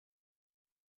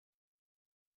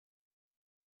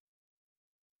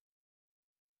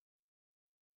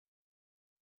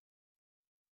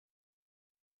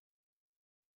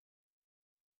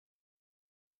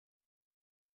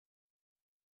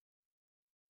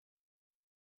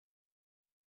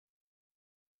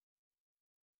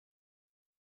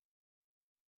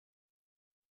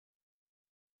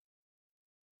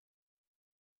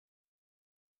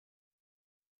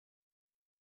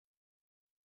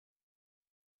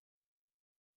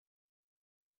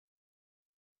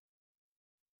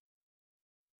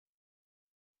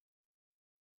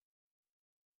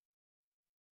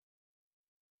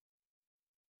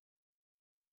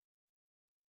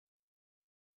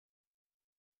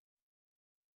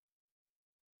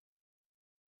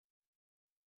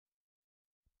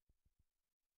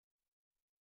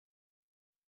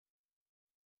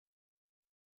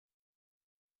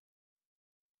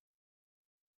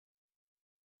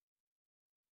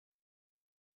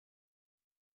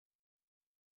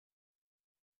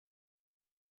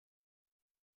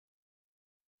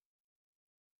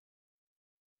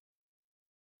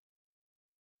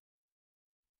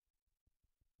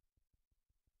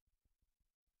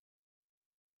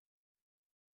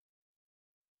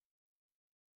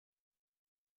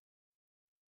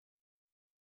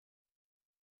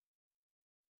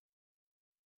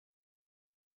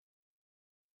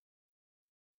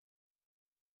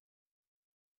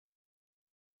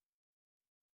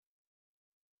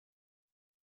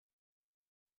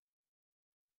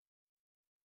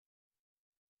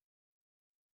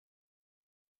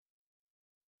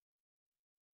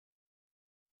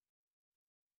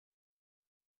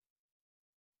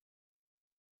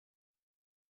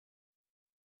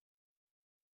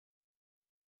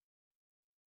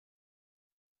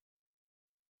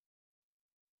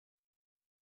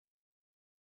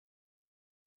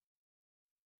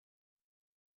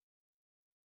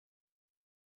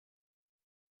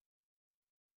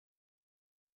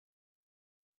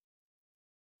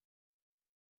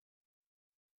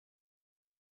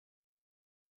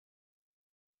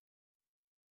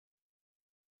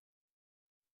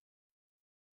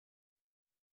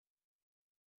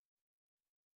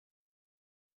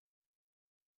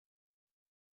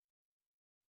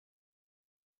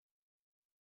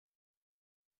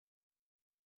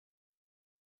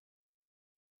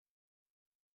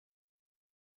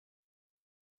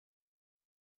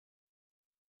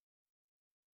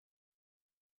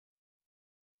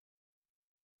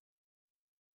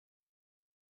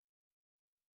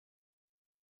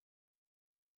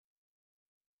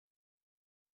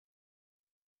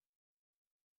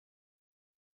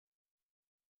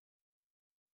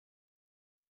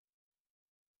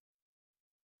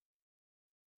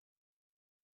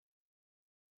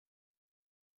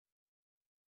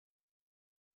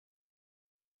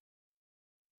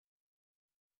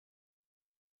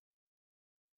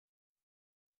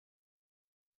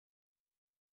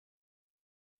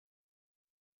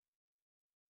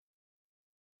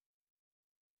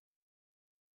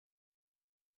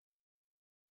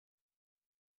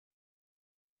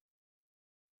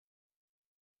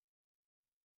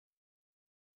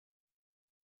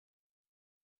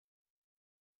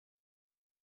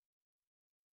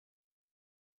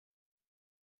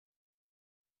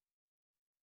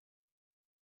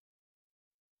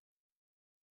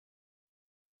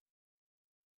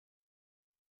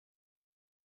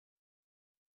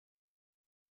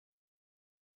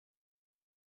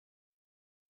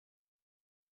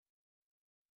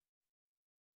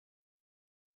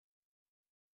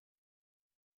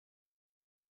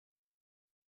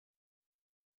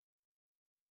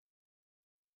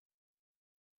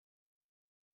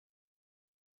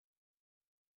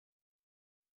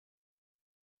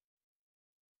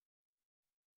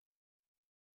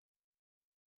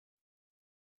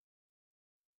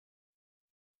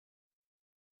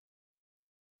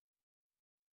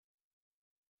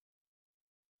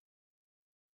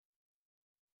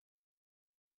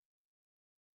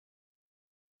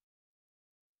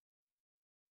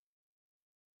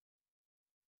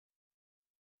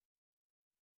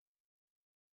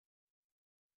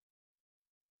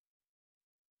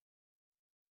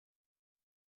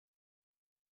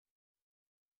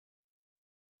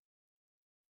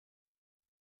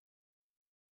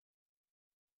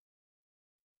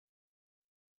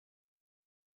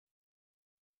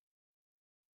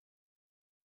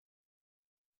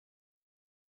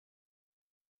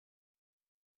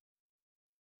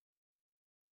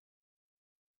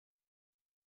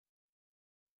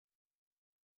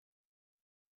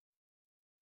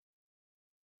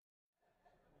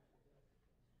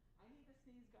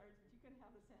disease guards, but you can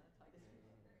have the sanitizer.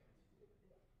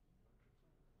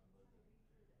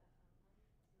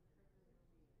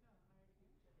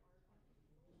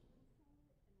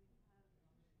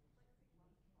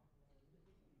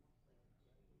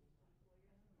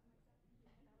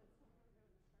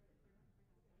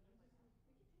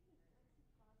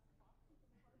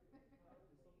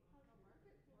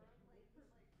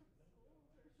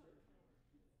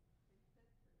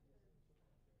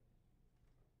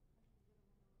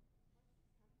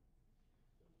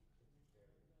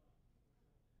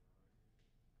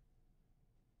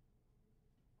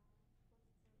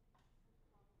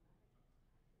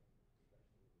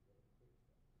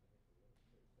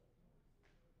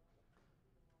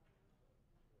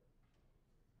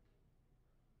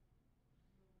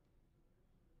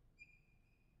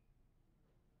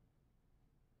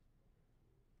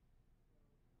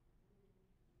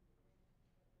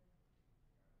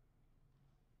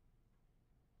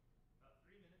 About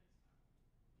 3 minutes.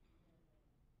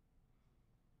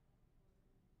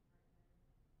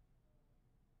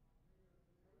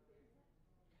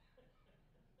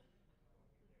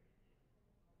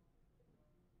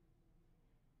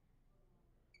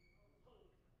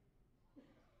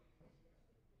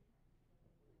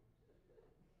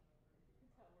 You can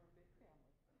tell we're a big family.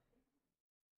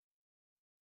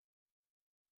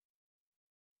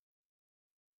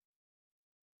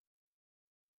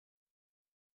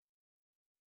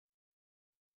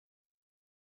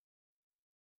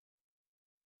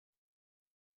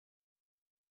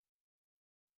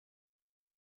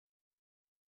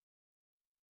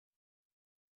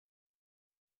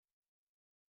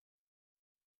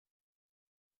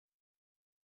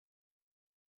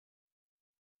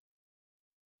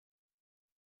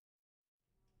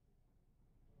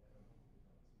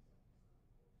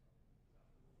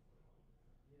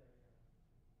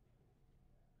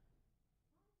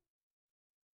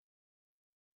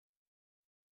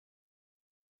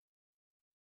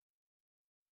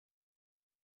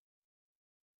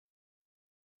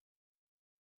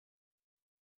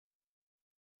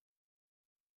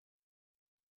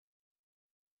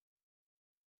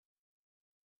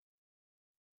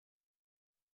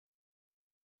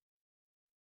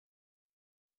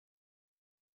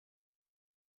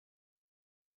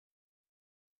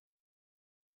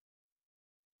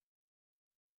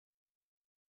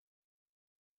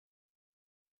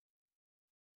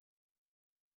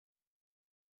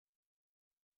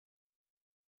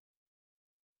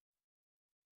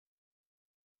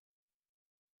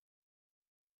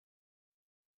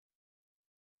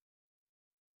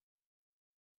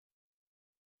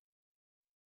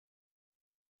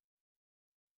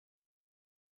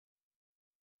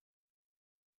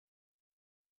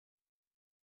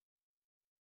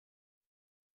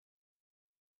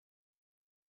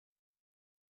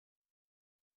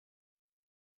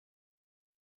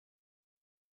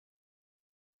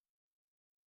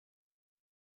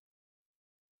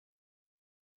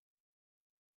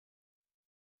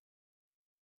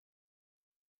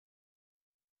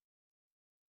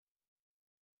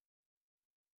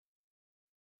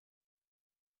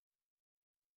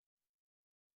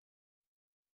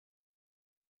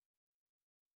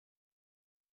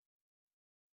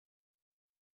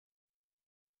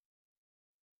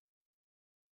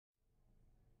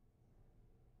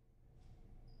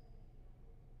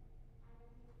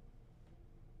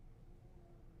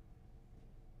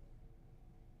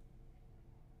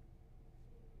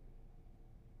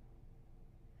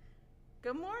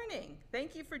 Good morning.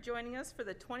 Thank you for joining us for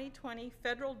the 2020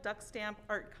 Federal Duck Stamp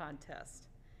Art Contest.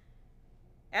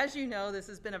 As you know, this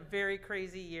has been a very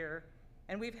crazy year,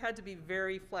 and we've had to be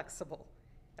very flexible,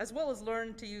 as well as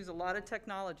learn to use a lot of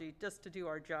technology just to do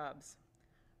our jobs.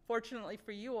 Fortunately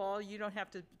for you all, you don't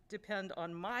have to depend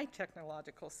on my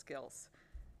technological skills.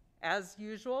 As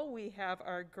usual, we have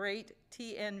our great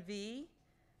TNV,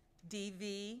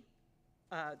 DV,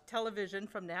 television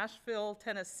from Nashville,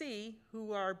 Tennessee,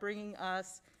 who are bringing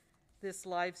us this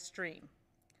live stream.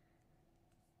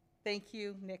 Thank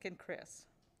you, Nick and Chris.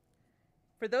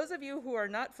 For those of you who are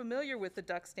not familiar with the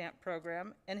Duck Stamp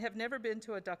program and have never been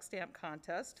to a Duck Stamp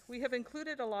contest, we have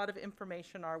included a lot of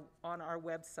information on our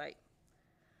website.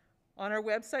 On our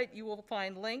website, you will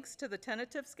find links to the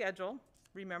tentative schedule.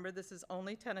 Remember, this is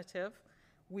only tentative.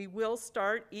 We will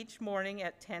start each morning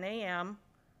at 10 a.m.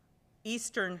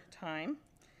 Eastern Time.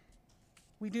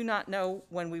 We do not know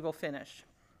when we will finish.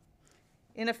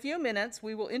 In a few minutes,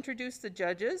 we will introduce the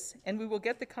judges and we will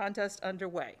get the contest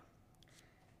underway.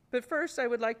 But first, I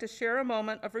would like to share a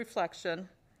moment of reflection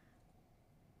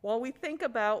while we think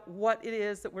about what it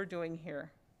is that we're doing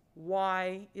here.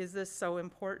 Why is this so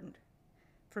important?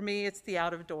 For me, it's the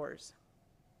out of doors.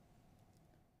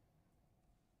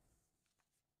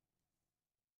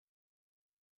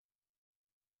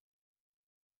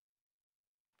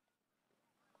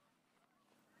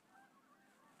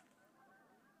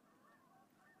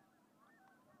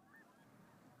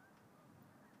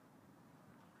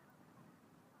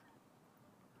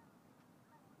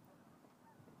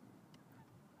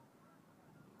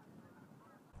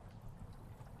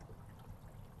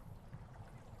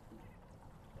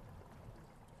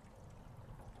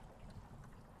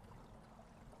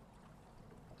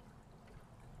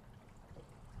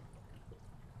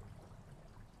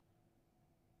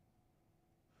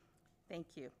 Thank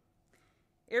you.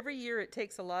 Every year it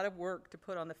takes a lot of work to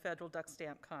put on the federal duck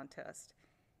stamp contest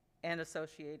and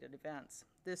associated events.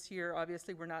 This year,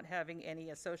 obviously, we're not having any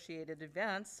associated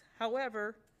events.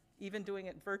 However, even doing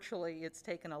it virtually, it's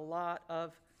taken a lot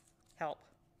of help.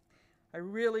 I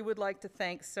really would like to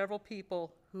thank several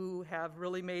people who have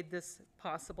really made this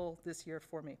possible this year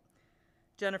for me.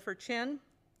 Jennifer Chin,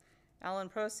 Alan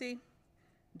Prosey,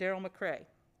 Daryl McCrae.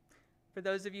 For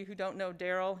those of you who don't know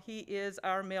Daryl, he is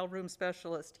our mailroom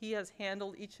specialist. He has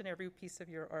handled each and every piece of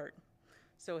your art.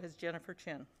 So has Jennifer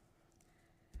Chin.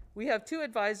 We have 2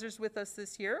 advisors with us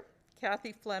this year,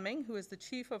 Kathy Fleming, who is the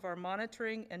chief of our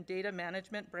monitoring and data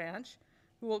management branch,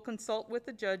 who will consult with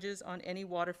the judges on any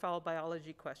waterfowl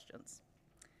biology questions.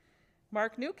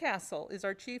 Mark Newcastle is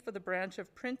our chief of the branch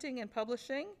of printing and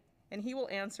publishing, and he will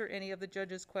answer any of the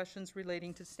judges' questions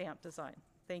relating to stamp design.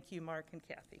 Thank you, Mark and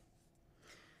Kathy.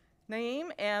 Naeem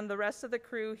and the rest of the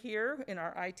crew here in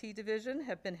our IT division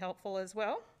have been helpful as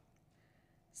well.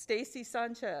 Stacy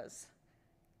Sanchez,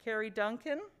 Carrie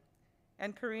Duncan,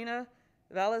 and Karina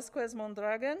Velasquez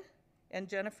Mondragon and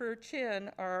Jennifer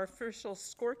Chin are our official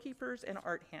scorekeepers and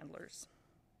art handlers.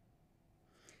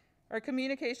 Our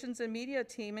communications and media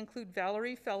team include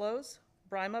Valerie Fellows,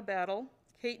 Brima Battle,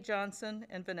 Kate Johnson,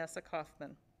 and Vanessa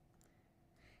Kaufman.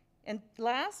 And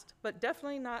last, but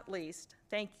definitely not least,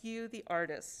 thank you, the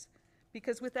artists,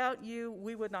 because without you,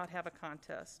 we would not have a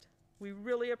contest. We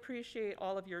really appreciate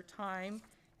all of your time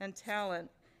and talent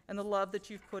and the love that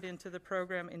you've put into the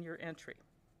program in your entry.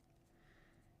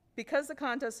 Because the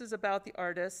contest is about the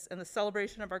artists and the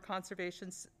celebration of our conservation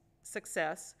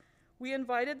success, we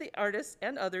invited the artists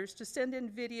and others to send in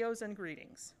videos and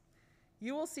greetings.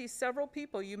 You will see several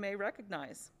people you may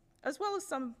recognize, as well as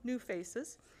some new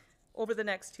faces, over the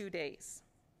next 2 days.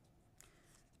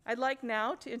 I'd like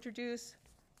now to introduce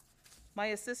my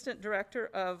Assistant Director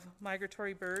of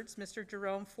Migratory Birds, Mr.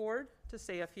 Jerome Ford, to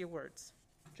say a few words.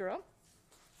 Jerome?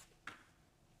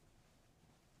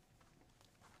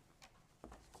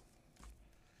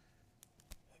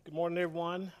 Good morning,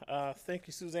 everyone. Thank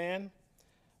you, Suzanne.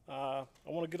 I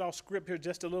want to get off script here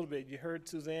just a little bit. You heard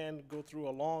Suzanne go through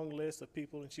a long list of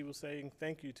people, and she was saying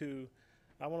thank you to.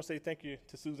 I want to say thank you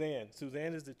to Suzanne.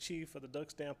 Suzanne is the chief of the Duck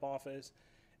Stamp office,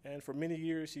 and for many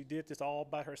years she did this all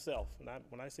by herself. And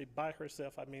when I say by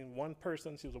herself, I mean one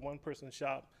person. She was a one-person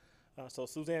shop. So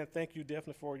Suzanne, thank you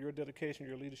definitely for your dedication,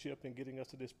 your leadership in getting us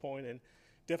to this point, and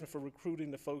definitely for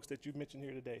recruiting the folks that you mentioned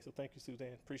here today. So thank you,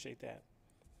 Suzanne. Appreciate that.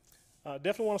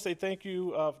 Definitely want to say thank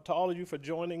you to all of you for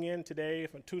joining in today,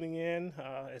 for tuning in.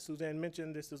 As Suzanne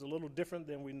mentioned, this is a little different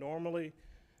than we normally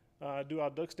do our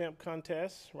duck stamp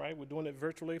contests, right? We're doing it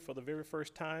virtually for the very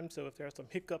first time, so if there are some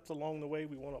hiccups along the way,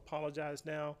 we want to apologize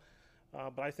now.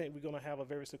 But I think we're going to have a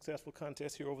very successful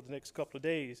contest here over the next couple of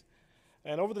days.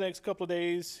 And over the next couple of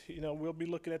days, you know, we'll be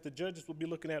looking at, the judges will be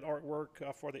looking at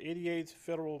artwork for the 88th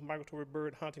Federal Migratory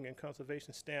Bird Hunting and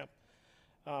Conservation Stamp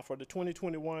for the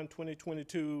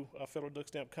 2021-2022 Federal Duck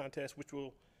Stamp Contest, which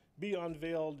will be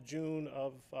unveiled June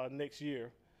of next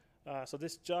year. So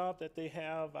this job that they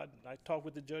have, I talked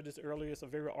with the judges earlier, it's a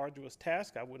very arduous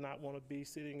task. I would not want to be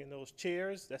sitting in those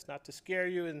chairs. That's not to scare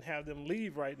you and have them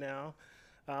leave right now,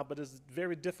 but it's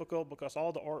very difficult because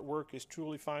all the artwork is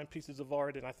truly fine pieces of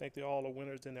art, and I think they all are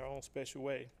winners in their own special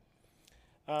way.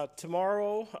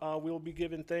 Tomorrow, we'll be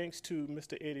giving thanks to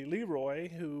Mr. Eddie Leroy,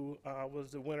 who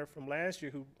was the winner from last year,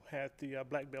 who had the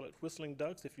black-bellied whistling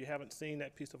ducks. If you haven't seen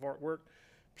that piece of artwork,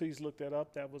 please look that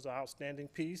up. That was an outstanding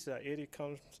piece. Eddie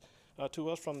comes to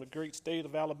us from the great state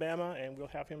of Alabama, and we'll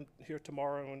have him here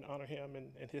tomorrow and honor him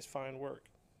and his fine work.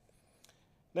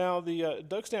 Now, the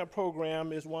Duck Stamp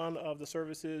program is one of the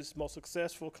service's most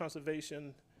successful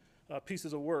conservation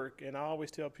pieces of work, and I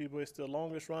always tell people it's the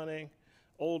longest running,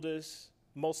 oldest,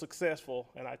 most successful,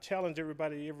 and I challenge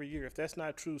everybody every year. If that's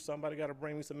not true, somebody got to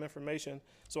bring me some information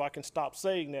so I can stop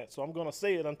saying that. So I'm going to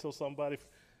say it until somebody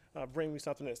bring me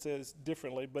something that says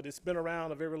differently. But it's been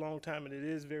around a very long time, and it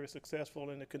is very successful,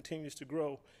 and it continues to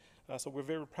grow. So we're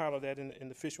very proud of that in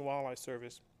the Fish and Wildlife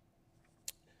Service.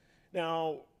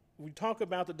 Now, we talk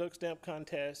about the duck stamp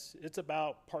contest. It's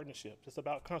about partnerships. It's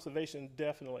about conservation,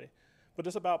 definitely, but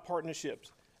it's about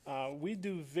partnerships. We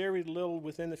do very little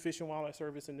within the Fish and Wildlife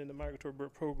Service and in the Migratory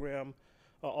Bird Program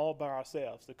all by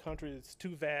ourselves. The country is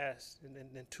too vast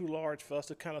and too large for us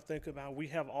to kind of think about. We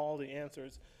have all the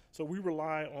answers, so we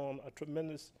rely on a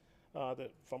tremendous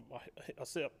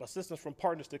assistance from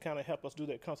partners to kind of help us do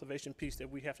that conservation piece that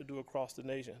we have to do across the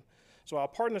nation. So our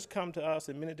partners come to us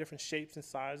in many different shapes and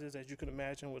sizes, as you can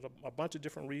imagine, with a bunch of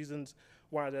different reasons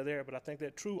why they're there. But I think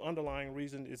that true underlying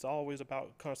reason is always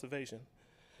about conservation.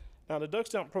 Now, the duck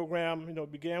stamp program,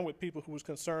 began with people who was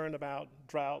concerned about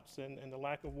droughts and the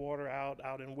lack of water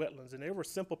out in wetlands. And they were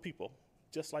simple people,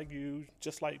 just like you,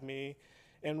 just like me,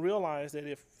 and realized that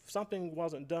if something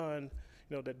wasn't done,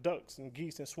 that ducks and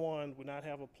geese and swans would not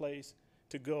have a place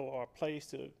to go or a place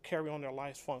to carry on their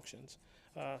life functions.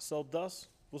 So thus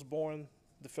was born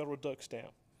the federal duck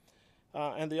stamp.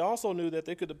 And they also knew that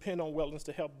they could depend on wetlands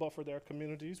to help buffer their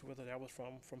communities, whether that was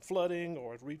from flooding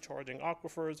or recharging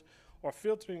aquifers or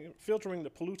filtering the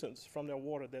pollutants from their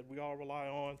water that we all rely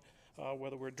on,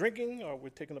 whether we're drinking or we're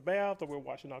taking a bath or we're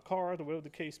washing our cars or whatever the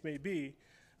case may be.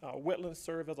 Wetlands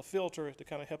serve as a filter to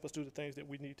kind of help us do the things that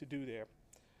we need to do there.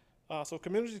 So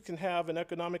communities can have an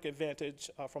economic advantage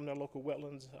from their local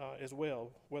wetlands as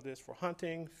well, whether it's for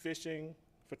hunting, fishing,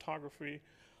 photography,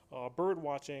 bird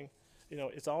watching.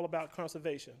 It's all about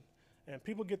conservation. And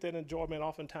people get that enjoyment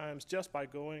oftentimes just by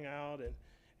going out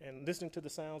and listening to the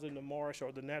sounds in the marsh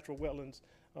or the natural wetlands,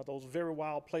 those very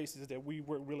wild places that we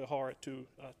work really hard to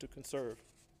conserve.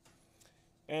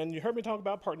 And you heard me talk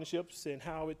about partnerships and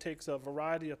how it takes a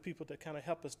variety of people to kind of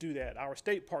help us do that. Our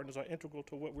state partners are integral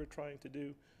to what we're trying to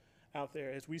do out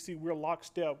there. As we see, we're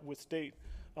lockstep with state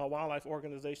wildlife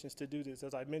organizations to do this.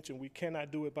 As I mentioned, we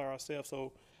cannot do it by ourselves.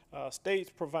 So states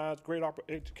provide great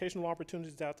educational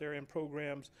opportunities out there and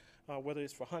programs, whether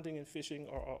it's for hunting and fishing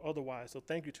or otherwise. So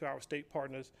thank you to our state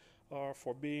partners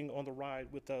for being on the ride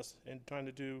with us and trying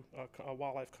to do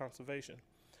wildlife conservation.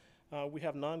 We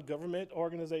have non-government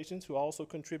organizations who also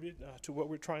contribute to what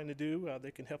we're trying to do.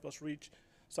 They can help us reach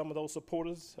some of those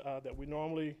supporters that we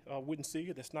normally wouldn't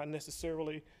see. That's not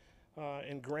necessarily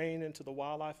ingrained into the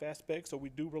wildlife aspect, so we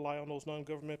do rely on those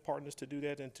non-government partners to do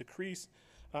that and to increase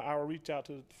our reach out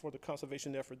for the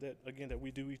conservation effort that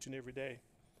we do each and every day.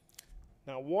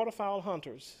 Now, waterfowl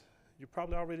hunters, you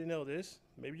probably already know this,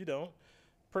 maybe you don't,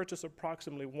 purchase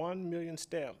approximately 1 million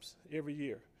stamps every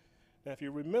year. Now, if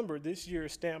you remember, this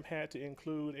year's stamp had to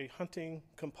include a hunting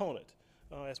component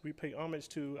as we pay homage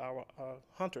to our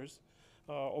hunters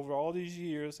over all these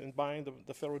years in buying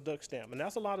the federal duck stamp. And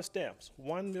that's a lot of stamps,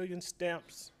 1 million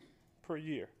stamps per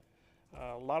year.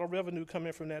 A lot of revenue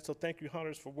coming from that, so thank you,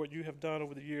 hunters, for what you have done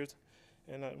over the years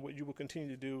and what you will continue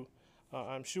to do,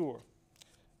 I'm sure.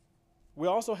 We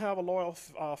also have a loyal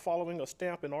following of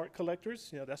stamp and art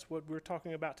collectors. That's what we're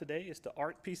talking about today, is the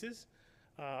art pieces.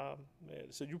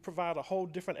 So you provide a whole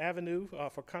different avenue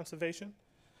for conservation.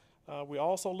 We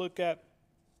also look at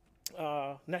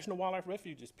National Wildlife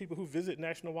Refuges, people who visit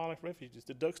National Wildlife Refuges.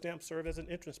 The duck stamp serve as an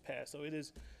entrance pass, so it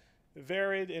is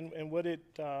varied in what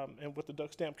the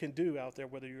duck stamp can do out there,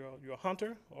 whether you're a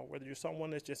hunter or whether you're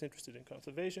someone that's just interested in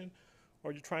conservation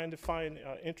or you're trying to find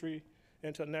entry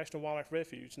into a National Wildlife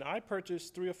Refuge. Now, I purchase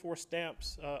 3 or 4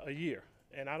 stamps a year,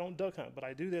 and I don't duck hunt, but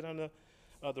I do that under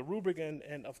the rubric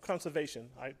and of conservation.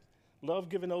 I love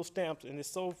giving those stamps, and it's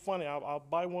so funny. I'll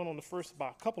buy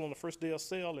a couple on the first day of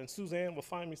sale, and Suzanne will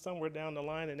find me somewhere down the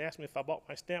line and ask me if I bought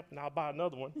my stamp, and I'll buy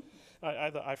another one.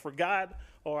 Either I forgot,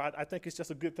 or I think it's just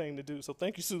a good thing to do. So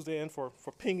thank you, Suzanne, for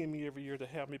pinging me every year to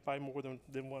have me buy more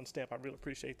than one stamp. I really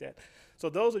appreciate that. So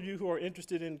those of you who are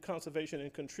interested in conservation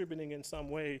and contributing in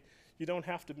some way, you don't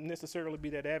have to necessarily be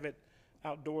that avid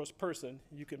outdoors person.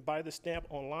 You can buy the stamp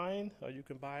online, or you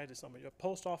can buy it at some of your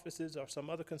post offices or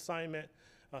some other consignment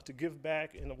to give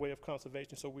back in the way of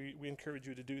conservation. So we encourage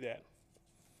you to do that.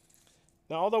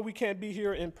 Now, although we can't be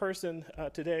here in person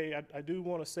today, I do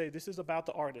want to say this is about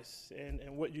the artists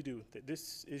and what you do. That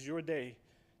this is your day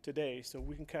today, so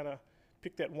we can kind of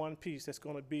pick that one piece that's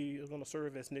going to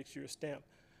serve as next year's stamp.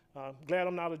 Glad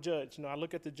I'm not a judge. I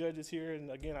look at the judges here, and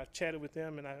again, I've chatted with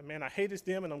them, and I hate it's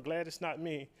them, and I'm glad it's not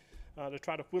me. To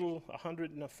try to whittle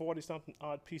 140-something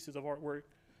odd pieces of artwork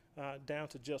down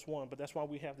to just one. But that's why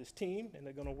we have this team, and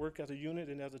they're going to work as a unit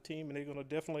and as a team, and they're going to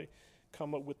definitely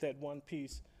come up with that one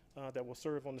piece that will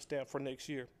serve on the stamp for next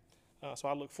year. So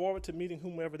I look forward to meeting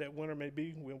whomever that winner may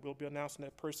be. We'll be announcing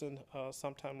that person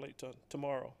sometime late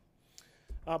tomorrow.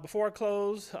 Before I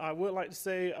close, I would like to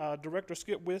say Director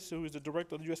Skip Wiss, who is the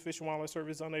director of the U.S. Fish and Wildlife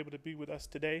Service, is unable to be with us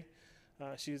today.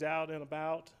 She's out and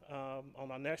about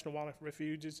on our National Wildlife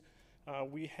Refuges,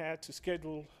 We had to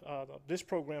schedule this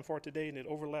program for today, and it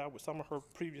overlapped with some of her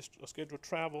previous scheduled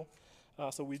travel.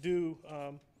 So we do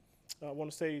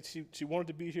want to say she wanted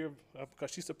to be here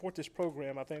because she supports this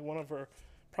program. I think one of her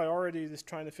priorities is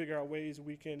trying to figure out ways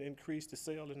we can increase the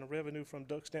sale and the revenue from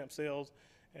duck stamp sales,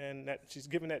 and that she's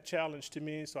given that challenge to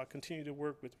me, so I continue to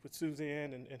work with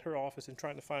Suzanne and her office in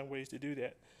trying to find ways to do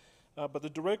that. But the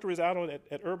director is out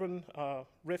at urban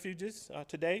refuges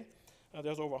today.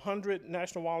 There's over 100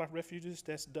 national wildlife refuges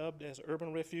that's dubbed as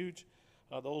urban refuge.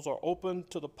 Those are open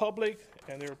to the public,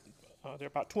 and they're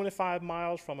about 25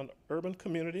 miles from an urban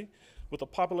community with a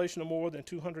population of more than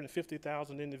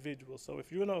 250,000 individuals. So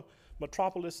if you're in a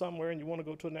metropolis somewhere and you want to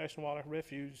go to a national wildlife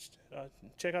refuge,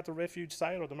 check out the refuge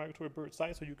site or the migratory bird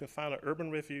site so you can find an urban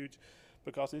refuge,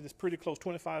 because it is pretty close.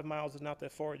 25 miles is not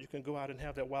that far. You can go out and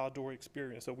have that wild door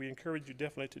experience. So we encourage you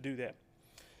definitely to do that.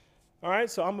 All right,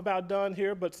 so I'm about done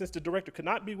here, but since the director could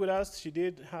not be with us, she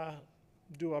did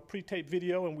do a pre-taped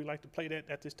video, and we'd like to play that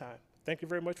at this time. Thank you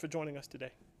very much for joining us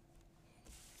today.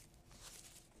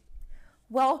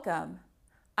 Welcome.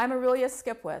 I'm Aurelia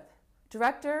Skipwith,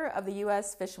 Director of the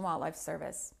U.S. Fish and Wildlife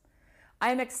Service. I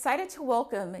am excited to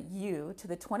welcome you to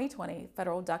the 2020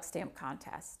 Federal Duck Stamp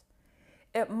Contest.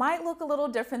 It might look a little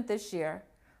different this year,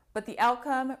 but the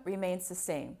outcome remains the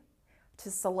same: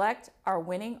 to select our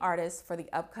winning artists for the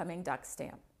upcoming duck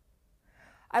stamp.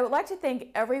 I would like to thank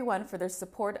everyone for their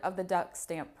support of the duck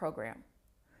stamp program.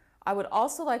 I would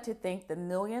also like to thank the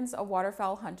millions of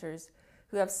waterfowl hunters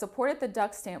who have supported the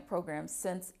duck stamp program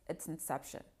since its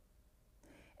inception,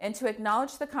 and to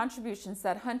acknowledge the contributions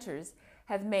that hunters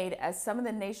have made as some of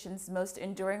the nation's most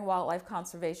enduring wildlife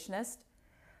conservationists.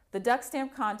 The duck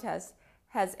stamp contest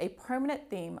has a permanent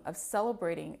theme of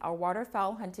celebrating our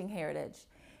waterfowl hunting heritage,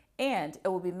 and it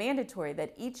will be mandatory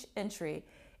that each entry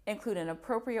include an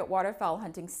appropriate waterfowl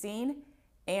hunting scene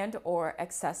and/or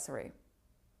accessory.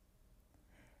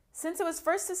 Since it was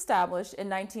first established in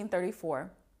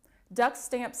 1934, duck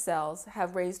stamp sales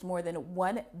have raised more than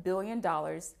 $1 billion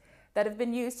that have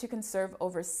been used to conserve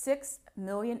over 6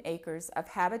 million acres of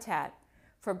habitat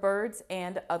for birds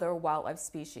and other wildlife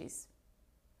species.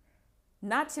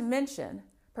 Not to mention,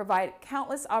 provide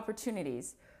countless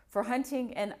opportunities for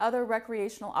hunting and other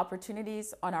recreational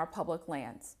opportunities on our public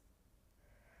lands.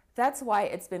 That's why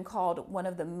it's been called one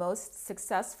of the most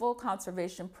successful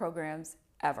conservation programs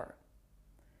ever.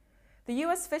 The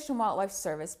U.S. Fish and Wildlife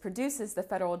Service produces the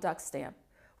federal duck stamp,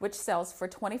 which sells for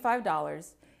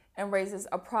 $25 and raises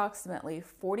approximately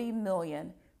 $40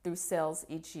 million through sales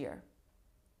each year.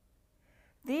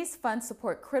 These funds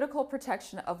support critical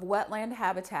protection of wetland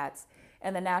habitats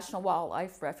and the National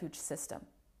Wildlife Refuge System.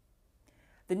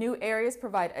 The new areas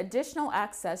provide additional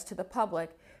access to the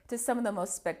public to some of the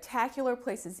most spectacular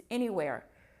places anywhere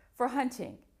for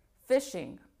hunting,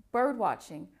 fishing, bird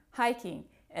watching, hiking,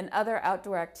 and other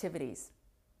outdoor activities.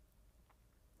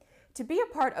 To be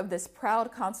a part of this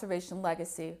proud conservation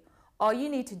legacy, all you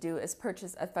need to do is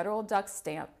purchase a federal duck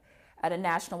stamp at a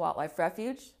National Wildlife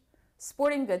Refuge,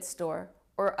 sporting goods store,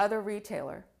 or other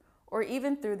retailer, or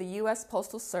even through the U.S.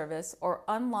 Postal Service or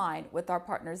online with our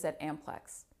partners at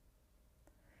Amplex.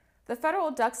 The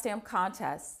Federal Duck Stamp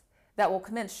Contest, that will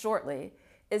commence shortly,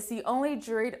 is the only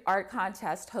juried art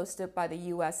contest hosted by the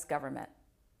U.S. government.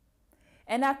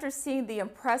 And after seeing the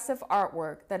impressive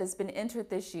artwork that has been entered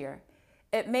this year,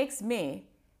 it makes me,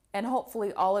 and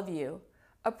hopefully all of you,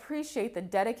 appreciate the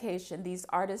dedication these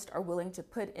artists are willing to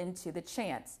put into the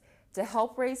chance to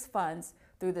help raise funds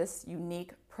through this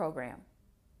unique program.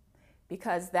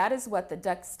 Because that is what the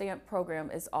Duck Stamp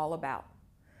program is all about.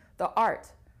 The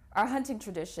art, our hunting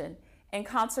tradition, and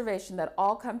conservation that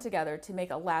all come together to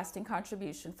make a lasting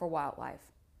contribution for wildlife.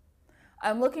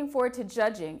 I'm looking forward to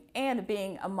judging and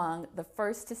being among the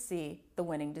first to see the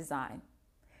winning design.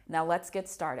 Now let's get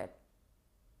started.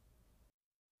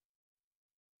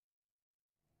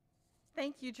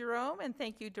 Thank you, Jerome, and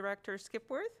thank you, Director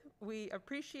Skipworth. We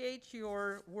appreciate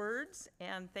your words,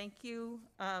 and thank you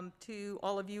to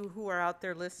all of you who are out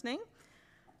there listening.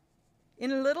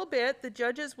 In a little bit, the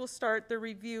judges will start the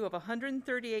review of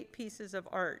 138 pieces of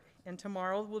art, and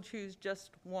tomorrow we'll choose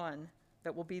just one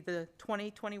that will be the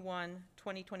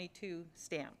 2021-2022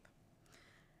 stamp.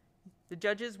 The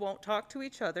judges won't talk to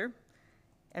each other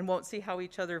and won't see how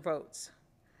each other votes.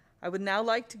 I would now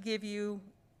like to give you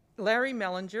Larry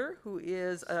Mellinger, who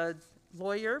is a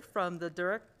lawyer from the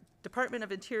Department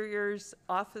of Interior's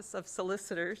Office of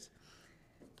Solicitors,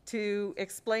 to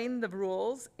explain the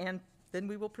rules, and then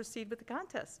we will proceed with the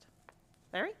contest.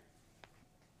 Larry?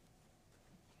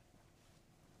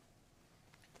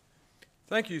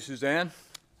 Thank you, Suzanne.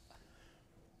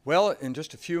 Well, in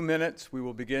just a few minutes, we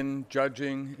will begin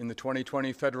judging in the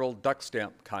 2020 Federal Duck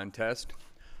Stamp Contest.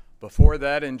 Before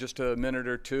that, in just a minute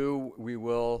or two, we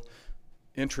will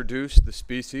introduce the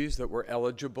species that were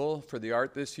eligible for the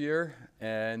art this year,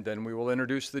 and then we will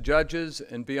introduce the judges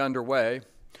and be underway.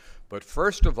 But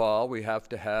first of all, we have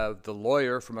to have the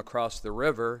lawyer from across the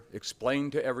river explain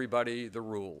to everybody the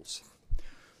rules.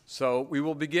 So we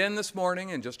will begin this morning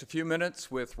in just a few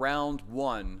minutes with round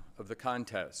one of the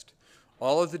contest.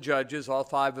 All of the judges, all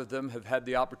 5 of them, have had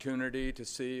the opportunity to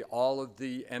see all of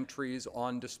the entries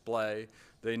on display.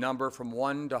 They number from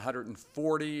 1 to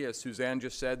 140. As Suzanne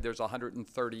just said, there's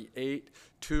 138.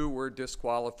 2 were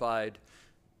disqualified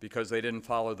because they didn't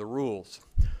follow the rules.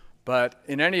 But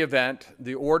in any event,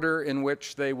 the order in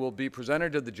which they will be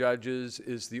presented to the judges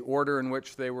is the order in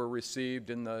which they were received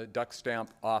in the duck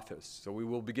stamp office. So we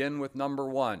will begin with number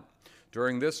 1.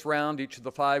 During this round, each of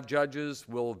the 5 judges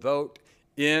will vote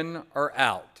in or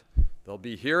out. They'll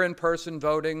be here in person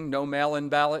voting, no mail-in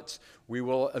ballots. We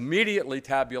will immediately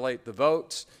tabulate the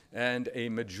votes, and a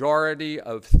majority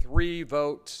of 3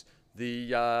 votes,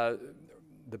 the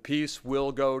piece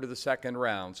will go to the second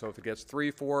round. So if it gets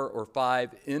 3, 4, or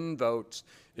 5 in votes,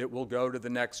 it will go to the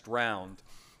next round.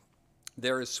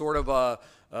 There is sort of a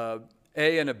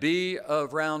A and a B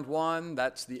of round 1.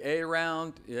 That's the A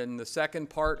round. In the second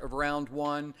part of round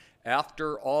 1,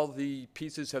 after all the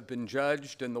pieces have been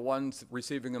judged and the ones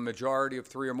receiving a majority of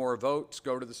 3 or more votes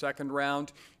go to the second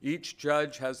round, each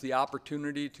judge has the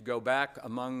opportunity to go back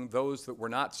among those that were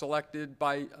not selected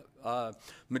by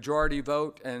majority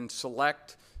vote and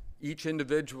select each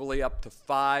individually up to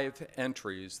 5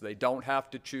 entries. They don't have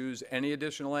to choose any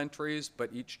additional entries,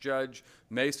 but each judge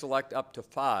may select up to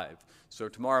 5. So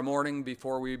tomorrow morning,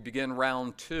 before we begin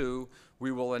round 2,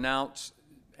 we will announce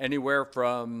anywhere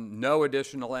from no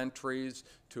additional entries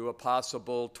to a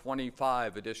possible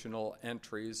 25 additional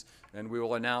entries, and we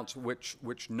will announce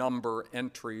which number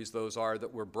entries those are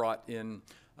that were brought in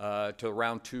to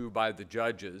round 2 by the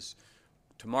judges.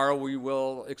 Tomorrow we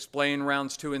will explain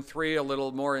rounds 2 and 3 a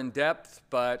little more in depth,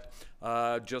 but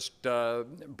just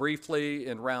briefly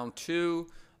in round 2,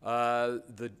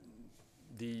 the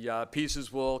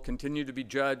pieces will continue to be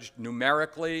judged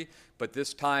numerically, but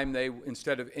this time they,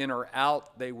 instead of in or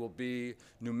out, they will be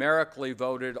numerically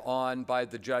voted on by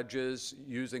the judges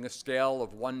using a scale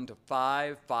of 1 to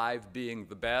 5, 5 being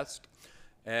the best.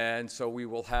 And so we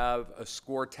will have a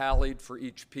score tallied for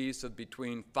each piece of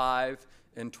between 5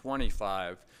 and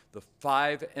 25.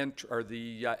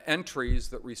 The entries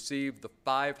that receive the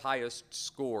 5 highest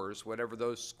scores, whatever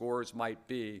those scores might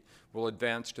be, will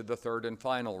advance to the third and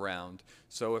final round.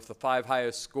 So if the 5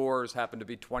 highest scores happen to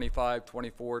be 25,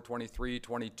 24, 23,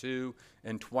 22,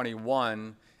 and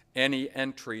 21, any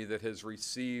entry that has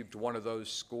received one of those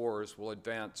scores will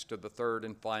advance to the third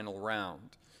and final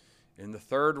round. In the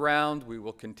third round, we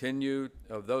will continue,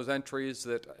 of those entries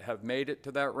that have made it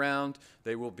to that round,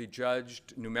 they will be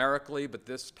judged numerically, but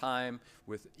this time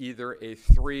with either a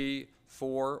 3,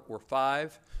 4, or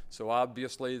 5. So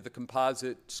obviously the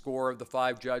composite score of the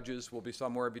 5 judges will be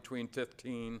somewhere between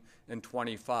 15 and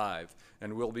 25.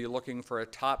 And we'll be looking for a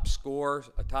top score,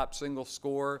 a top single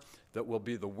score that will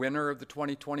be the winner of the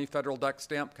 2020 Federal Duck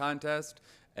Stamp Contest,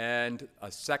 and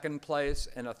a second place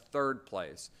and a third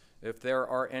place. If there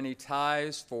are any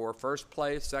ties for first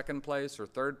place, second place, or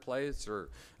third place, or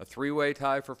a 3-way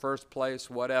tie for first place,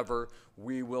 whatever,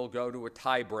 we will go to a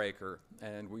tiebreaker,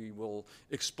 and we will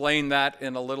explain that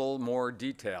in a little more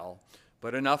detail.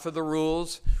 But enough of the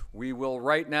rules. We will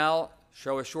right now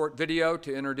show a short video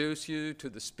to introduce you to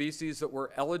the species that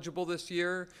were eligible this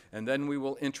year, and then we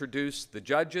will introduce the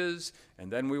judges,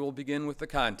 and then we will begin with the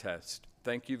contest.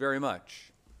 Thank you very much.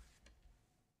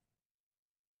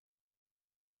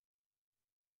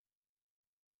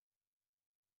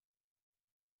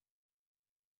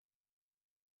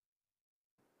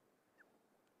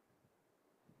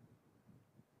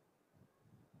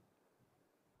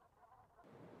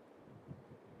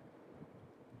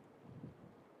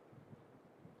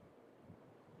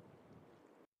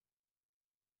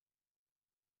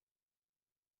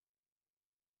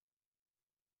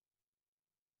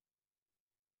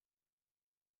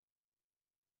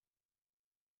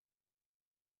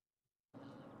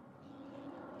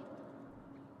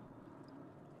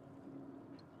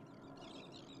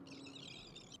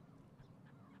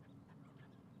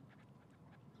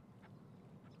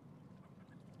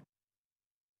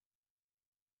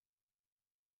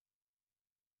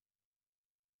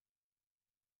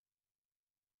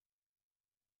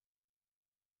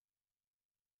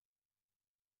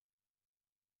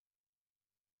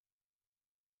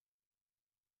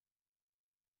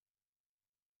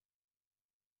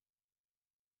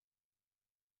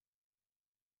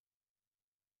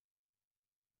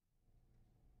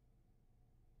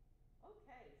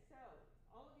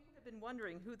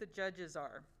 wondering who the judges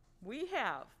are. We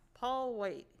have Paul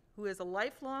Waite, who is a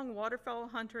lifelong waterfowl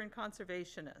hunter and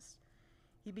conservationist.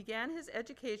 He began his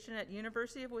education at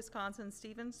University of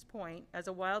Wisconsin-Stevens Point as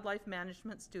a wildlife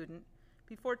management student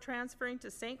before transferring to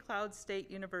St. Cloud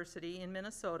State University in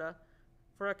Minnesota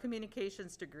for a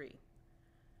communications degree.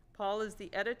 Paul is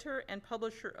the editor and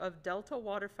publisher of Delta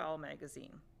Waterfowl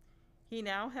magazine. He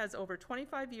now has over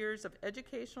 25 years of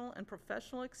educational and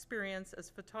professional experience as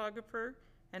photographer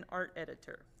and art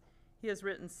editor. He has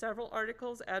written several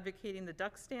articles advocating the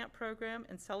duck stamp program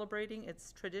and celebrating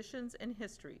its traditions and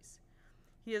histories.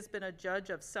 He has been a judge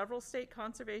of several state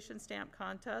conservation stamp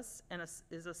contests and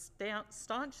is a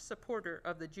staunch supporter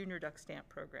of the Junior Duck Stamp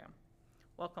program.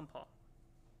 Welcome, Paul.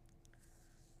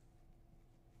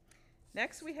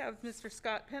 Next, we have Mr.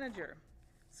 Scott Penninger.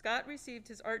 Scott received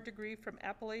his art degree from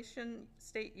Appalachian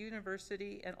State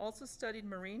University and also studied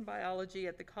marine biology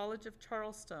at the College of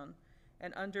Charleston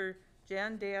and under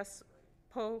Jan Deas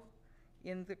Poe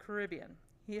in the Caribbean.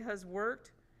 He has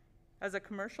worked as a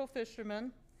commercial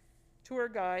fisherman, tour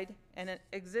guide, and an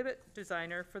exhibit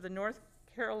designer for the North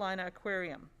Carolina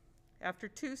Aquarium. After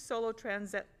 2 solo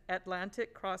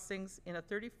transatlantic crossings in a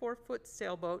 34-foot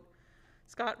sailboat,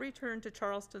 Scott returned to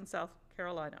Charleston, South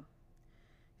Carolina.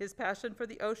 His passion for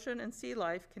the ocean and sea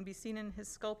life can be seen in his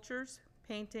sculptures,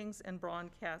 paintings, and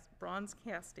bronze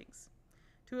castings.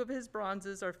 2 of his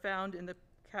bronzes are found in the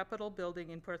Capitol building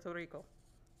in Puerto Rico.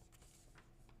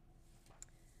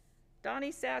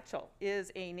 Donnie Satchel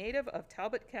is a native of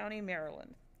Talbot County,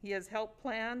 Maryland. He has helped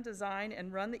plan, design,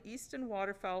 and run the Easton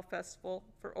Waterfowl Festival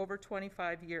for over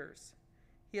 25 years.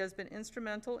 He has been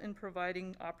instrumental in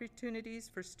providing opportunities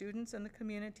for students in the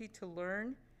community to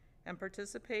learn and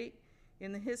participate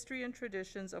in the history and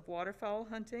traditions of waterfowl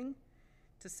hunting,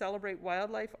 to celebrate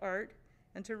wildlife art,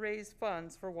 and to raise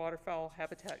funds for waterfowl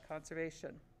habitat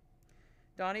conservation.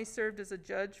 Donnie served as a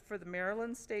judge for the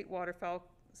Maryland State Waterfowl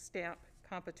Stamp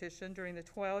competition during the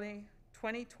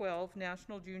 2012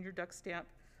 National Junior Duck Stamp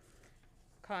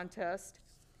Contest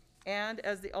and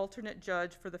as the alternate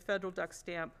judge for the Federal Duck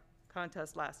Stamp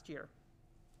Contest last year.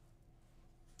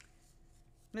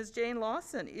 Ms. Jane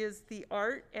Lawson is the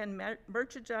art and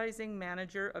merchandising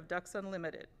manager of Ducks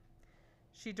Unlimited.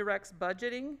 She directs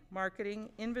budgeting, marketing,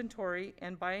 inventory,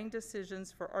 and buying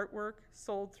decisions for artwork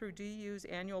sold through DU's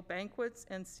annual banquets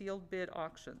and sealed bid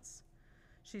auctions.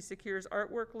 She secures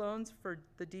artwork loans for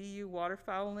the DU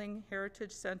Waterfowling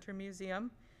Heritage Center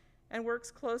Museum and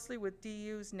works closely with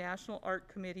DU's National Art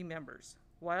Committee members,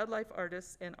 wildlife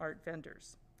artists, and art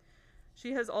vendors.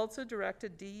 She has also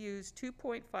directed DU's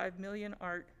 $2.5 million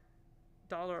art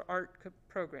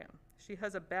program. She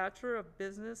has a Bachelor of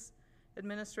Business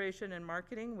Administration and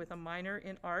Marketing with a minor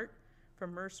in art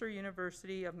from Mercer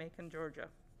University of Macon, Georgia.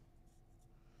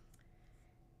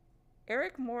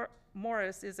 Eric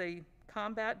Morris is a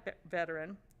combat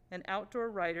veteran, an outdoor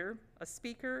writer, a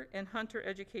speaker, and hunter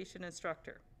education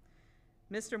instructor.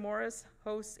 Mr. Morris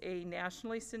hosts a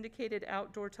nationally syndicated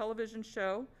outdoor television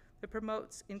show that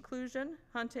promotes inclusion,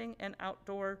 hunting, and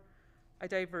outdoor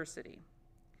diversity.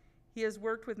 He has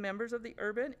worked with members of the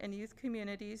urban and youth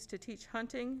communities to teach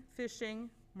hunting, fishing,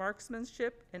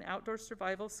 marksmanship, and outdoor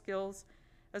survival skills,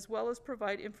 as well as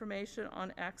provide information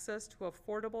on access to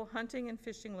affordable hunting and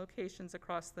fishing locations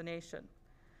across the nation.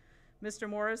 Mr.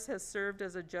 Morris has served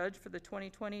as a judge for the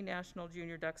 2020 National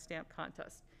Junior Duck Stamp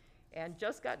Contest and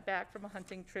just got back from a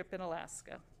hunting trip in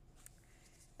Alaska.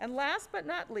 And last but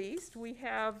not least, we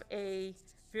have a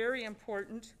very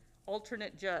important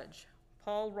alternate judge.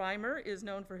 Paul Reimer is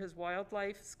known for his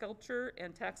wildlife sculpture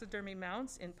and taxidermy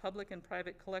mounts in public and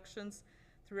private collections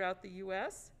throughout the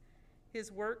U.S.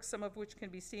 His work, some of which can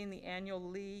be seen in the annual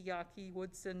Lee Yaki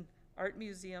Woodson Art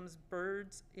Museum's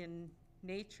Birds in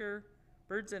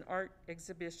Art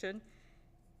exhibition,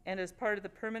 and as part of the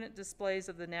permanent displays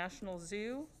of the National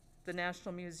Zoo, the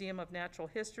National Museum of Natural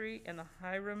History, and the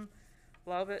Hiram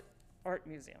Blauvett Art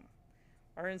Museum,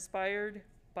 are inspired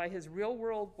by his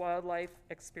real-world wildlife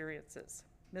experiences.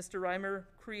 Mr. Reimer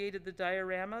created the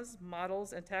dioramas,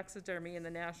 models, and taxidermy in the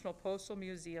National Postal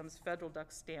Museum's Federal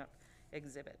Duck Stamp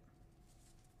exhibit.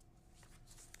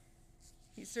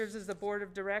 He serves as the board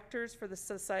of directors for the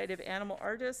Society of Animal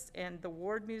Artists and the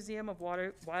Ward Museum of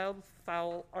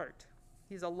Wildfowl Art.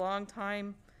 He's a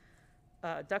longtime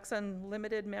Ducks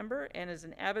Unlimited member and is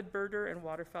an avid birder and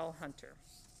waterfowl hunter.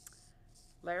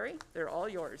 Larry, they're all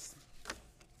yours. And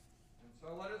so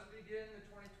let us begin the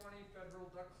 2020 Federal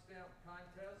Duck Stamp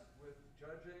Contest with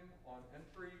judging on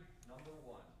entry number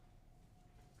 1.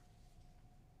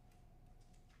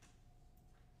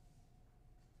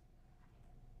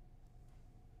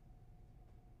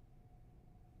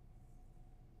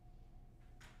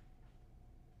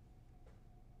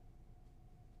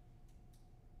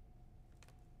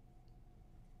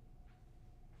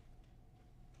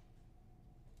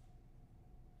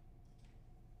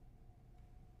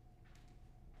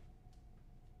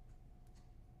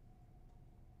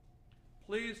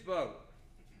 Please vote.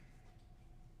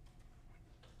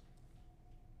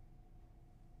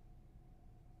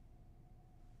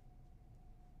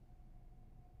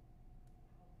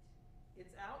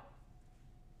 It's out.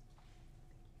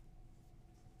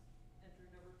 Entry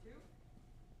number 2.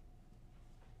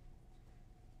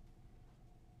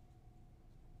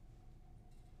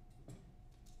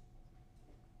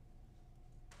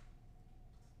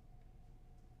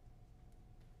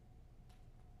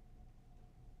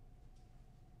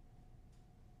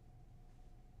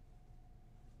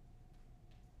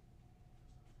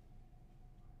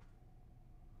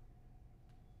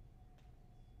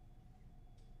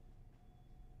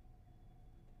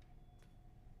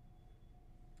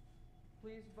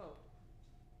 Please vote.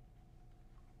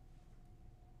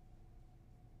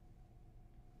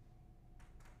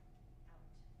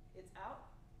 It's out.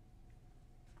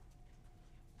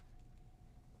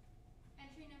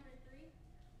 Entry number 3.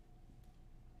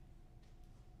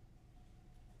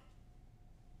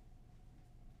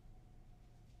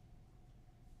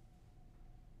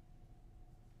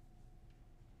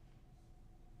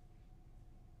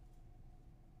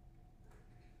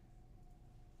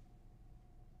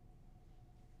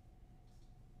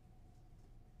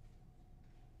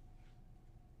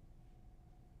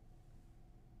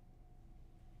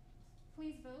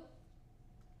 Please vote.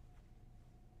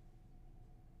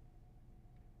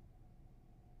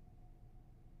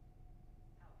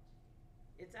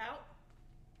 It's out.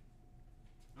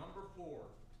 Number 4.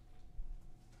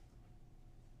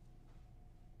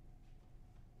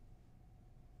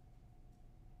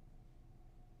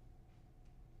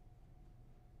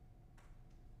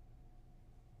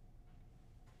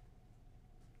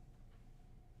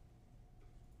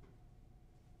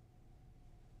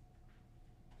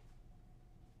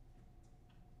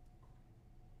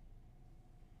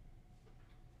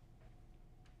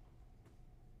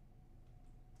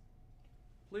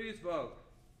 Please vote.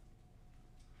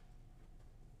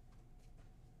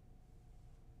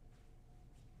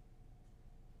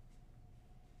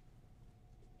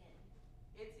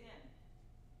 It's in.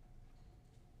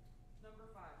 Number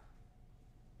 5.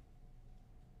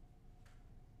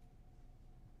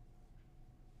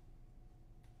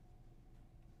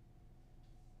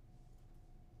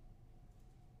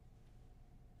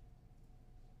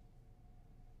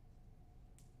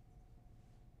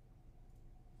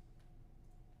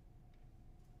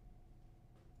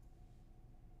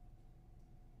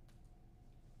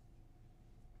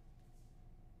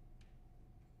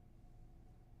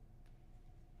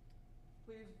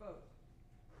 Please vote.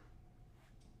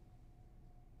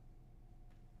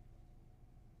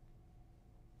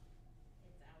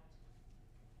 It's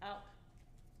out. Out.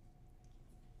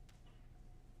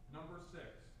 Number 6.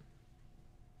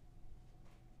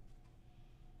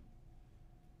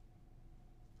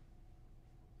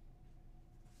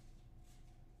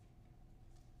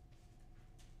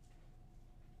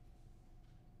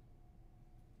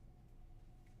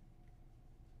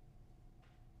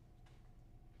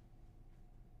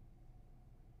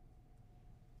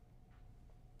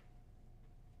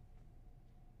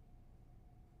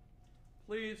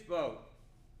 Please vote.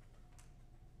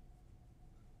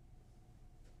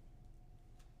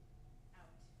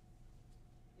 Out.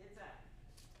 It's out.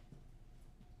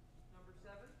 Number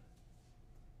 7.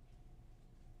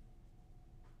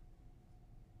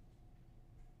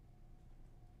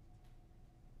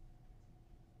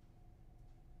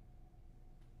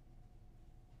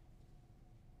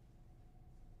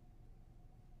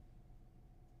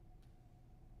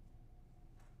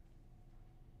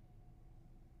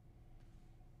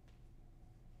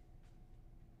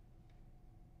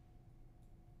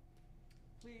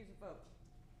 Please vote.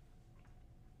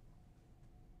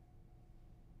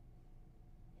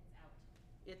 It's out.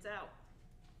 It's out.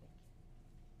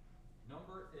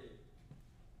 Number 8.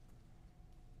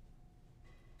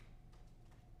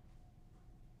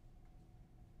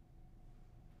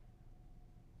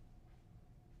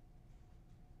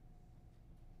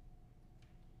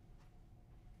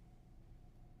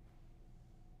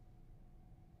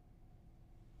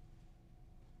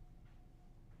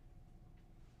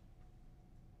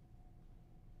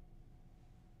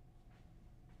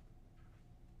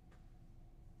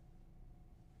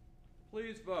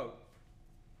 Please vote.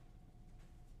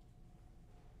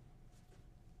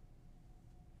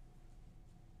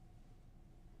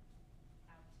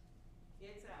 Out.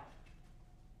 It's out.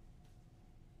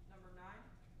 Number 9.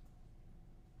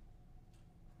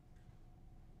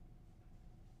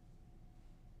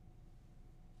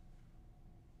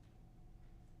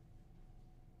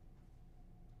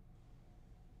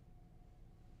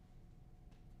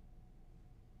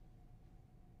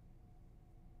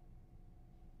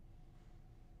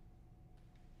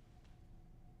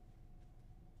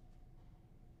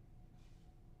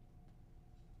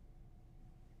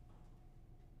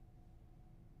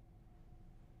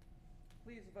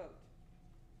 Please vote.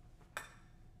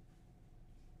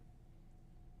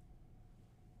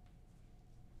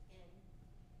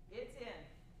 In. It's in.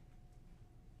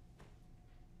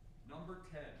 Number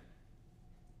 10.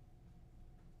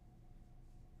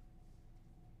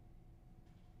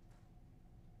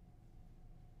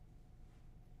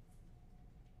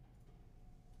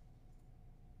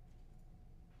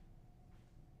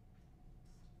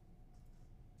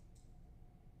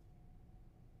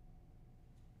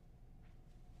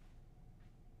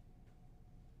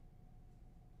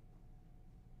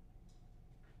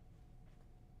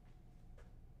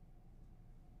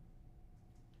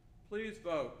 Please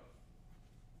vote.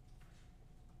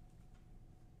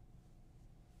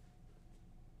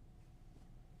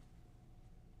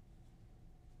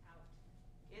 Out.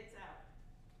 It's out.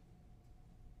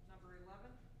 Number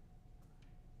 11.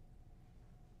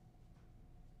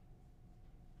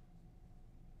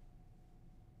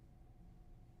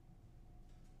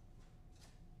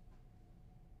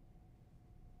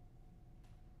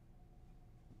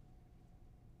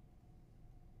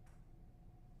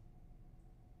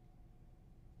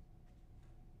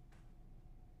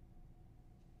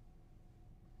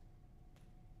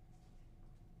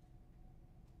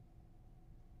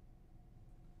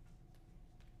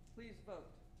 Please vote.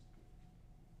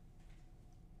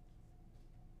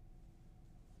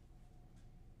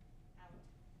 Out.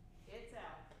 It's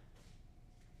out.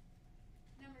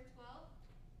 Number 12.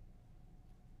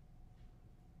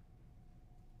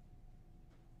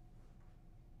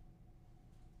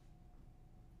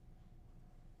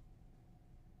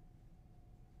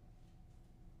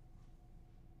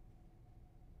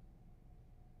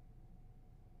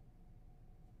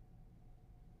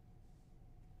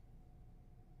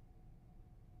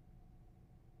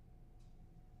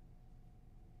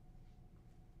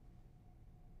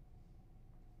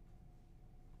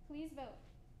 Please vote.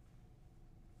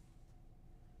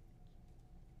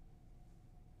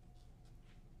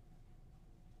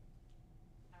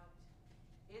 Out.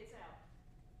 It's out.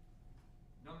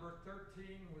 Number 13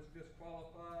 was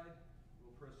disqualified.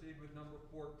 We'll proceed with number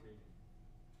 14.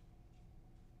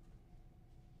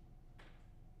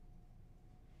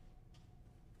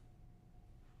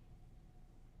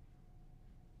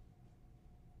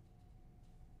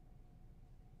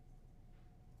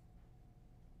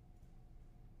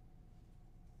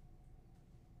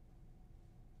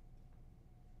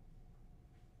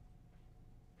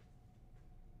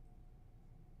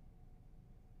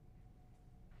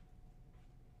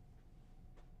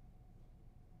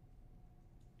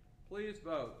 Please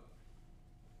vote.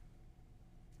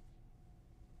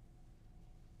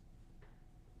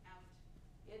 Out.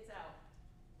 It's out.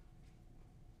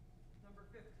 Number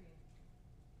 15.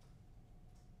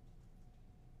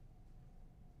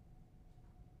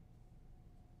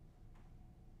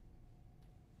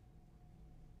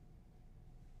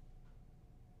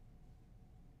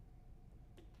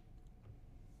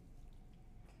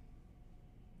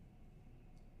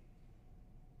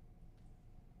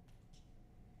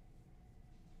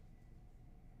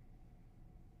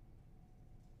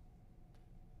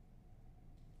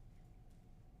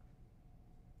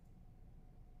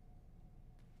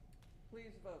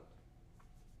 Please vote.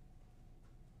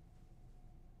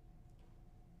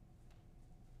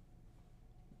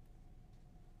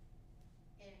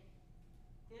 In.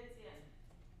 It's in.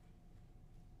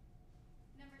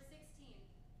 Number 16.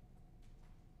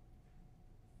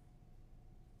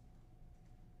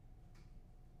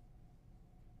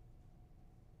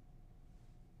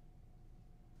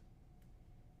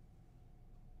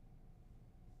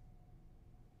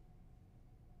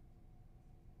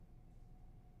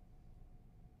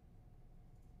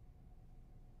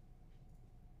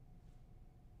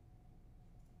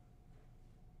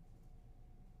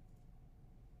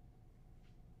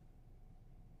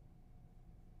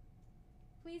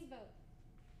 Please vote.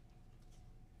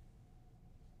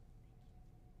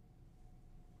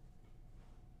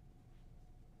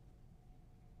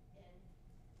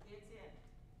 In. It's in.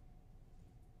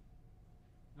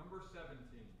 Number 17.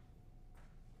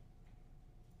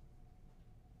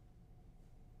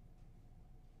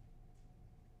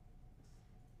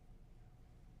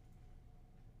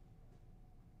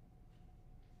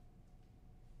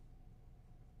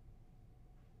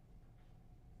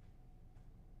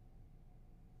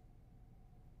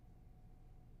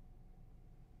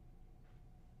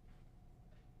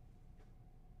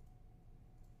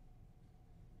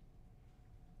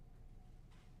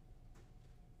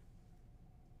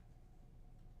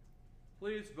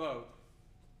 Please vote.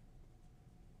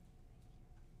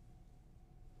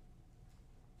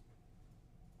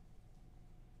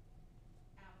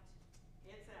 Out.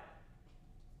 It's out.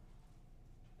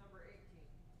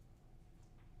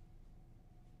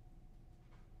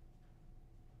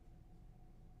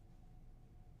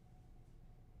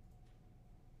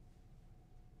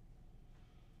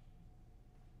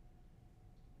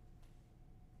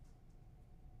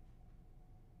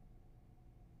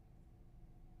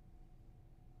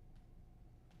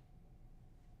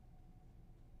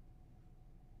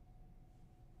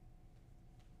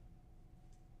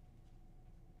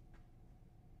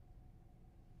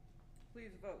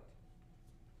 Please vote.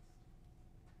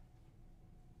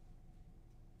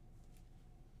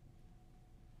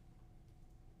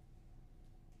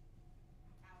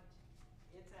 Out.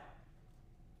 It's out.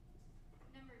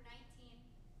 Number 19.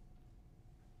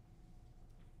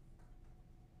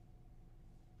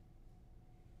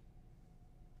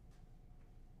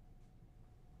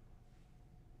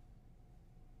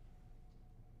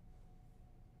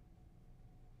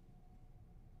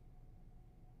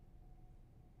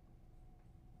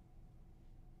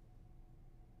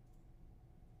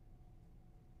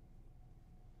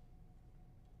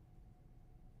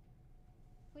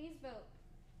 Please vote.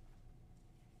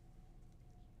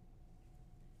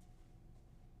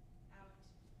 Out.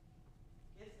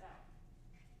 It's out.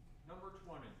 Number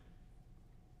 20.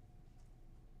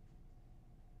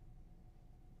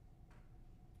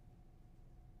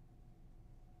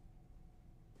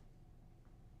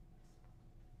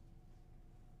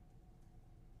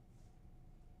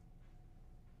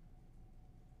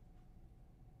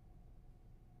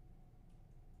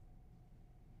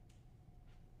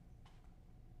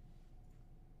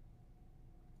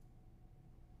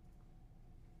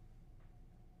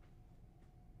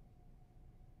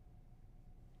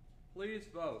 Please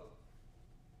vote.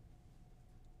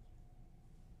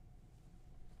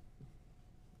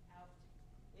 Out.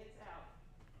 It's out.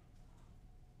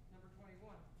 Number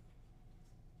 21.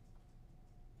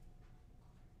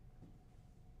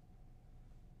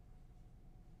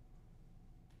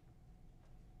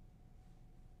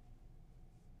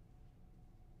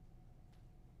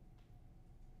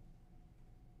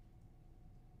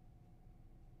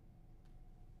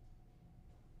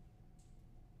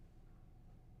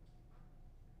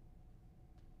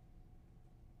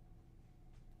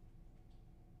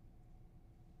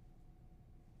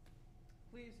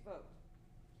 Please vote.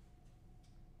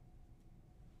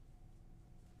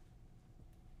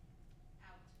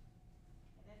 Out.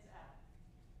 And it's out.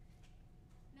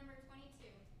 Number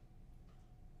 22.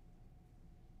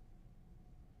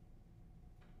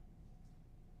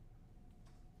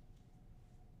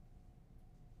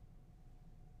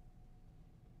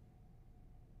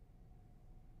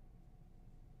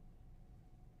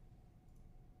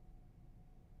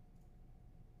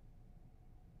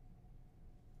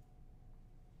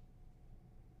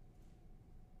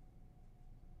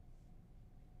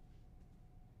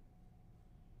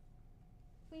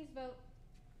 Please vote.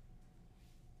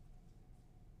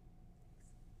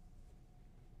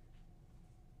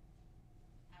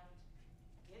 Out.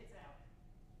 It's out.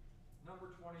 Number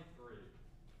 23.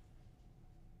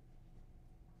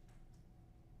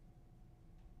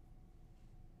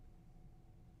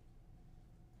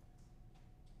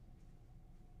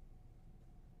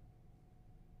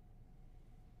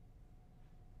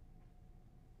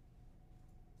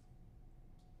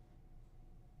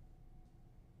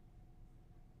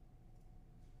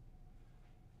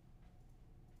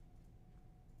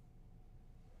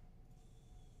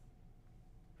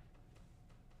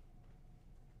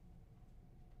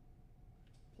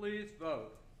 Please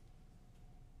vote.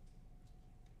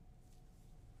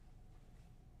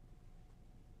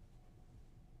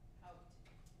 Out.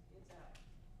 It's out.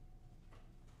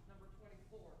 Number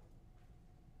 24.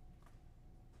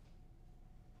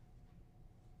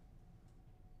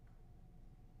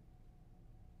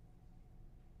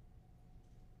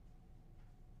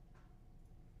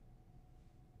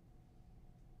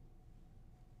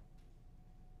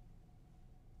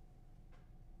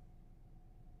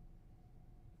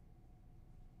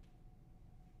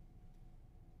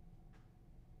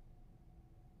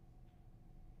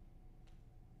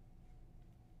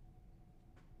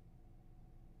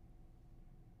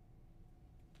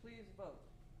 Please vote.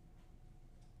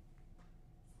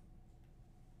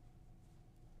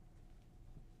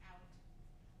 Out.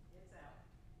 It's out.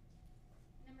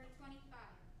 Number 25.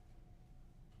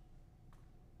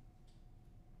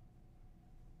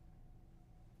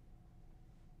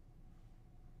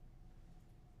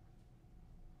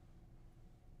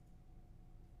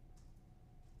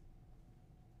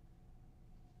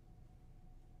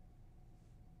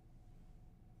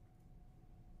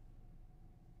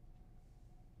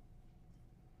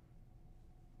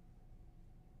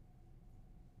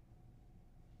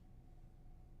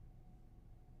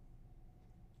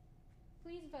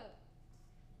 Please vote.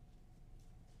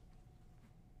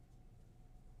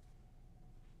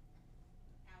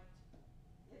 Out.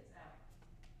 It's out.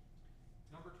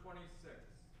 Number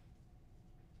 26.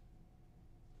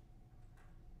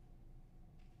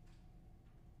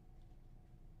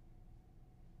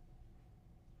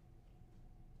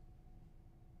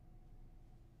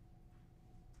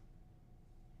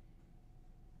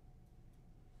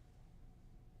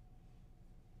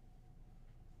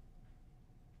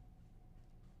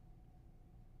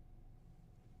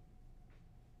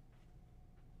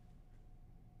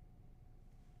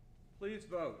 Please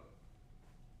vote.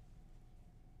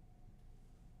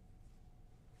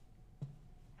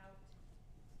 Out.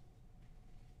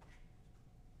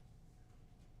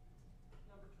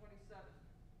 Number 27.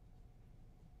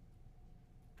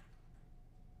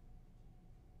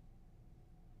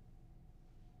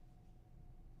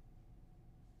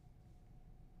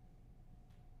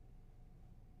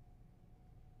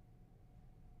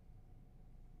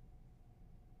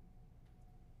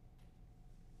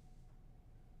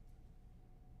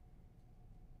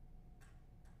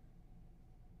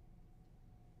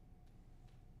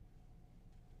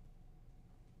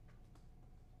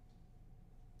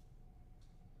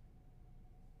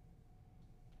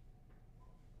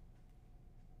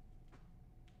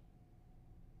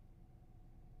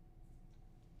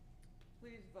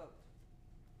 Please vote.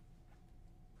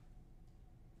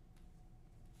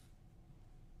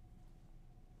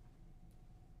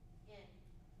 In.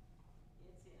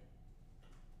 It's in.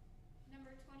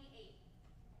 Number 28.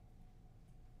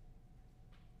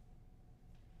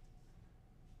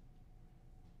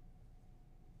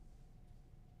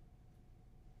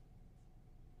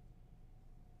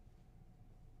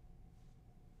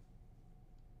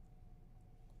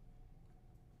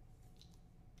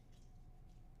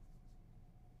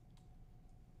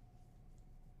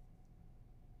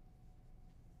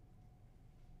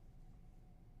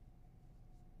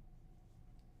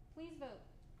 Please vote.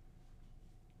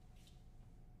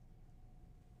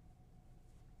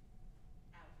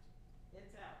 Out.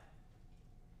 It's out.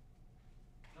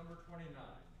 Number 29.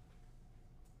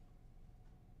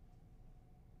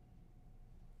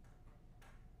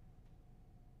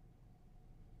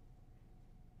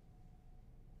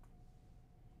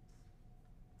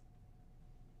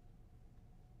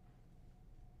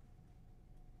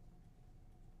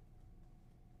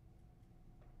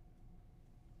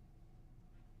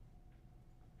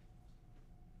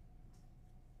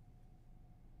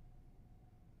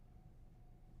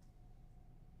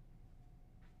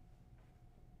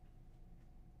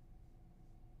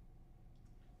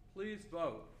 Please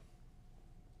vote.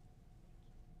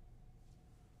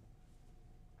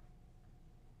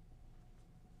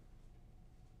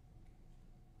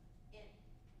 In.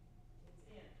 It's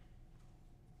in.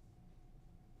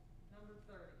 Number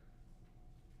 30.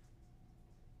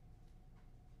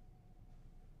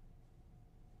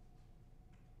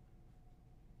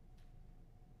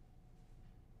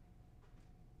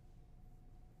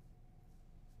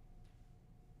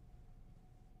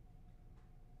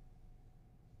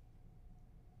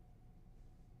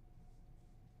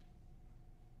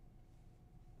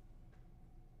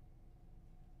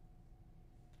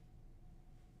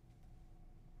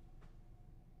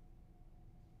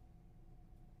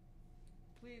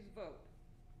 Please vote.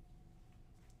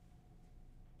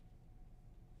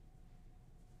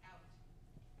 Out.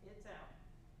 It's out.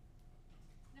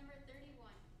 Number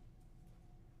 31.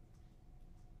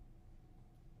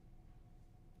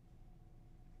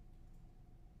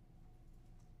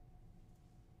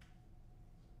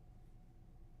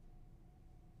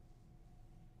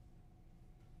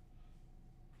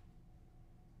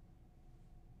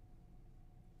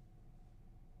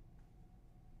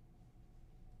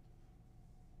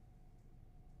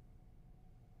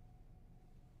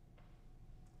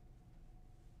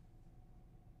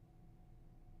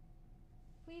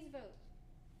 Please vote.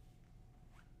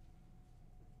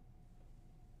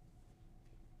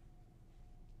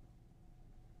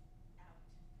 Out.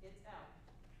 It's out.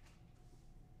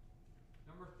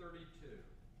 Number 32.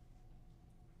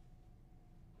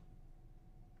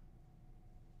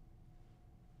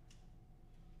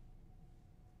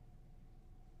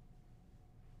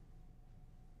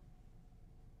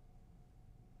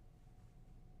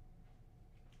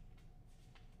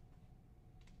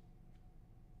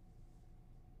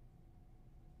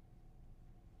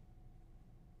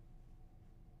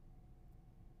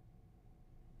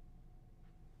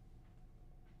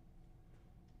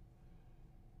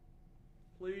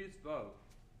 Please vote.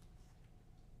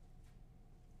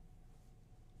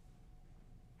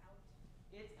 Out.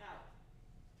 It's out.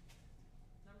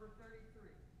 Number 33.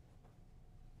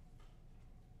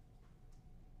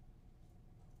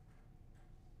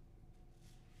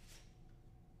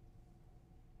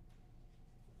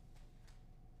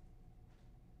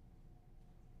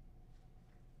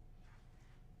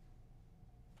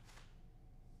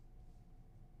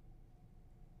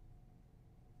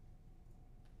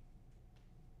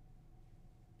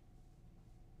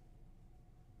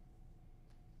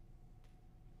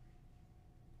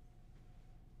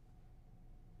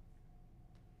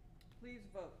 Please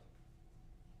vote.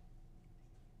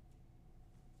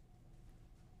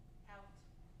 Out.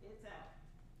 It's out.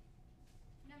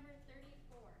 Number 34.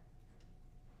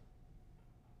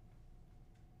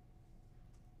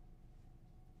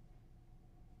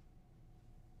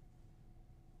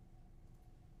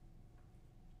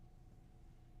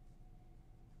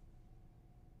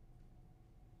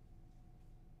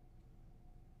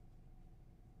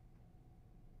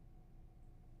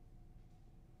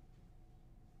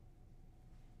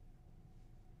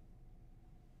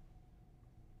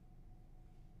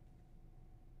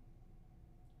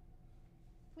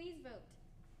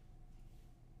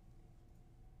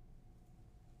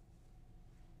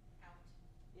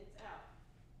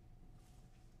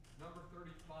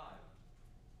 5.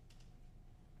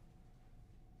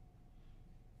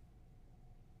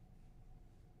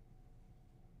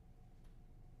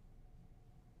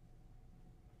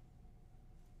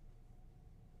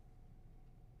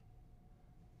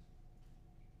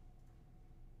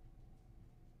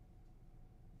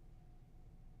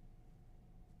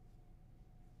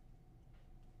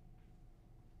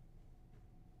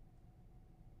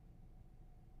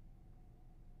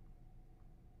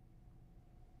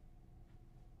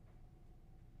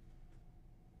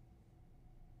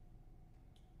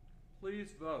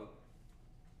 Please vote.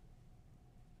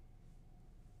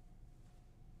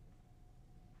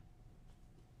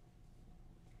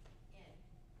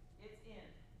 It's in.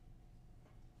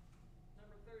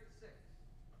 Number 36.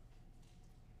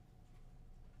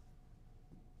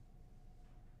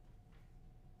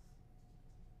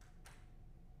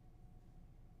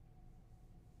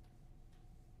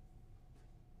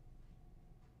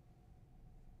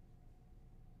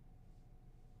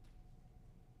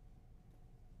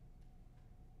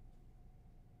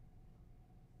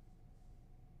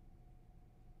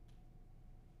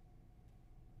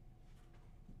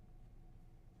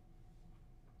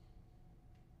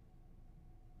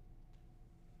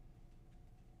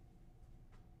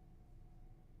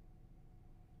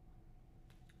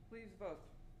 Please vote.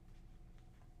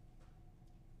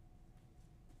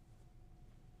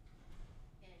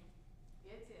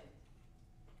 It's in.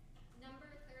 Number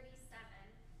 37.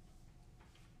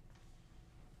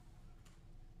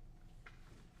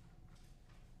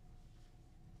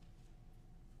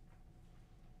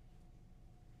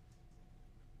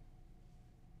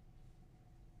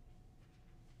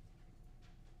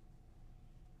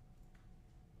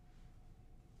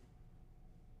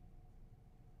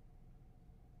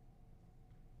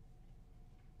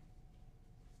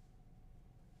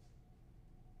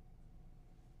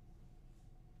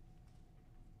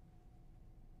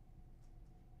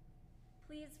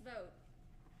 Please vote.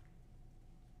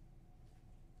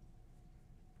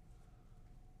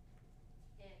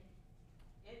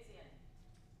 It's in.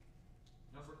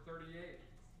 Number 38.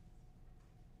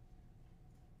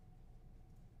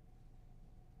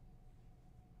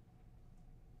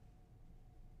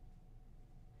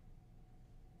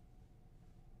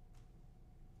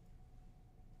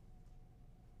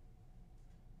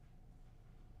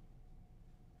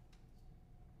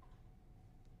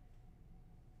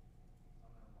 I'm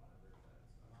gonna monitor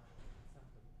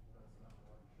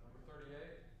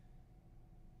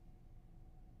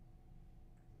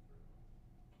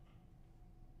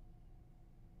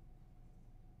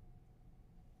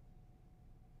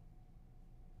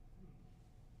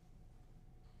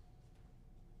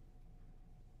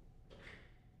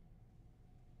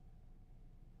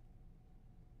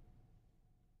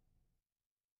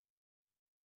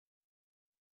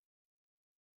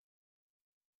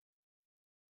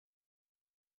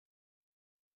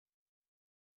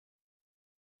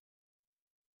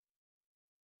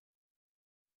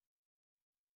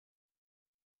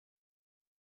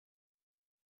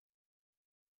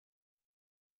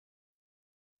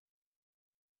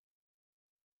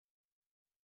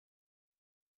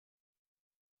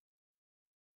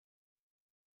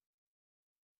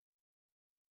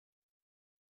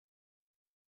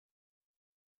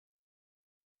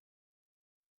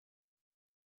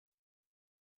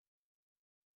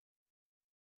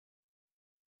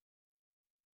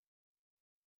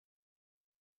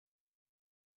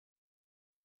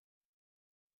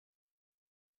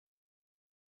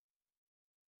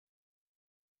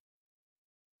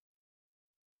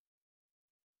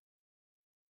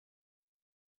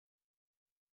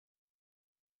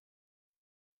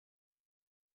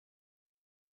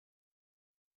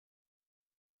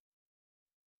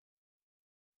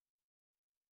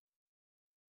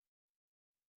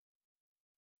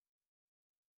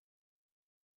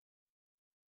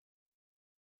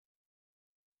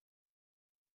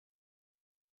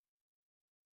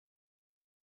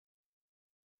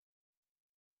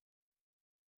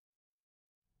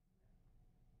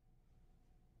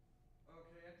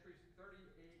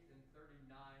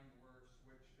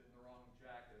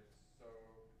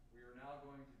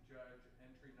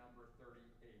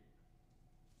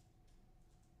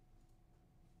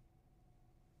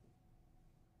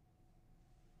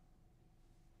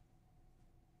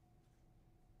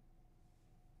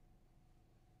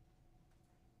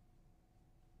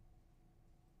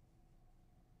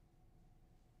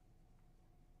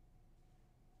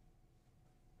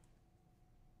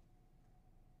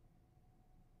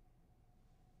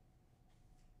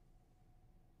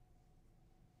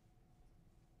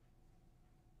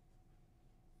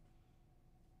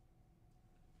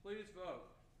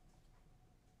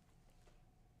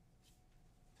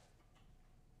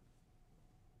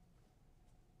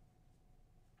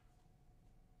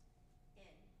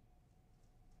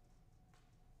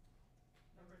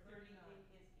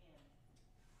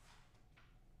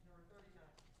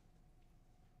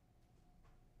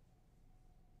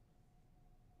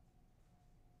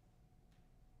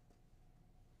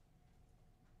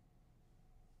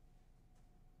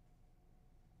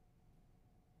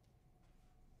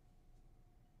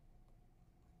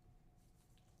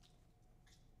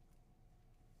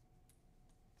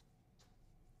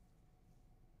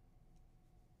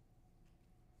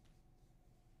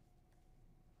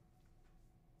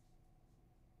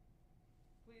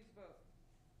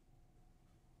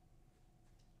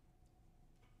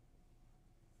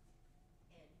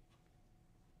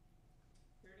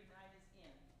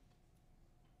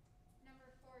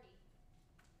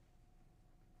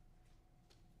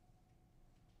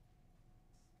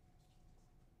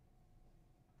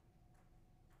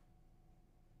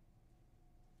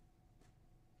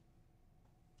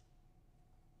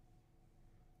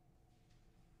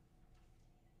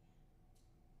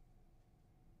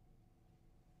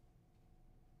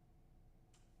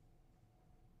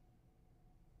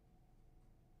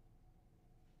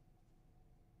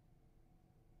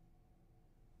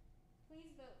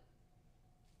Please vote.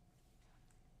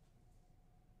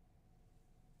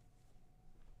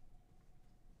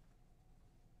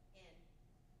 In.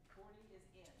 40 is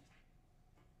in.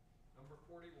 Number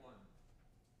 41.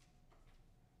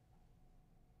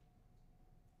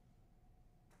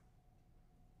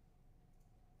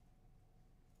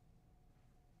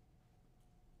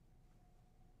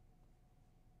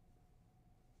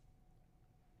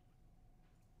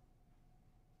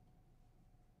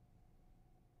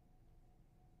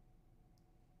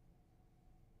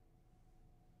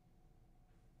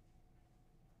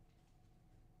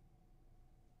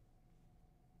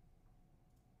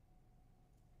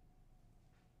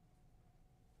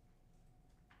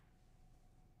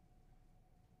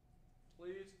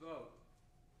 Please vote.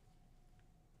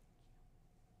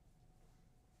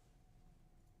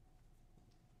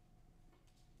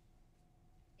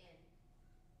 In.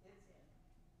 It's in.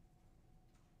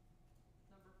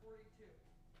 Number 42.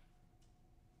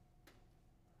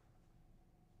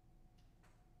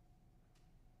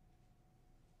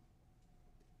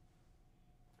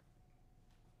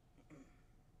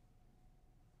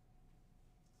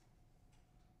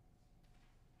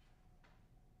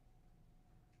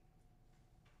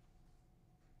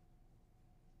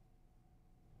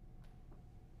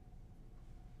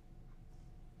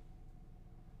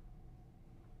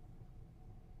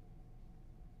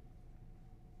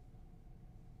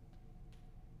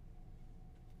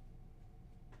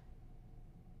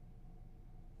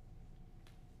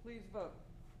 Please vote.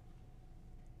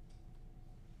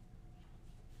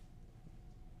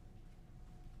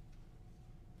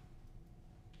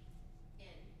 In.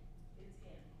 It's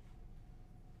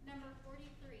in. Number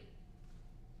 43.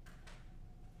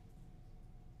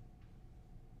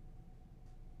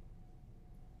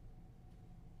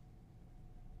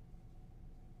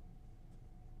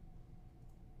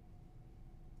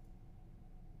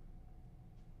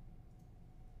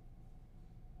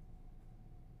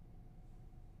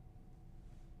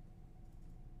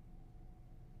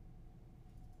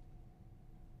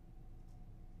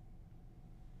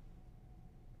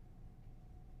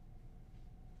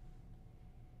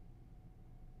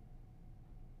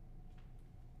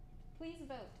 Please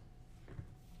vote.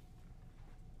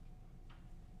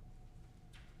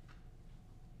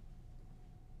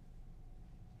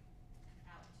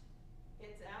 Out.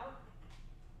 It's out.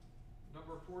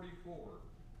 Number 44.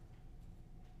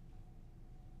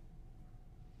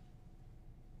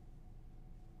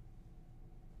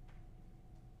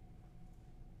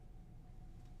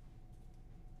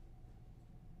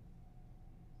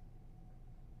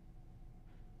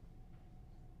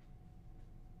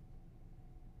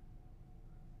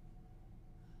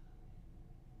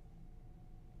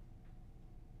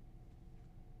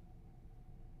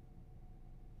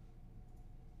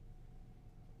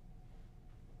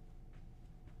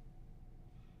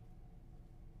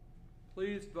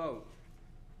 Please vote.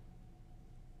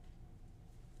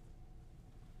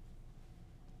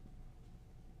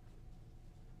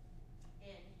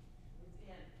 In. It's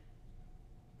in.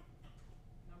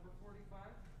 Number 45.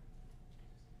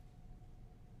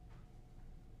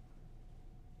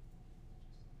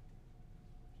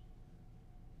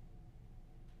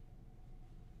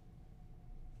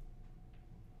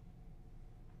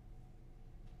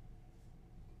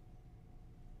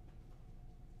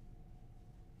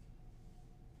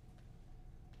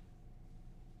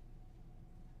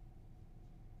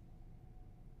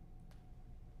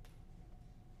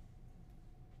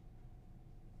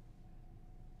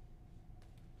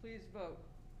 Please vote.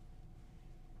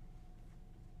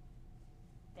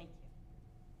 Thank you.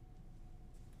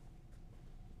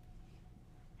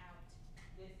 Out.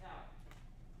 It's out.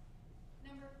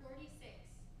 Number 46.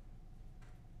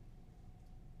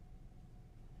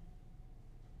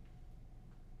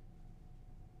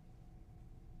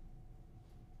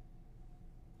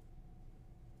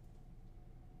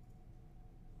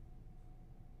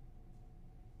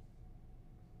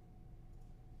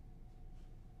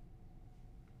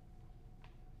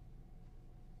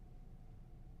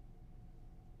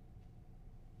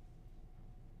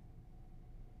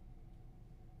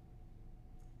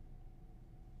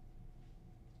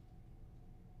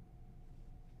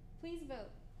 Please vote.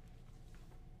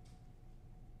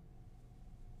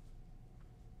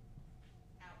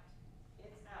 Out.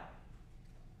 It's out.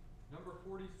 Number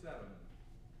 47.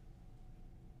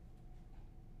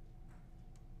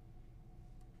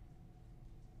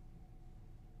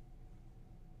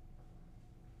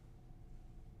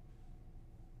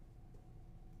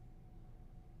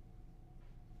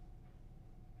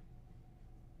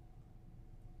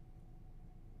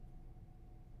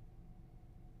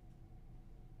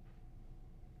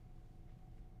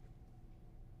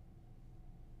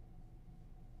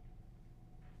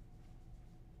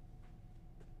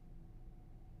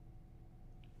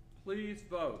 Please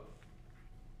vote.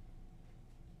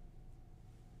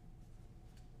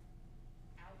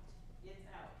 Out. It's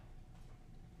out.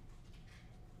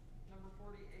 Number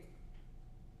 48.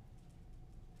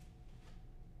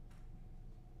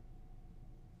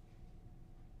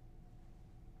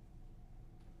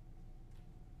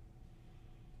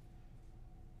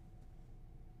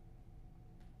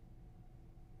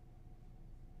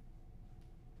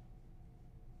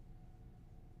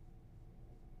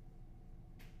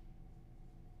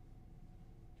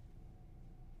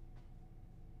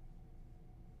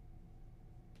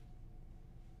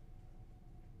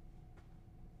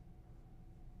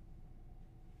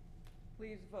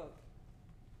 Please vote.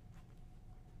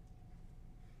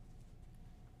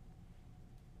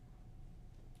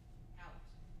 Out.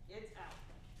 It's out.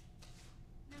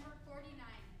 Number 49.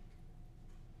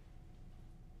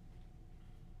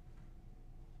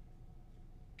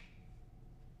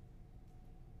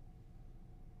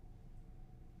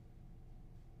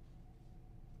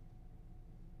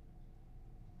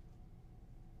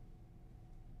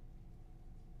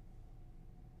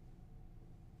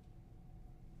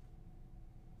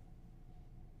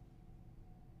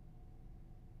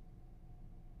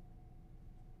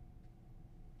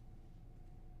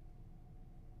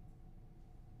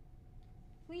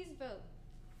 Please vote.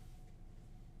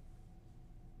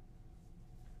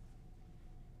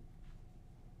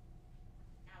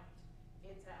 Out.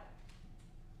 It's out.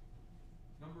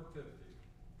 Number 50.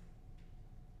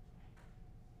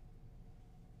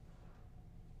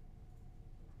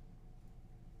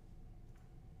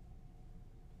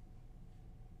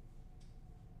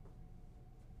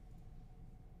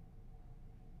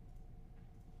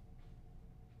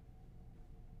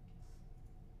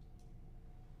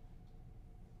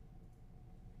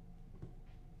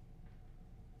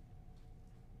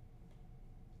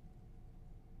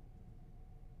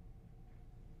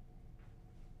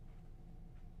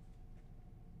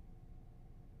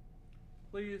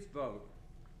 Please vote.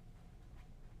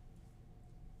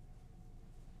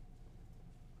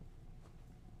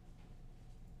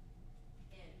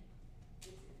 In. It's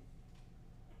in.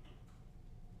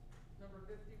 Number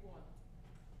 51.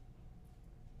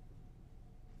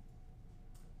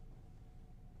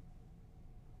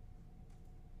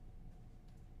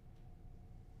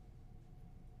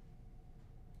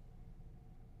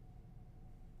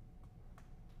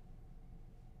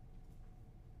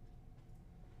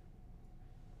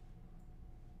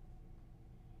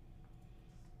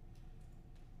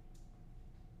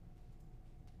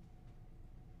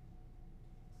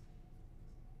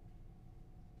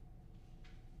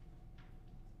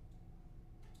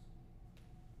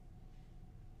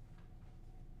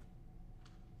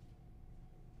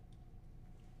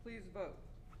 Please vote.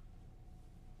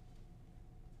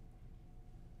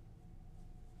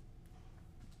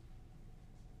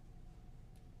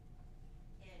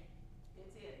 In.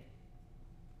 It's in.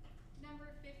 Number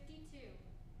 52.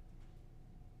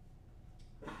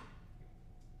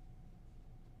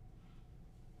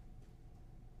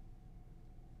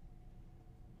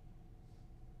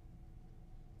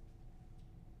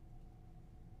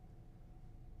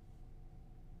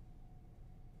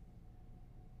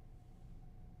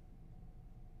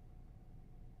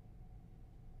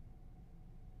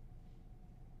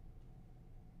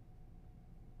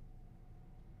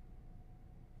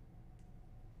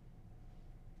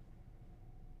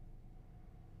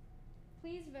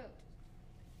 Please vote.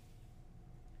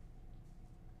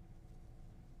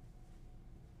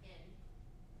 In.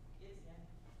 It's in.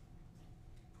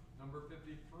 Number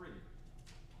 53.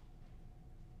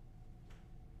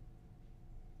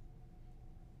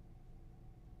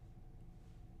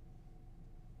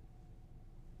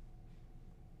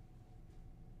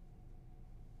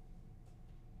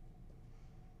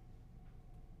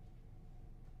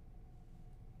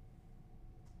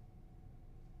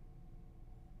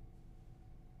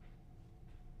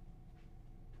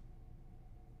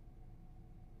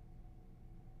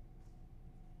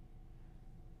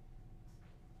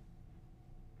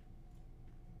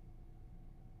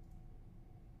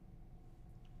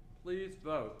 Please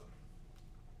vote.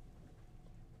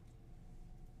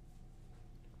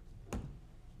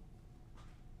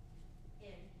 In.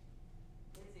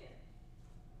 It's in.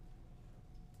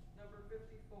 Number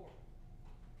 54.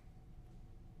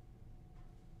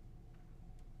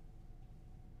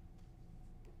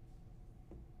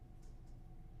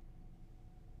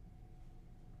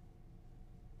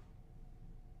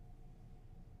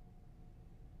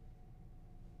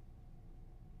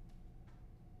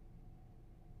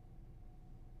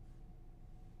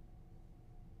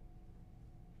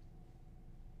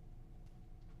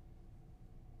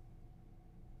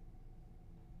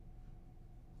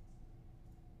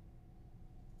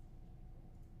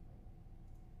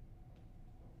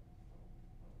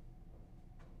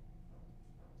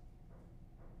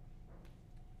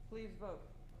 vote.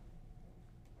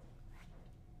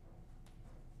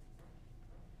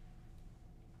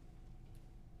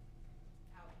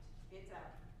 Out. It's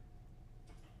out.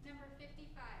 Number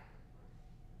 55.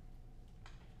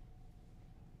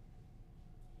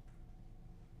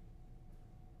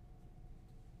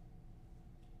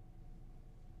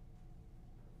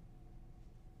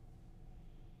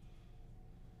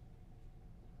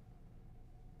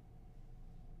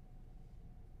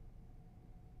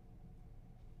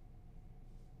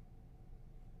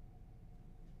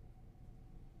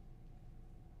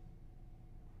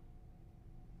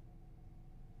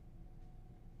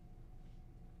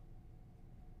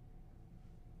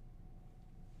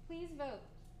 Please vote.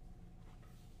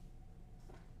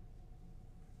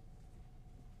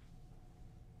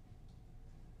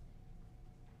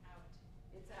 Out.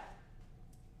 It's out.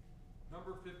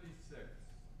 Number 56.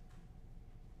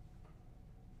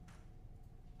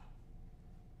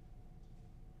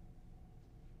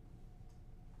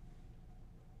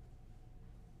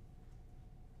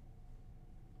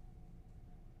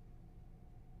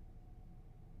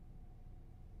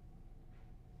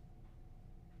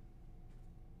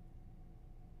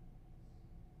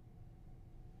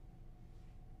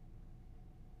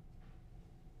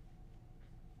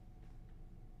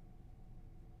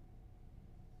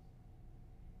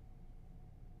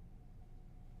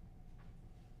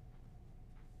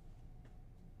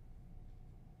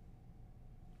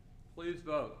 Please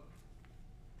vote.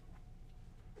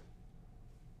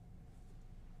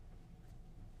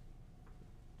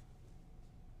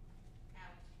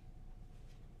 Out.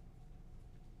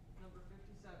 Number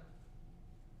 57.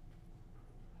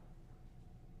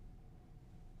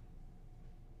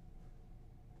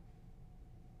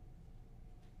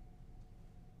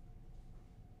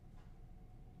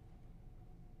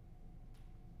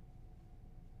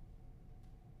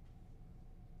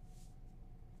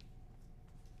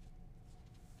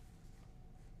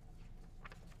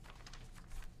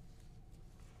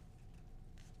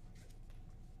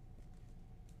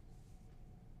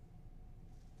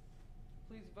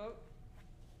 Please vote.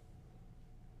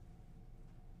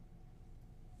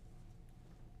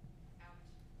 Out.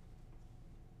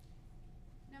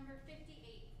 Number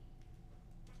 58.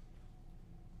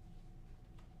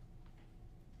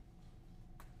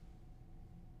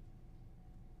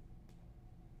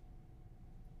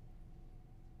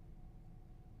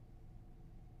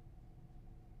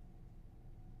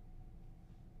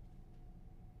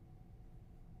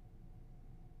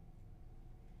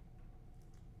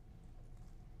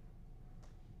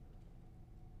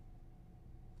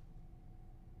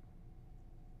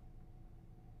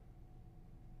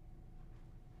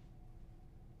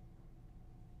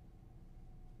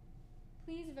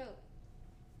 Please vote.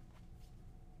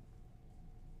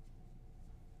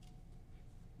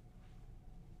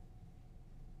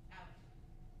 Out.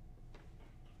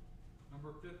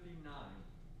 Number 59.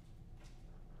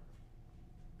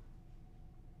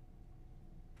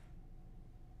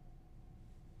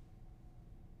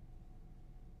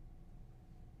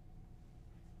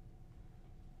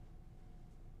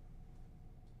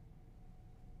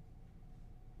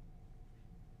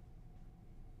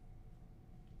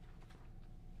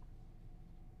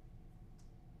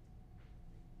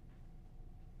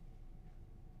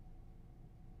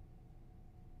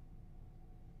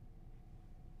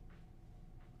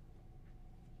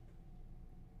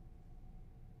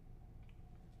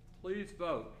 Please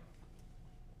vote.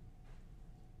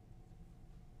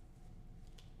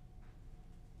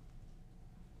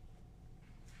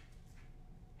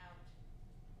 Out.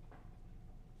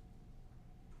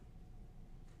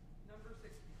 Number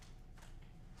 60.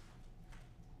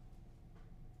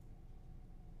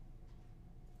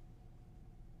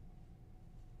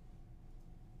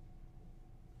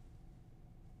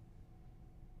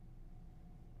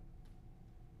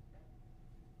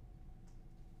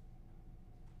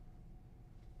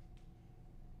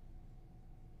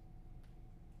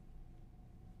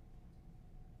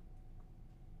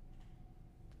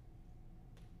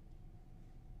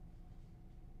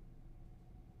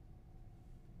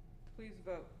 Please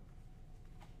vote.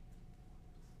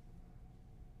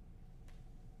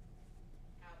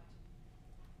 Out.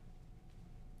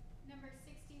 Number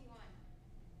 61.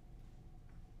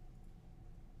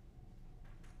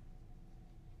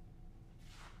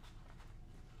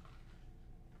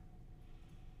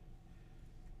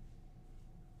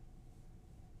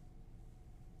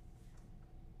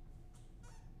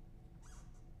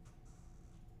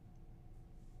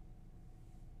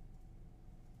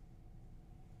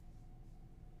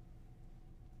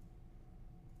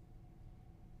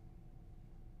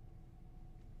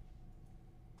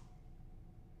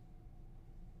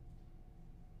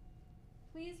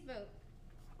 Please vote.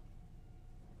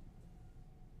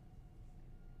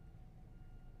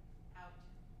 Out.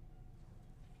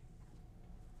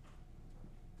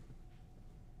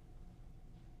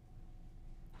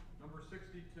 Number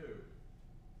 62.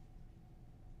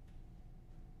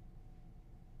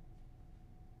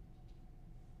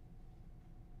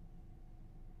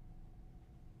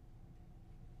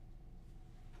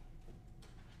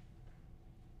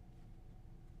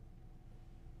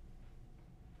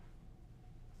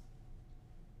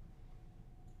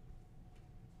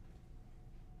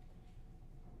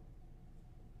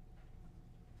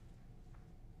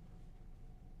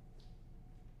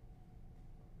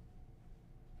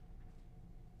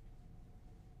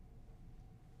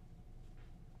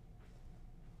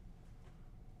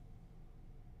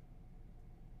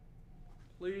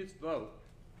 Please vote.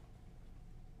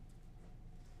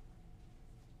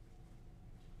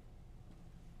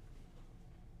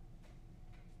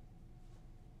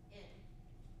 In.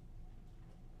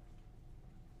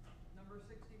 Number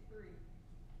 63.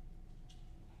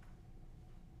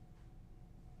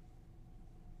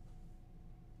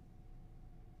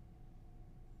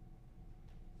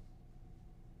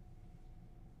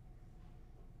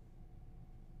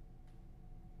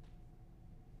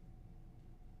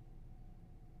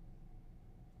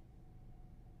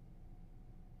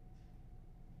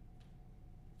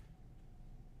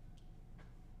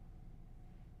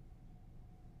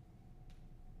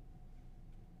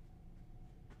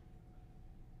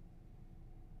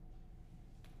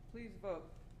 Please vote.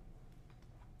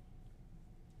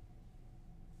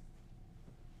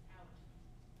 Out.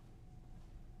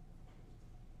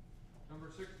 Number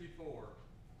 64.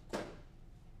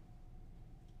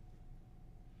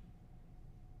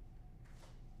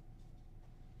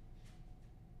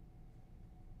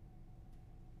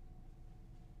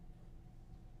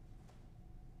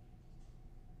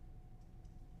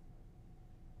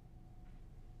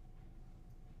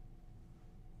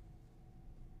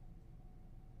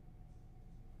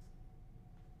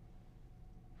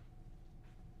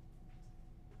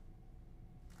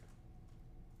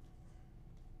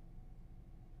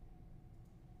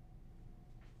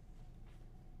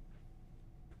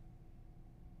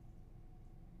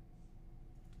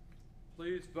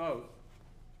 Please vote.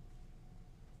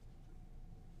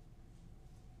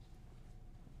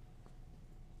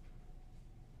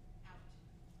 Out.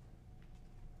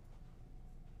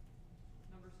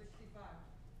 Number 65.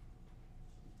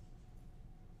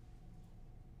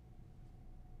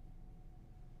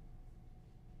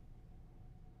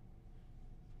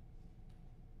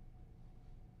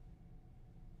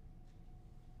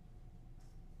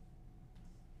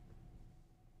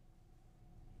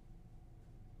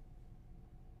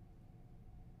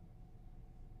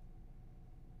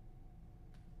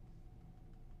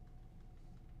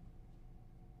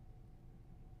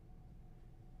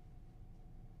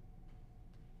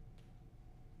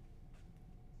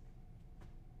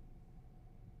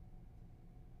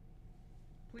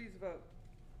 Please vote.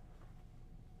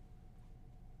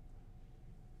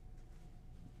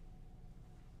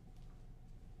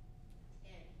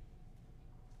 In.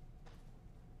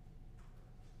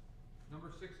 Number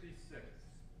 66.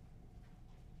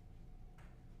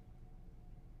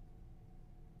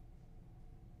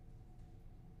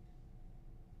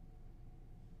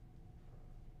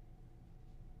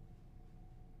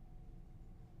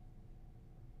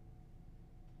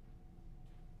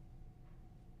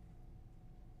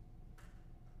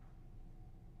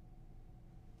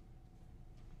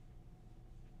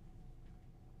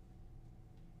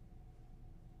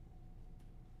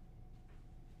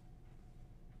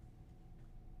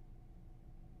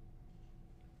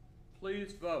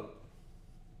 Please vote.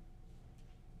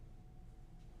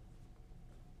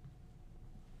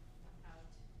 Out.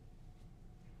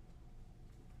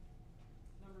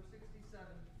 Number 67.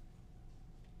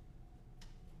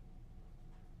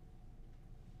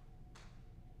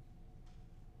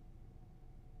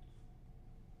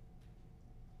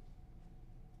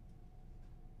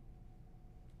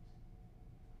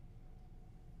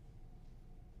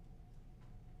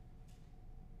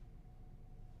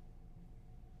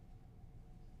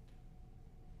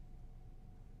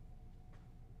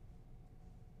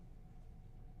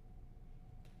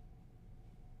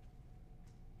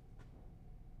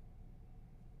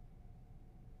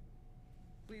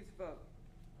 Please vote.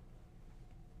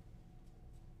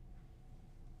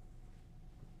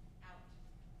 Out.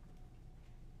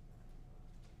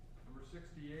 Number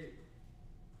 68.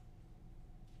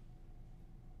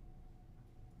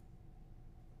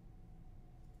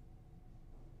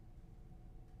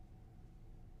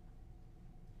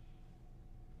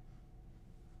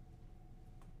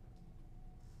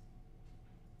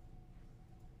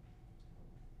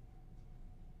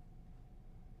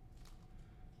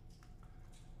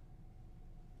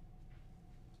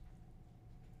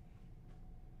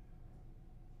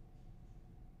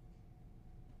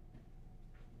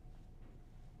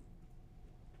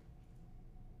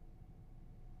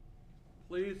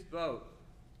 Please vote.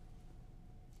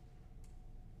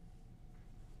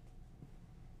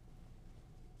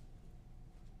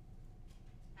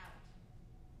 Out.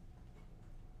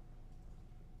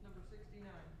 Number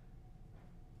 69.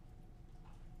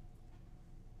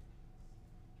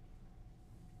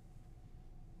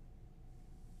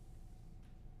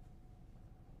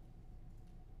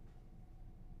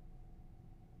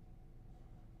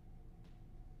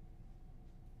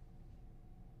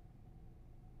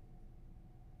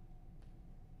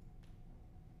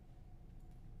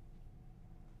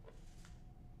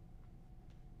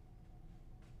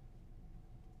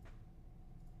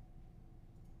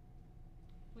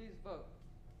 Please vote.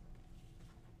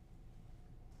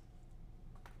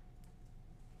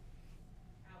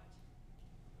 Out.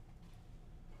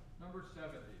 Number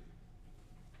 70.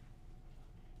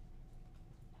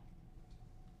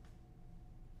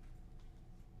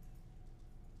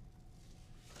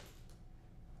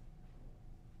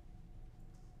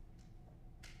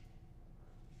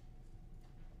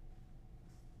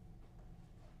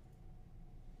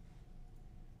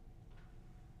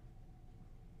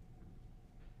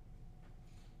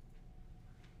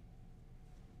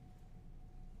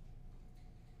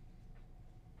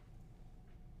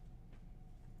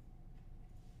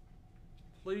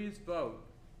 Please vote.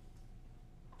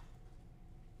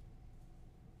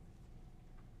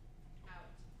 Out.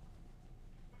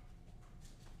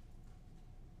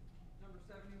 Number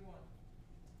 71.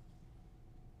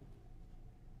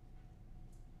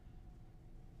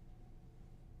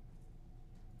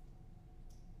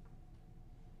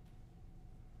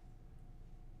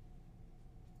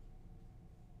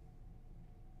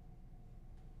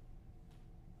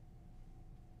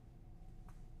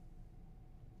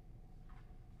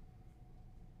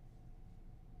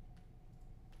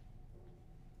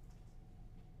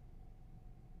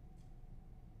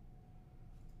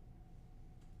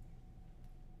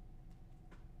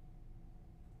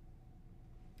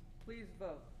 Please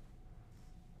vote.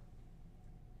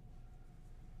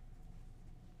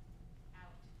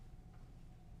 Out.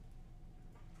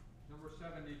 Number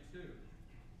 72.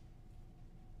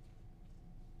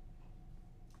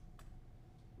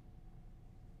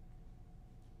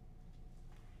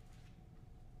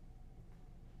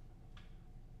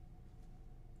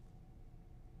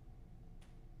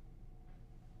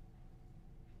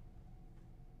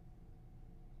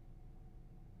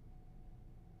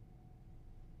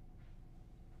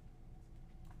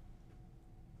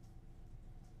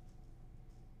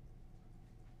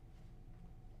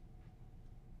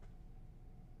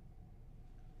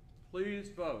 Please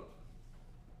vote.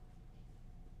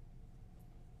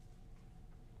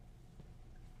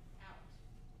 Out.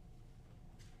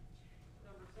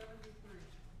 Number 73.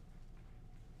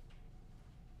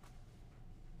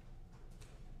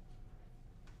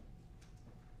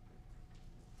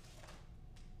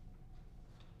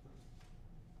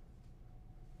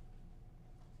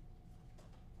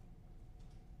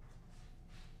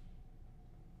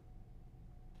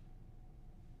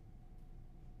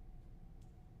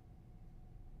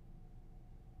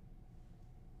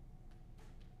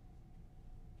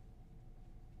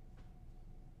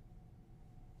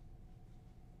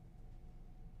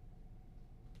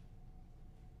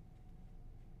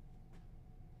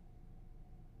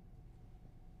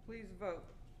 Please vote.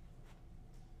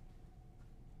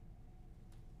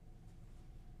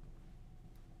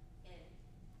 In.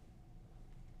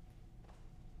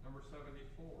 Number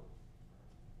 74.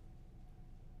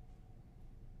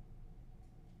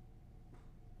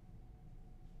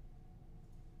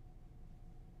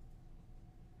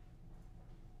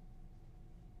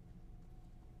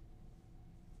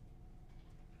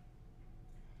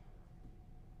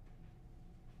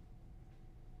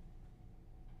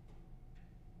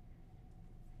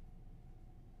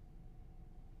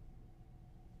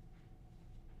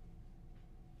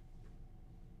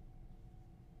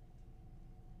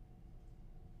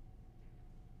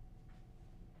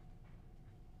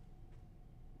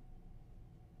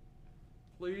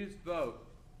 Please vote.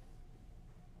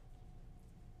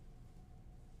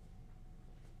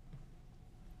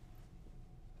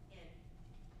 In.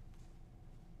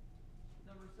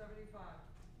 Number 75.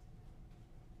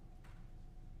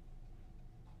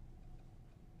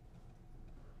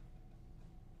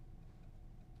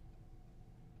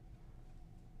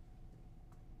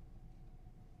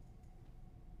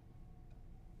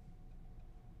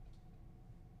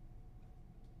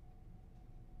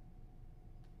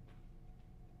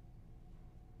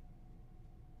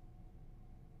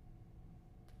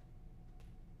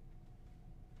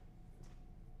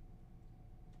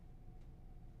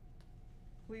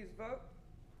 Please vote.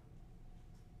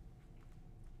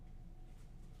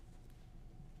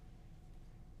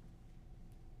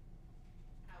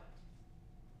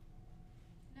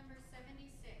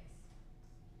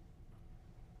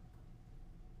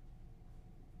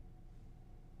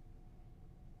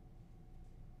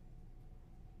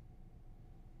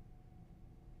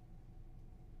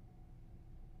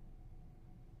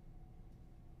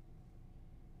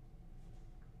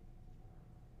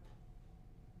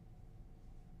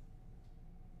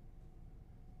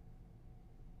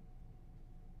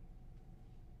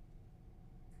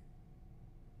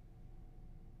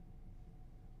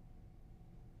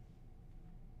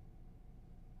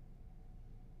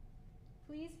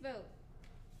 Please vote.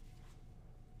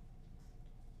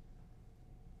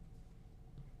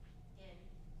 In.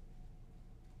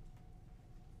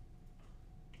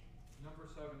 Number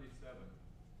 77.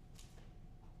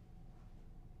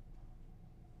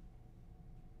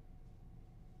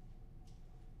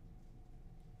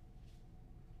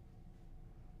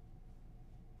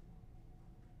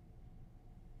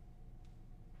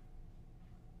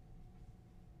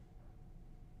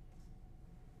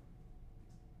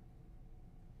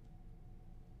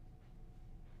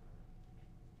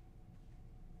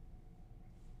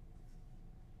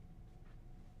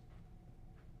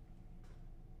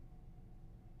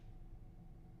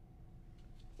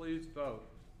 Please vote.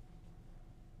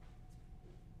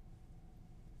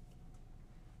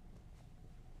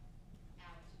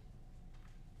 Out.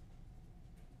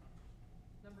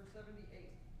 Number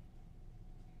 78.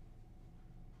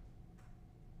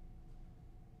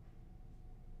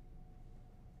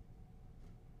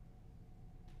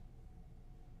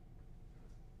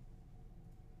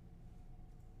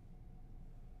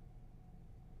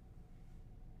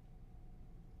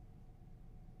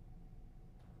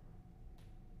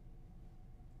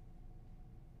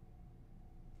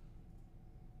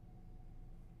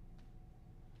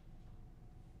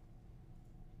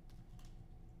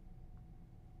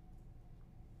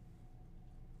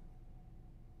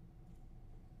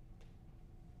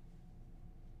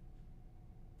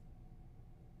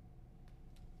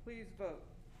 Please vote.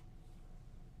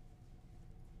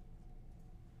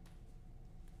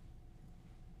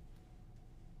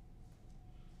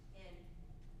 In.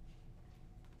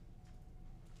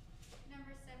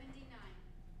 Number 79.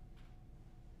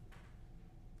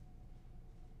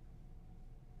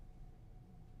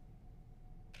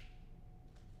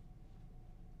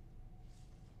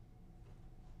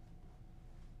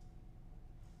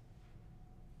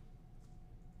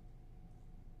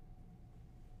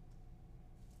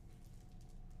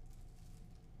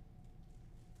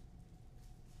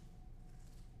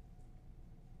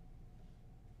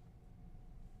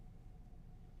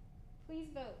 Please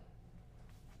vote.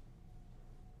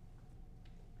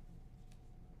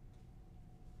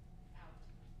 Out.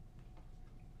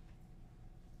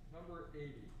 Number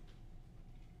 80.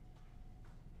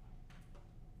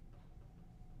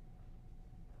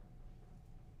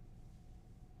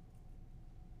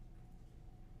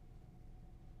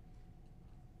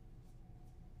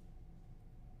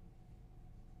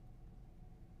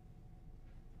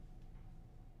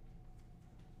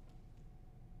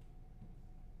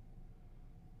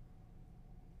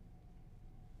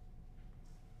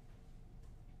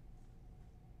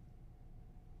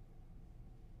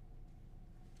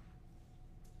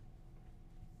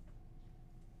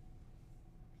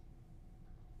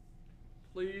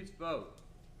 Please vote.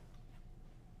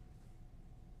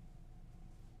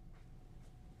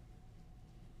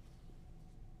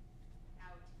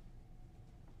 Out.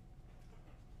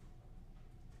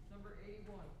 Number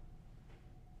 81.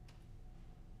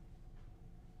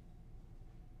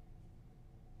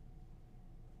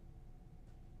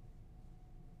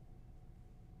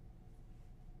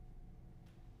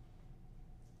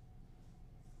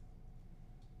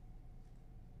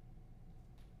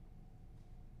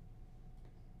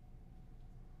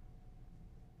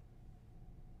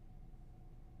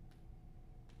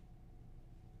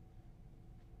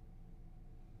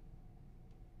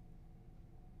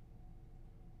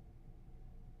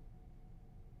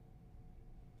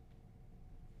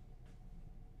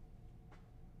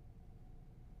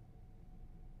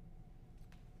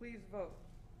 Please vote.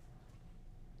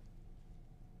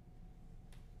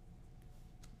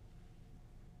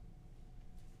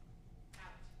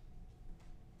 Out.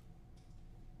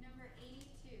 Number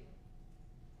 82.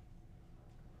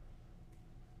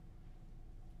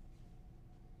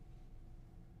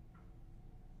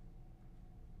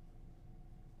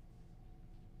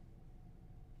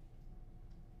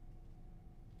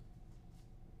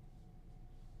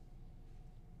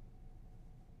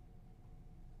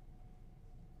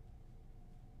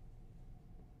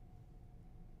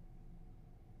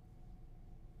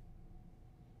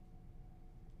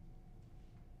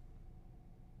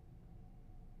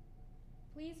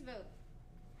 Please vote.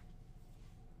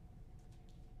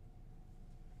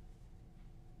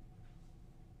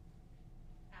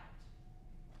 Out.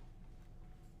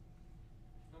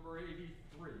 Number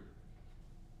 83.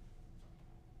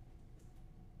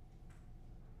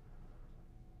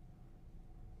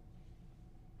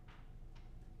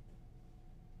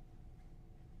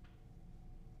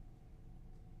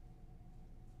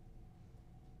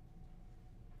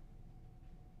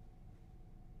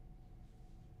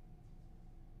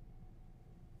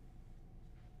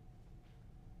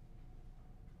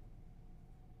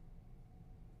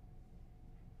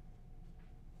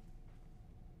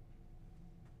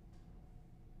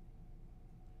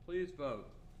 Please vote.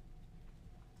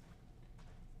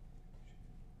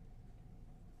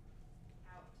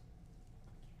 Out.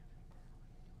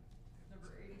 Number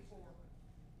 84.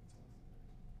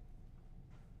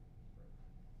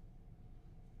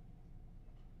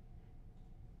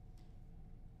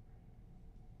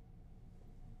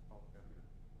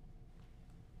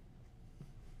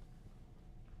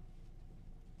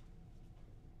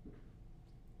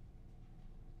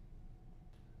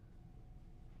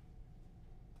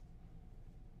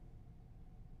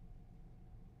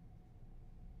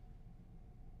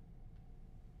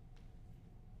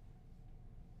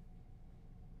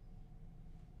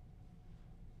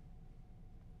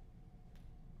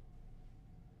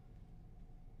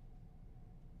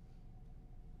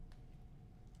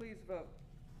 Please vote.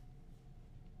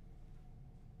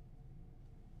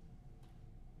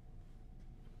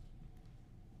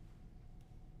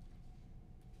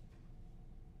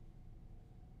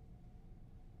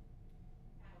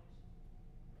 Out.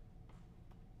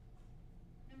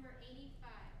 Number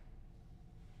 85.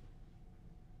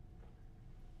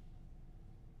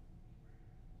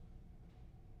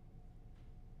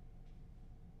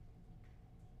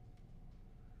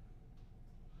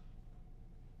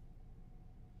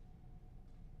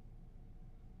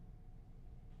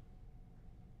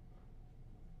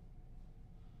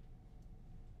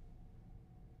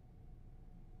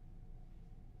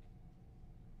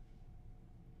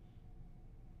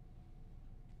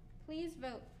 Please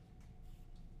vote.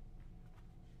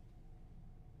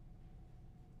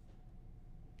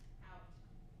 Out.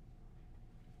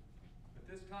 At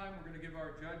this time, we're going to give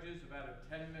our judges about a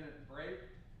 10-minute break.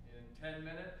 In 10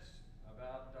 minutes,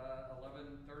 about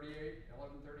 11:38,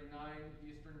 11:39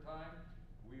 Eastern Time,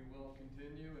 we will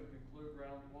continue and conclude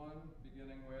round one,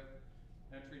 beginning with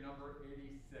entry number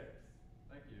 86.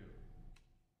 Thank you.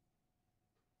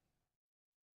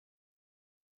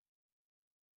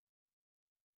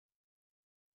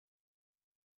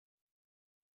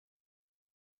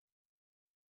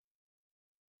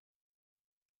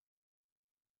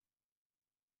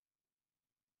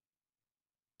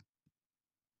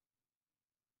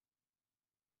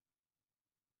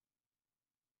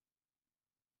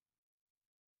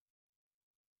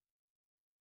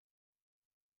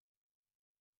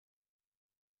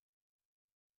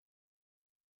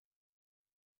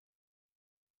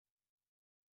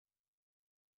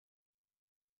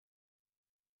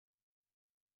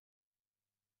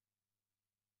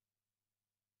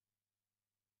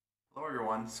 Hello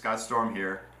everyone, Scott Storm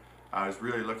here. I was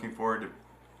really looking forward to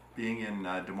being in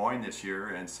Des Moines this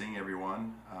year and seeing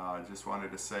everyone. Just wanted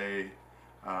to say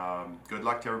good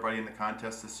luck to everybody in the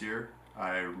contest this year.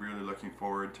 I'm really looking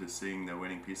forward to seeing the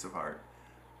winning piece of art.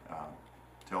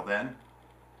 Till then,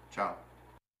 ciao.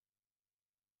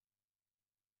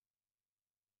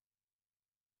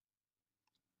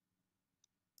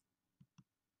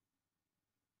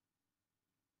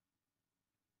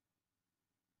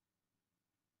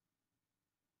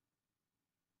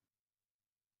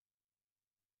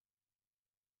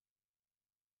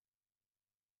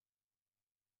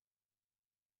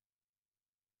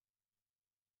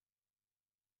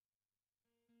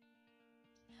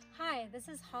 Hi, this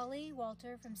is Holly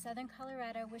Walter from Southern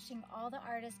Colorado, wishing all the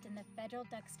artists in the Federal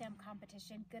Duck Stamp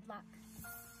Competition good luck.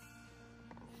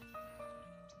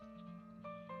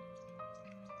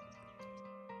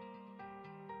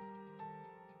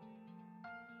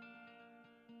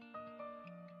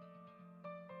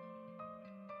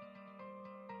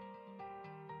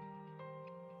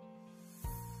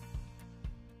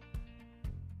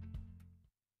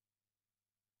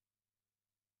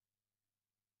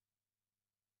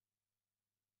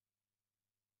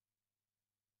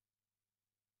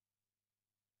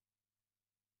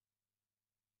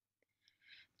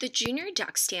 The Junior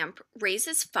Duck Stamp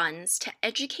raises funds to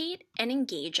educate and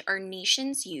engage our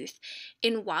nation's youth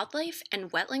in wildlife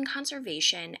and wetland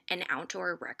conservation and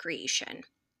outdoor recreation.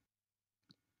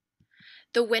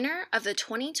 The winner of the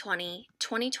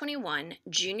 2020-2021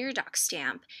 Junior Duck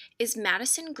Stamp is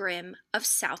Madison Grimm of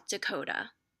South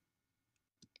Dakota.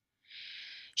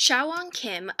 Shawon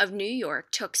Kim of New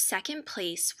York took second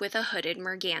place with a hooded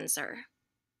merganser.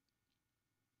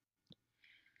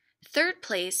 Third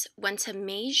place went to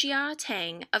Meijia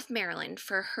Tang of Maryland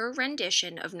for her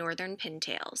rendition of Northern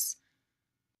Pintails.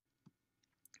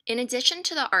 In addition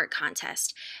to the art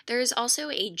contest, there is also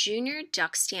a Junior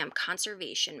Duck Stamp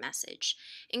conservation message,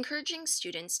 encouraging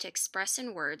students to express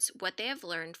in words what they have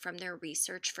learned from their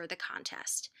research for the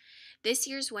contest. This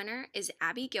year's winner is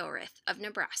Abby Gilreath of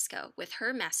Nebraska with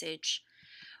her message,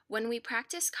 "When we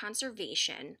practice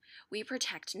conservation, we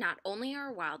protect not only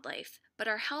our wildlife, but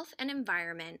our health and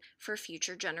environment for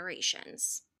future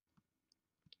generations."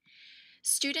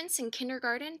 Students in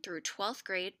kindergarten through 12th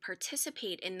grade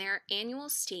participate in their annual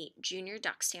state junior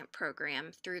duck stamp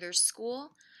program through their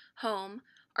school, home,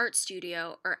 art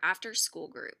studio, or after-school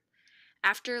group.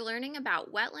 After learning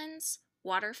about wetlands,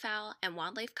 waterfowl, and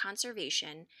wildlife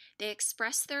conservation, they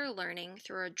express their learning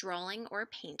through a drawing or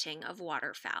painting of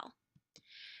waterfowl.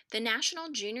 The National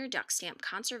Junior Duck Stamp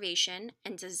Conservation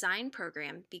and Design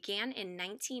Program began in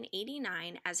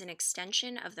 1989 as an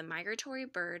extension of the Migratory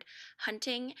Bird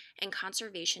Hunting and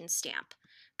Conservation Stamp,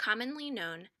 commonly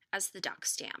known as the duck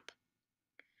stamp.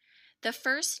 The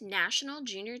first National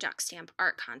Junior Duck Stamp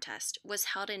Art Contest was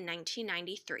held in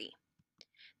 1993.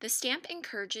 The stamp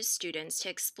encourages students to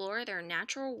explore their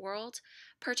natural world,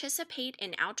 participate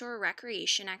in outdoor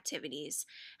recreation activities,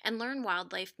 and learn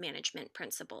wildlife management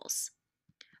principles.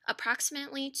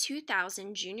 Approximately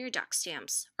 2,000 junior duck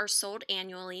stamps are sold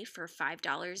annually for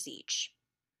 $5 each.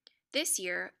 This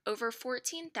year, over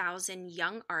 14,000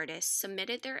 young artists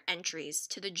submitted their entries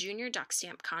to the Junior Duck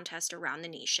Stamp Contest around the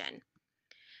nation.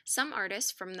 Some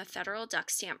artists from the Federal Duck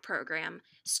Stamp Program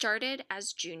started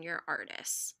as junior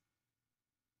artists.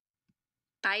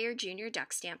 Buy your junior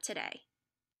duck stamp today.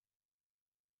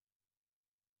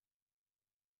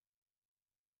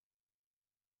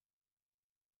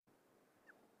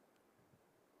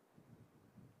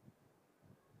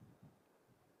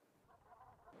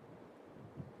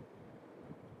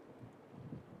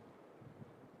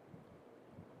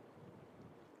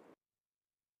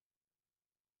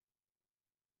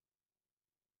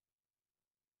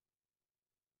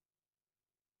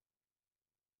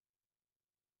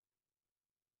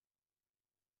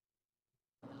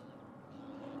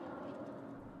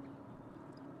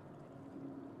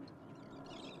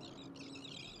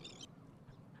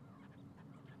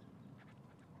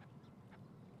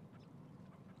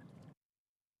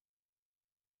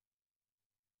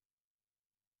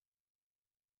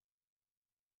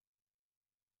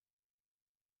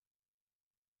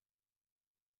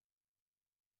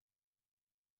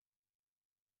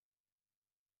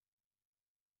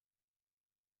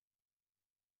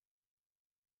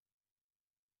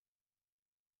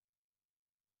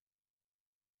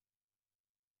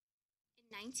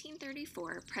 In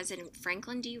 1934, President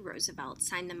Franklin D. Roosevelt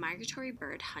signed the Migratory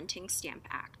Bird Hunting Stamp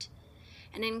Act.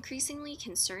 An increasingly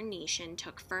concerned nation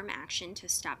took firm action to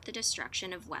stop the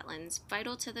destruction of wetlands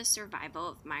vital to the survival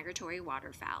of migratory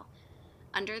waterfowl.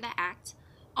 Under the Act,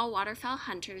 all waterfowl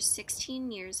hunters 16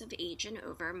 years of age and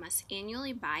over must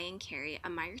annually buy and carry a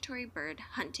Migratory Bird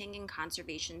Hunting and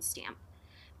Conservation Stamp,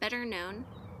 better known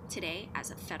today as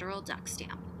a federal duck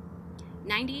stamp.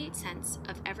 98 cents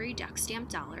of every duck stamp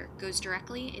dollar goes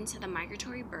directly into the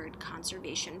Migratory Bird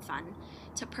Conservation Fund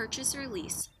to purchase or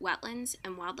lease wetlands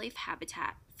and wildlife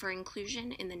habitat for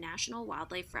inclusion in the National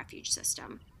Wildlife Refuge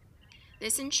System.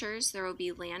 This ensures there will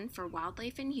be land for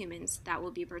wildlife and humans that will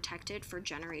be protected for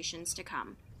generations to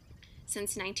come.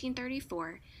 Since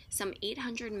 1934, some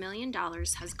 $800 million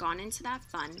has gone into that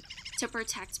fund to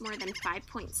protect more than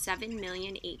 5.7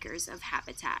 million acres of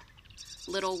habitat.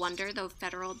 Little wonder the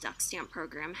Federal Duck Stamp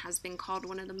Program has been called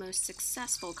one of the most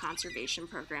successful conservation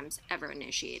programs ever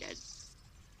initiated.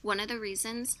 One of the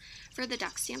reasons for the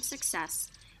duck stamp success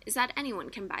is that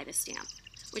anyone can buy the stamp,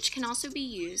 which can also be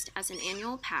used as an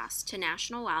annual pass to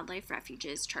national wildlife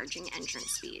refuges charging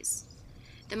entrance fees.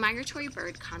 The Migratory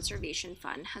Bird Conservation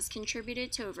Fund has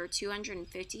contributed to over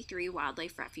 253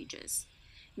 wildlife refuges.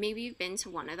 Maybe you've been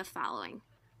to one of the following: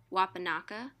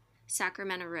 Wapanaka,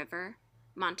 Sacramento River,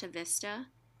 Monte Vista,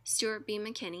 Stuart B.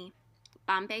 McKinney,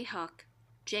 Bombay Hook,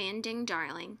 Jay and Ding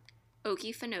Darling,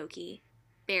 Okefenokee,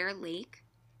 Bear Lake,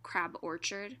 Crab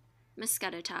Orchard,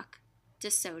 Muscatatuck,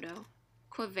 DeSoto,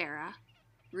 Quivira,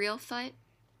 Reelfoot,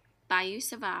 Bayou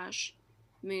Sauvage,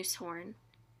 Moosehorn,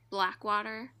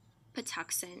 Blackwater,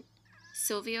 Patuxent,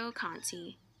 Silvio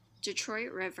Conti,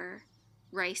 Detroit River,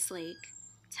 Rice Lake,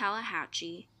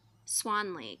 Tallahatchie,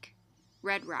 Swan Lake,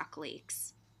 Red Rock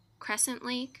Lakes, Crescent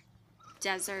Lake,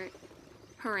 Desert,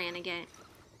 Paranagant,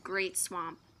 Great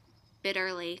Swamp,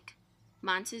 Bitter Lake,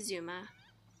 Montezuma,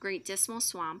 Great Dismal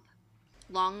Swamp,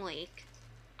 Long Lake,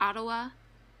 Ottawa,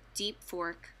 Deep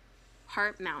Fork,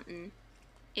 Hart Mountain,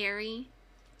 Erie,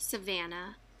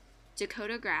 Savannah,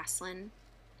 Dakota Grassland,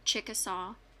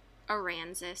 Chickasaw,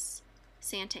 Aransas,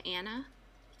 Santa Ana,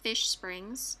 Fish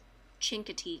Springs,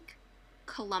 Chincoteague,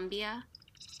 Columbia,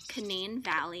 Canaan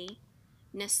Valley,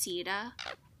 Necedah,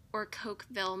 or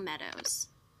Cokeville Meadows.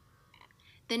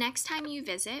 The next time you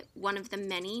visit one of the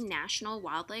many national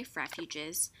wildlife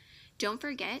refuges, don't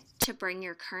forget to bring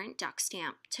your current duck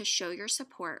stamp to show your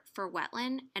support for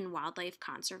wetland and wildlife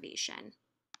conservation.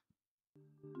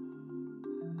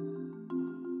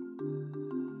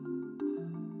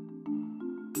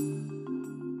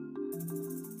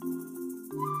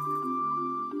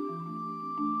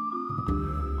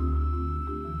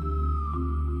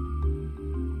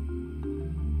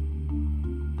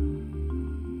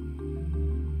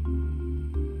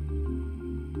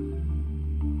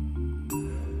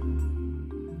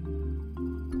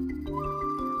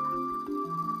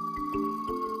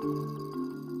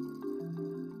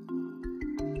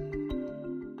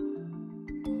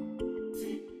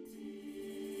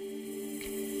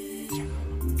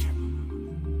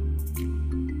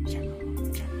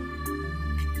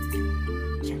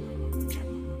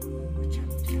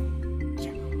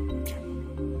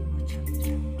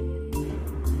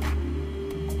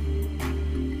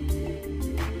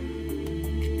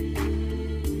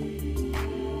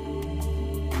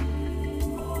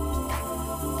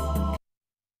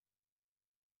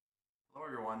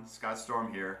 everyone. Scott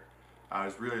Storm here. I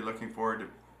was really looking forward to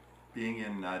being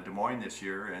in Des Moines this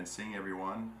year and seeing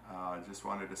everyone. Just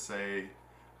wanted to say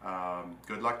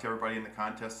good luck to everybody in the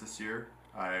contest this year.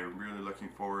 I'm really looking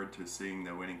forward to seeing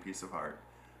the winning piece of art.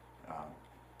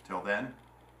 Till then,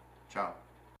 ciao.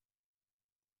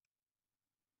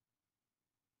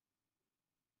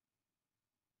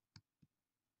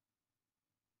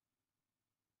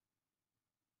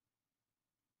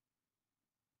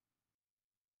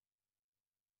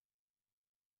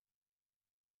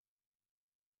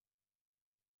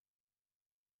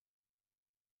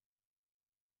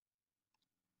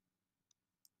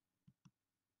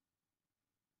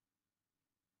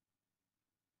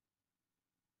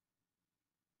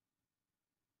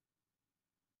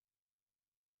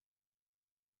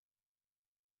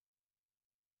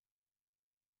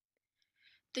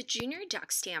 The Junior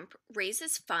Duck Stamp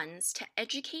raises funds to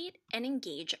educate and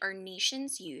engage our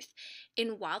nation's youth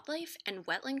in wildlife and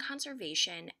wetland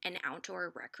conservation and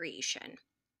outdoor recreation.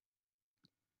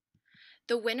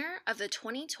 The winner of the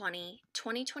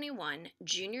 2020-2021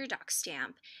 Junior Duck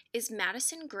Stamp is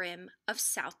Madison Grimm of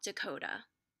South Dakota.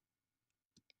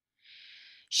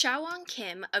 Shawon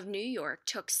Kim of New York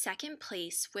took second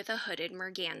place with a hooded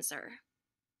merganser.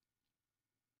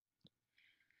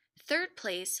 Third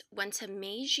place went to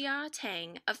Mei Jia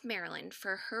Tang of Maryland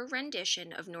for her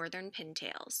rendition of Northern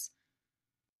Pintails.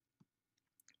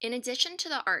 In addition to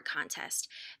the art contest,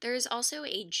 there is also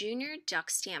a Junior Duck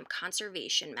Stamp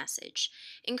conservation message,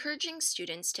 encouraging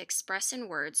students to express in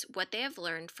words what they have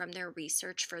learned from their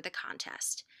research for the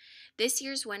contest. This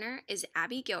year's winner is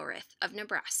Abby Gilreath of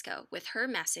Nebraska with her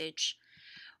message,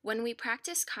 "When we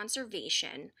practice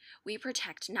conservation, we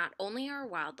protect not only our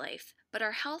wildlife, but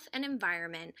our health and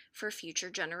environment for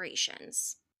future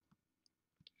generations."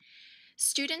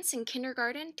 Students in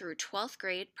kindergarten through 12th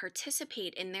grade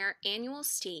participate in their annual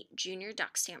state Junior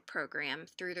Duck Stamp program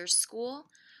through their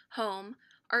school, home,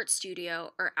 art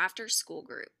studio, or after-school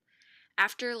group.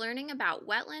 After learning about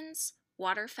wetlands,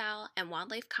 waterfowl, and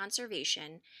wildlife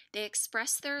conservation, they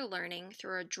express their learning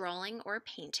through a drawing or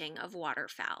painting of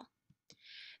waterfowl.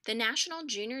 The National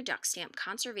Junior Duck Stamp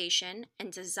Conservation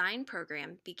and Design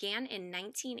Program began in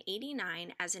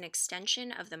 1989 as an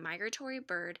extension of the Migratory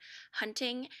Bird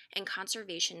Hunting and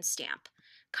Conservation Stamp,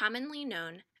 commonly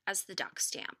known as the Duck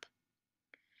Stamp.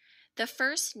 The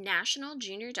first National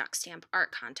Junior Duck Stamp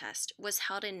Art Contest was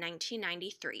held in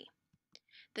 1993.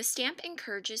 The stamp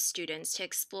encourages students to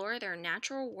explore their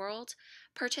natural world,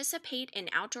 participate in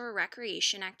outdoor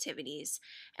recreation activities,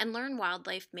 and learn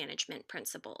wildlife management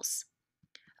principles.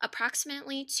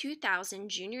 Approximately 2,000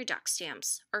 Junior Duck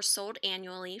Stamps are sold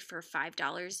annually for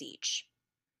 $5 each.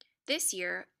 This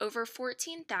year, over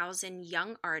 14,000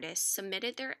 young artists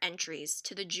submitted their entries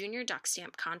to the Junior Duck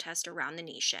Stamp contest around the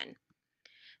nation.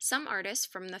 Some artists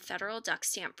from the Federal Duck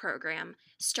Stamp program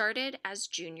started as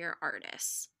junior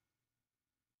artists.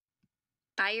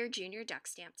 Buy your Junior Duck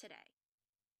Stamp today.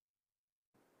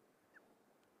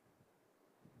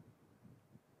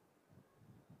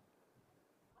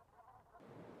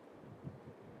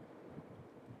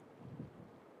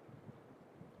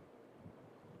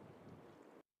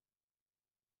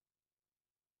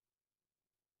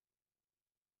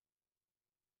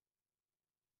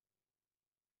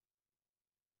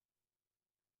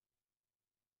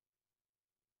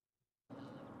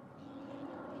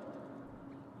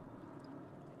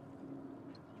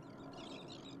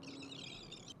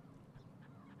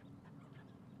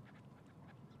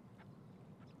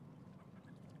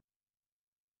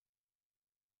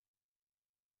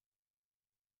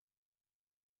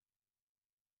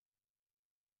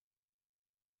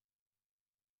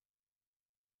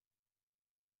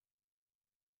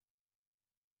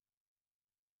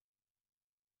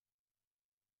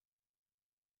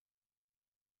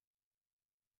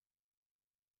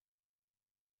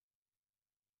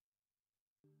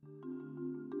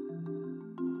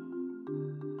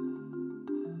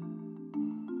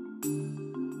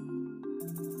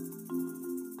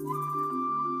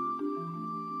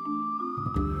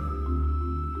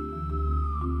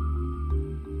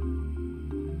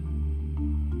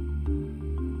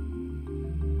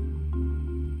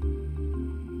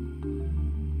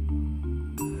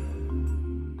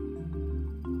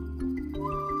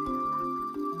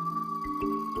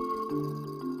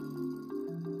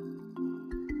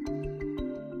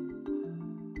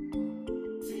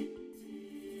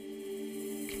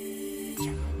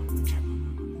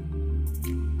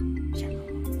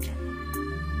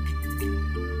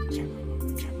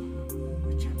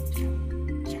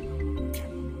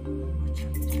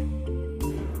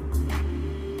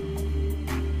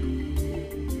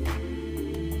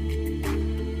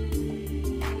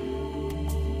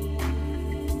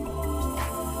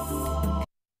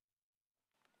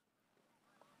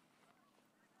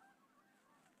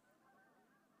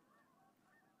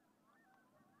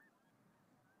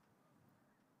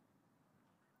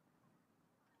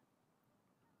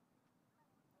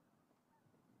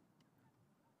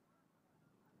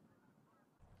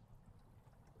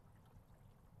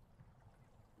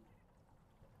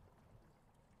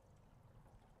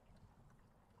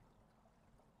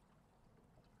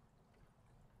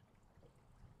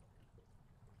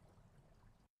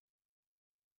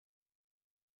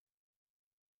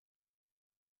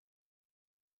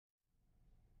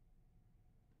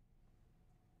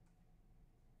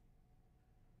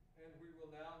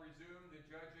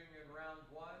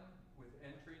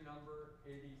 number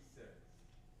 86.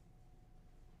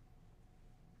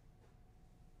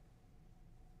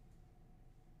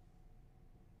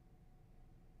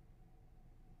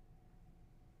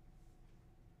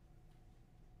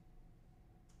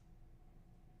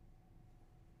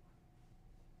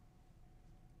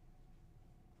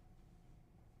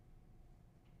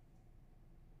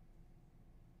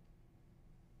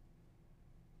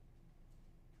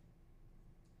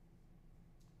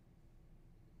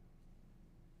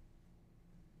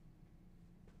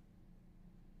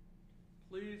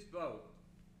 Please vote.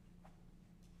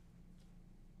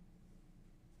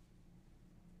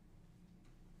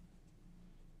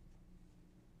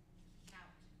 Out.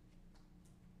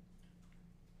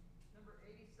 Number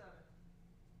 87.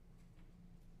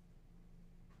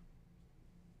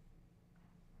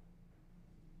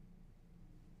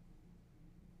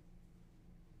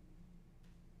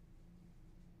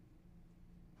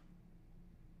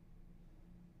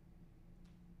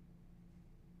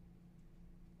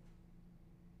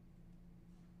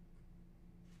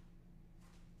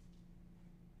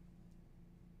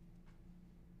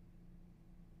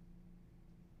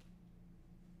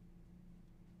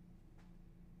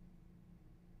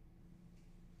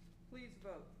 Please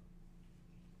vote.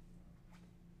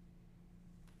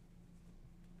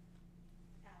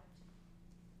 Out.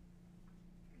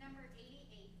 Number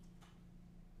 88.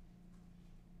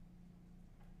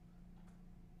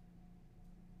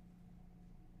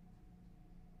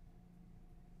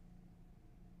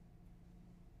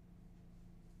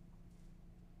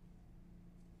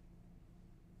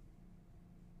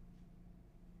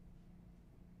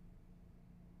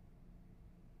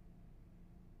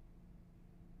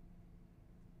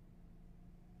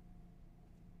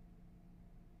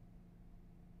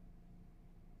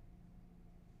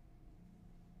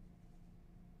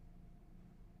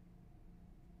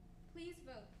 Please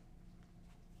vote.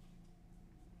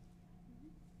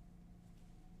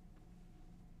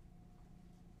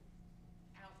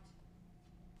 Out.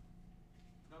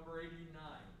 Number 89.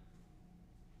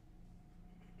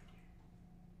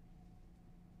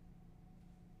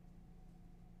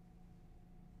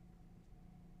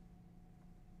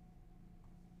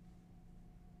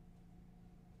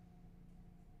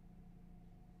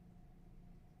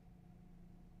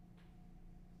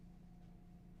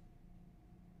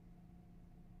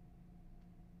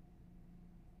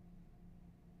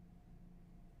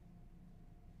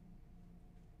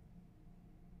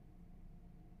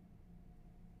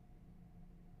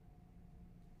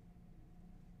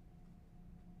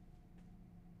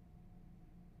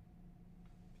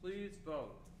 Please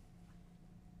vote.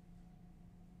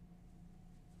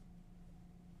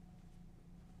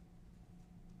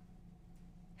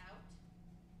 Out.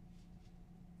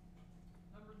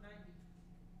 Number 90.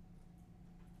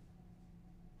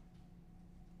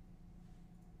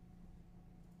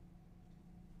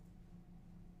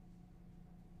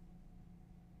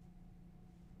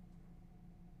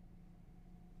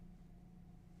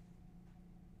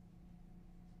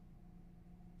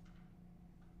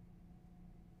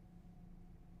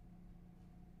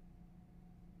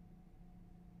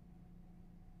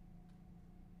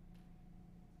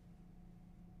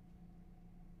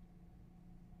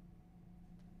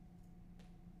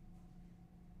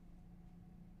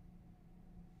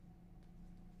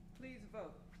 Please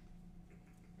vote.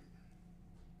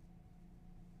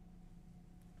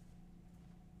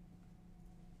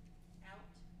 Out.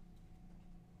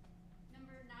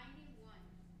 Number 91.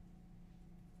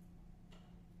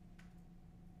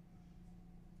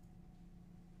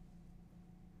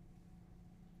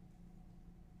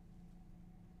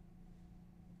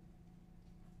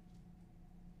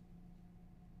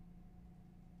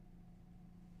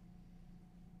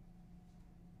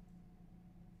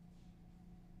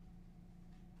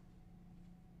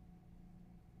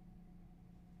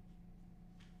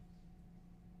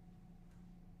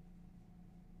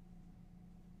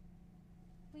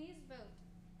 Please vote.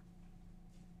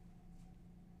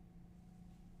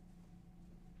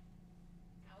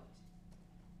 Out.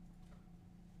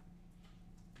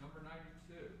 Number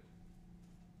 92.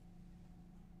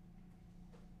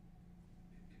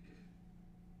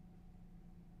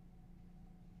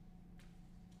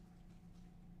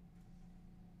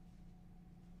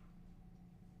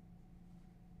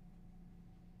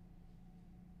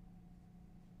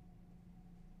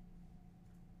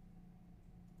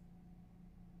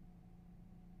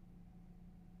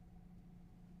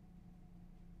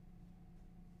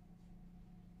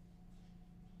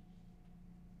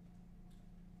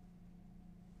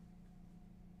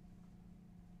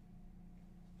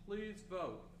 Please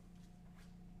vote.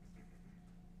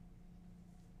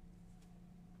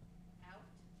 Out.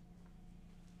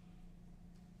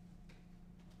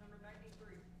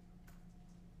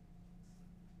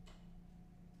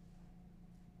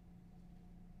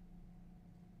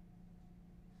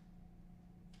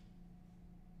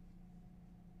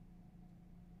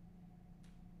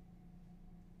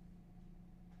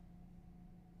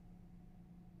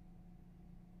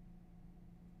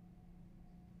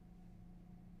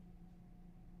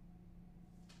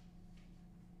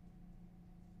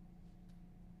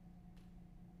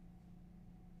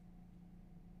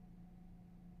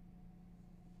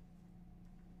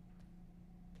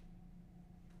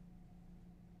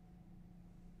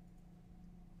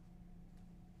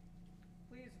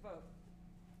 vote.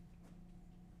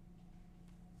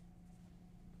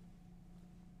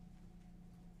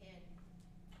 In.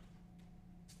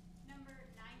 Number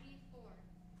 94.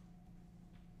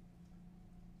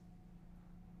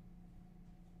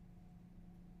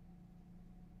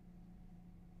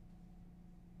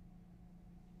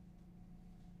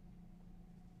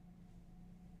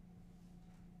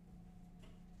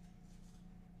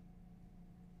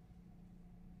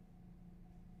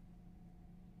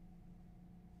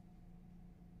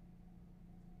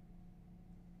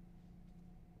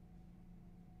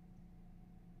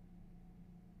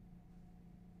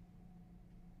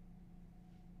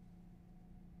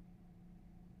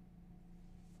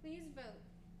 Please vote.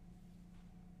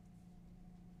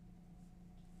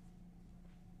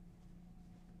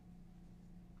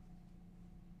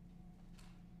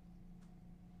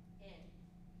 In.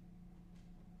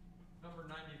 Number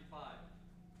 95.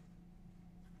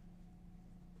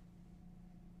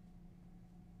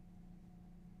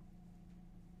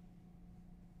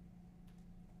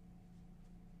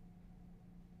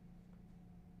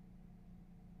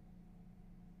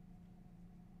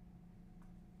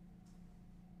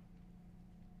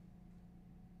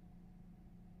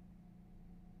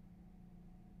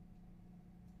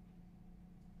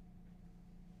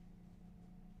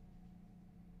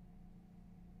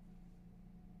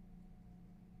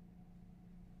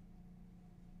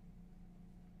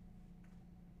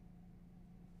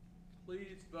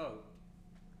 Please vote.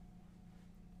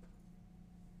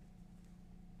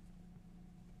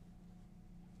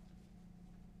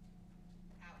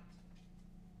 Out.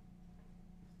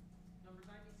 Number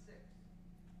 96.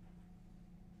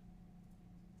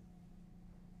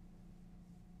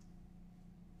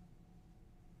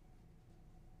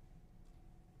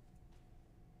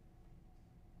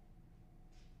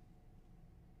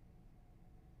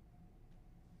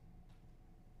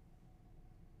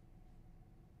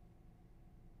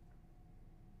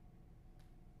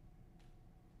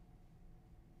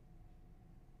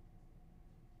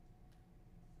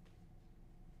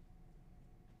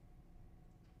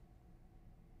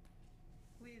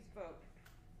 Please vote.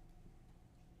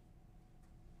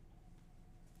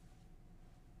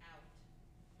 Out.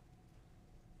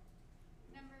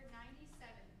 Number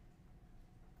 97.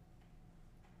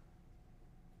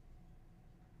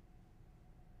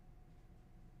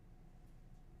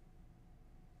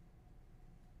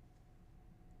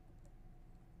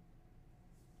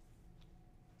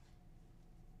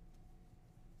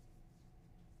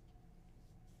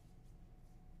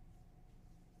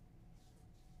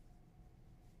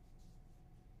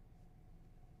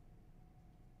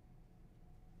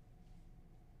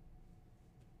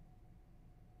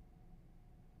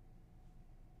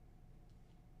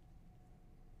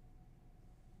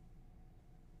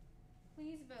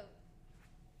 Please vote.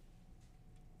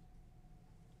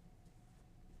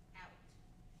 Out.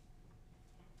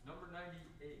 Number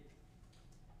 98.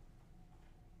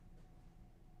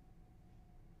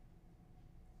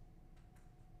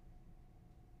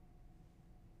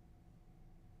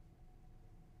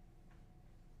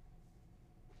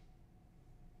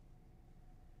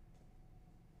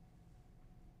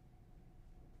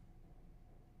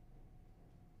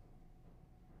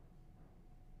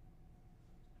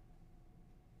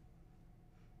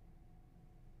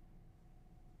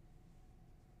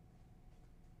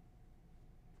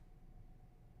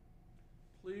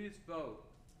 Please vote.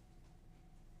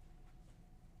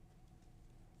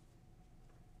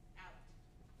 Out.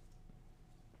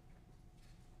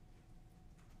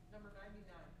 Number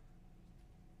 99.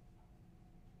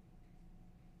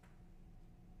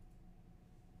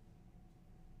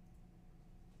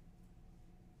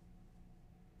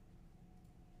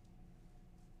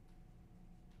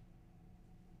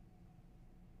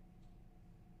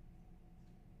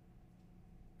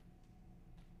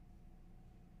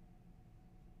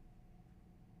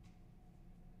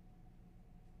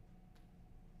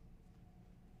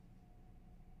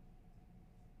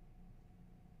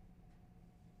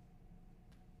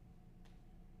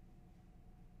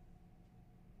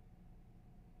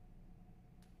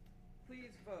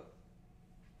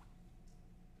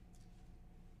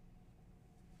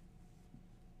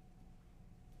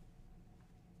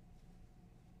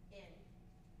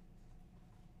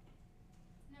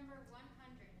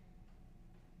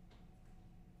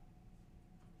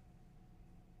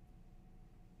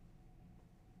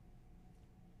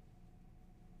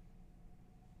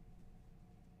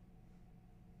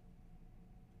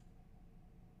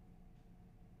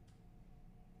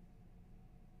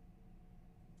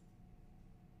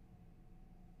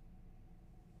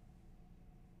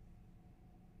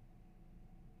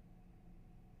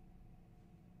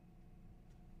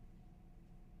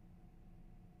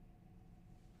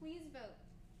 Please vote.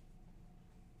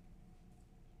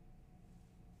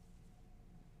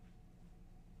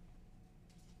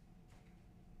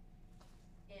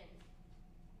 In.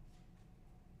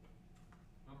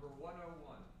 Number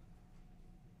 101.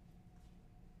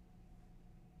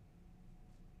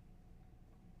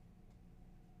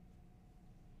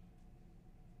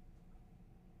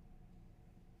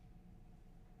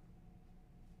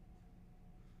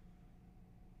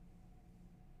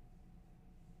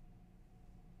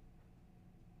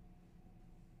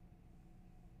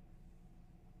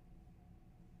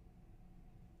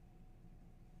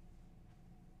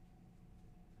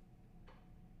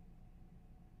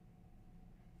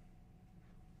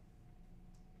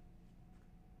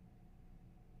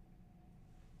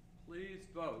 Please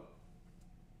vote.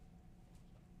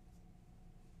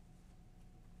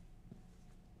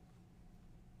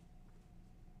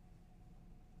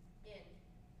 In.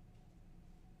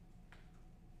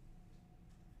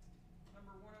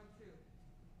 Number 102.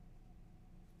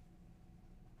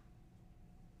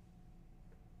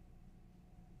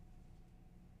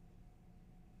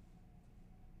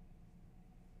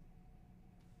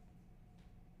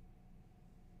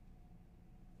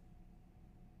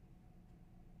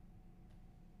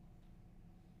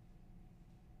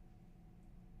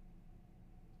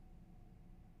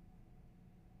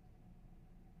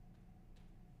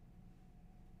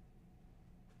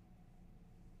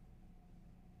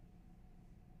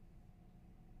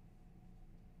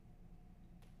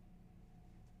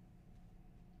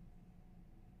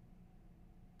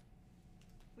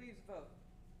 Please vote.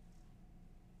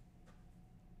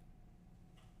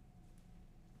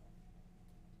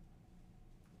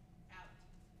 Out.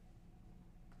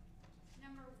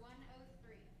 Number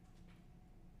 103.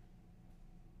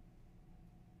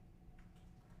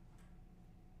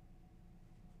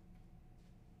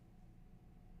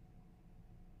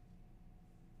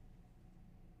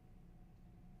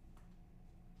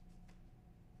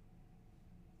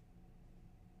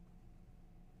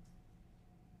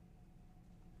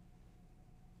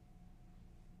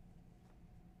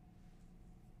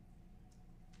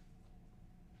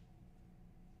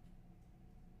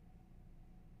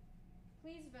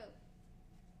 Please vote.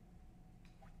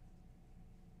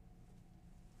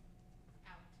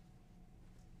 Out.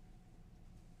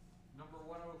 Number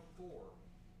 104.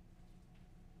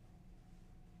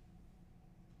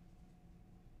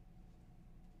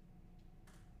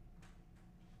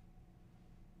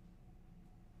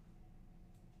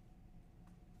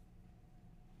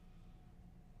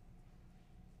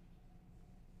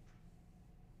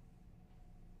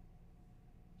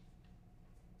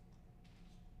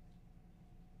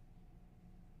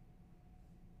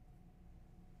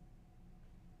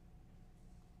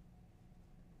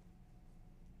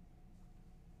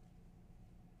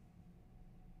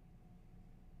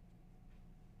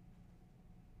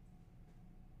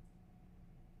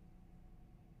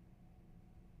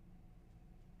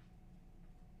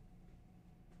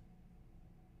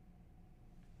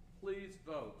 Please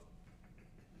vote.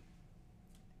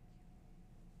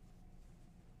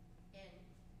 In.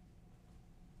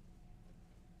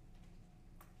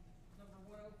 Number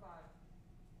 105.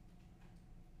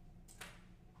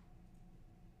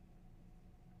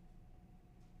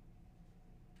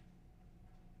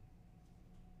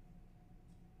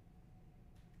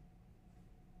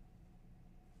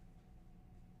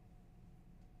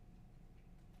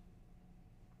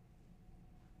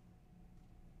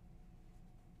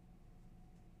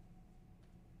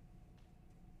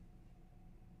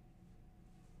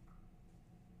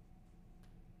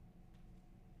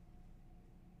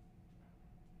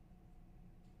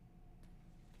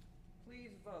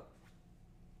 Please vote.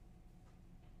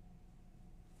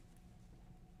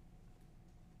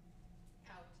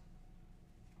 Out.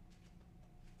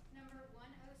 Number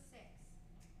 106.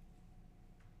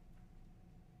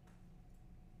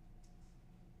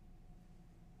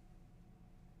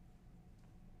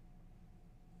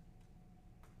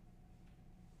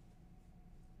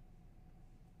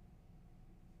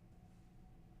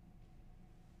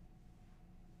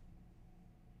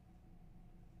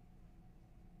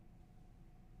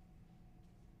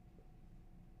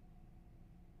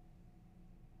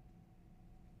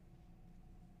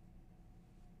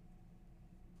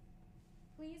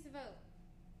 Please vote.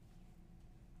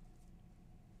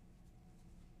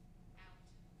 Out.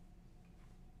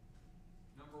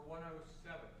 Number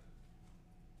 107.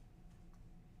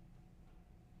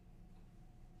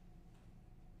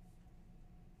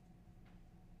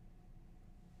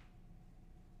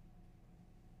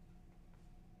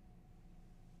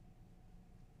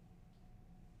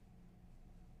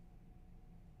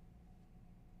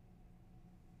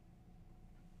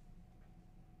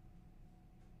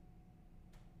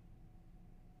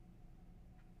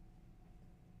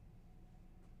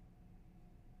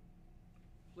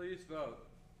 Please vote.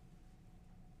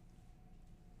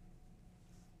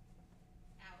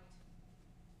 Out.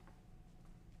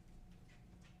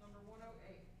 Number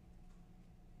 108.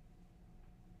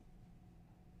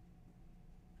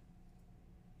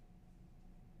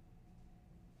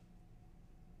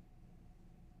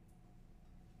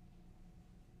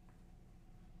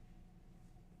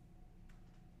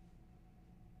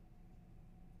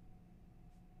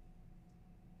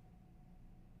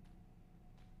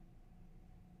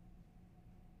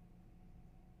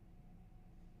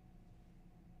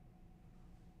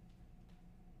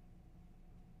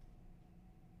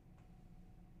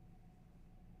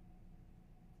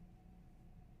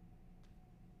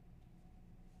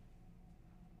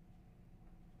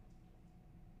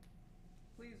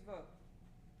 Please vote.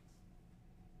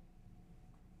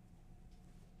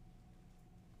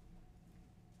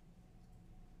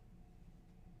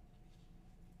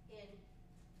 In.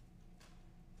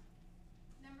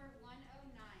 Number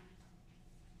 109.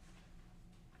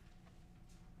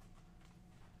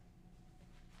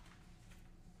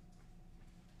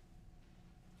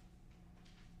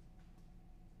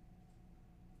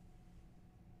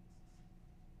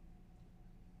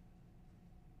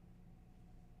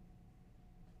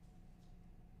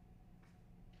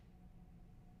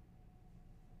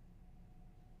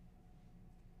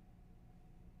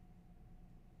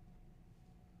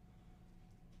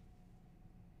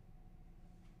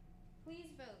 Please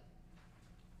vote.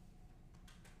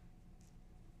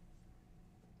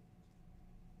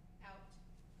 Out.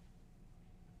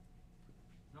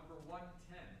 Number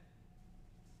 110.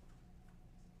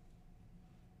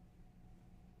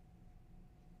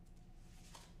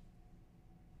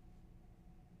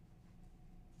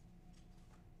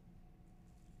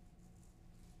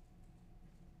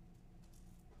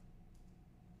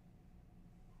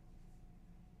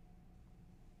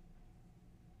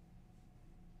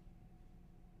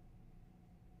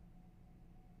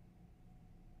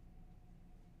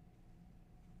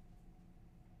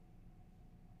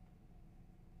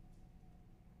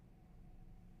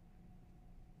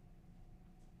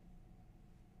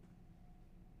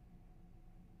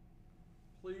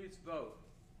 Please vote.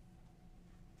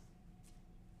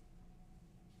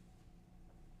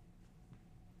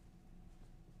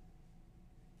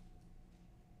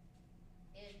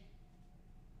 In.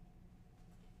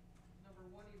 Number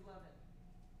 111.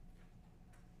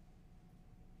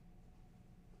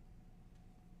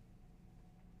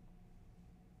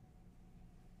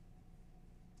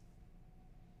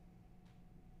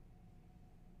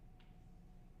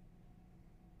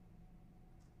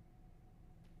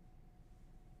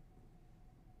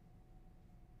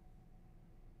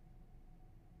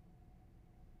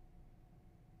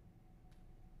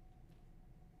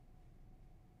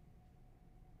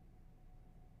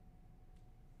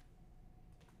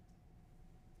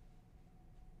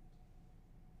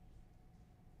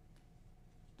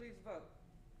 Please vote.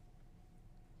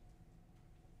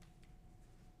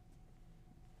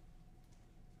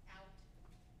 Out.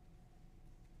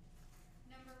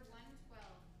 Number 112.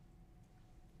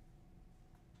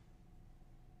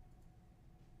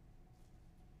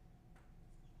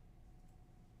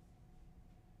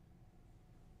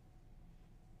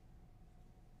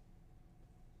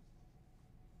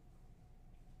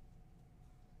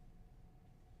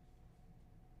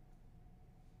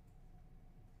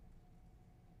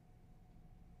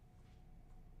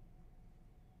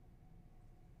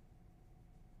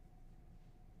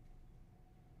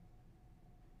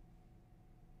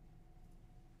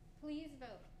 Please vote.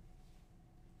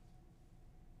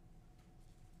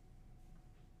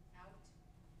 Out.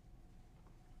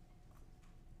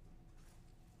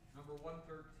 Number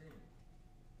 113.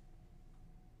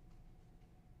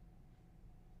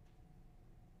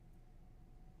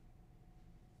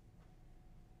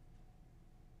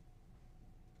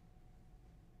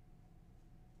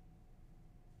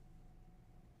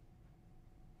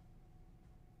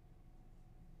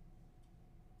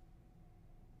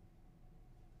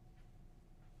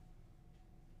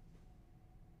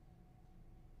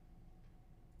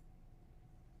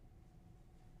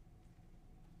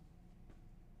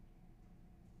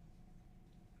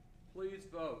 Please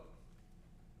vote.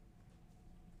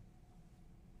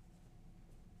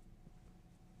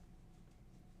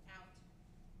 Out.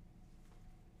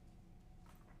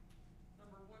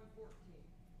 Number 114.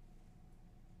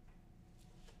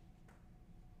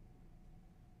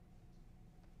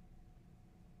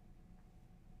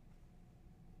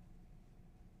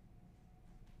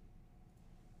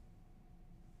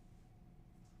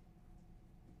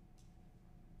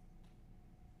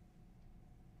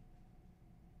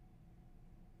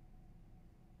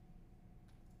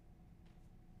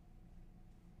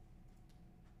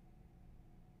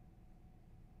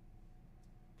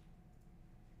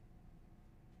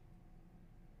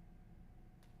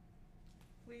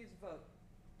 Please vote.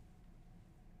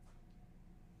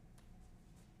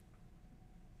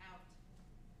 Out.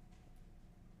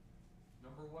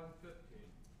 Number 115.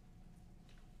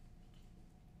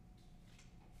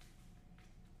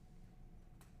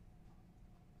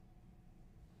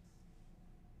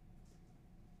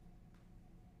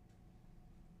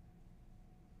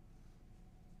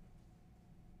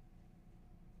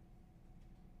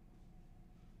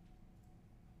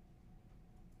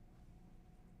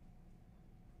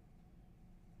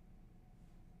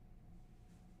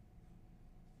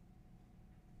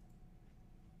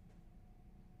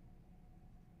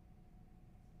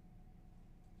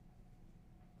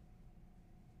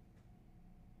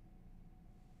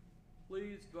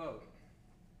 Please vote.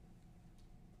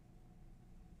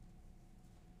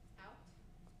 Out.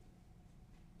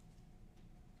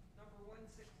 Number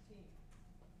 116.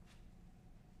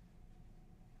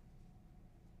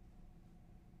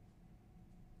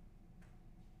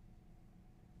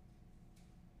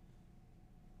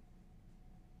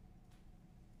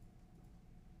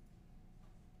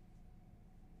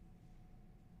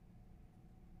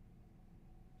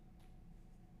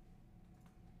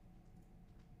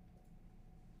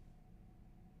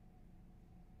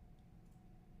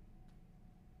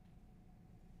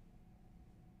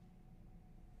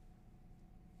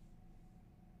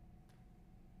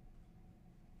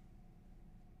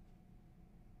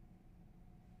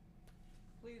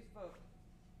 Please vote.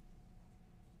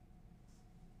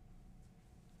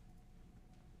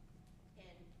 In.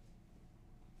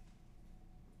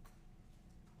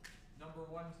 Number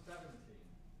 117.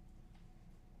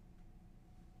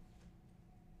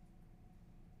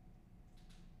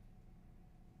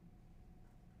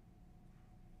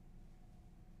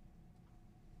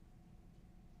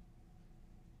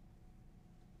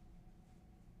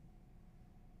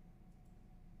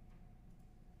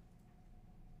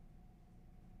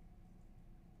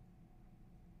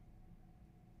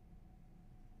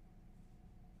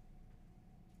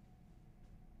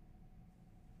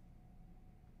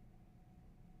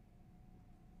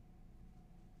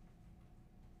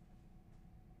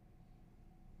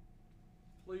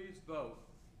 Please vote.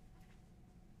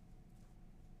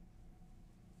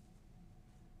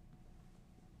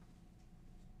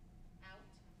 Out.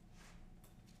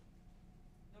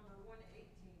 Number 118.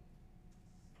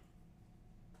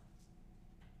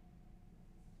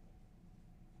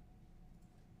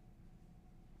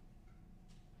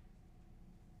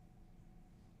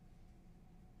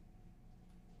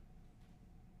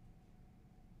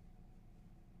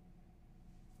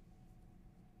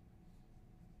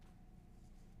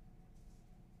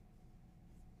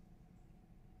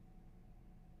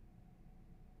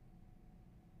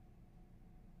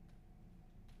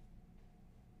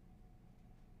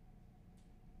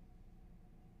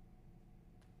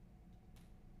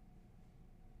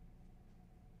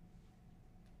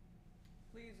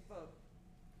 Please vote.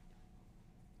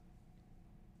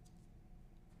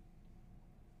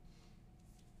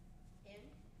 In.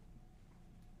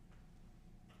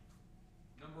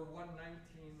 Number 119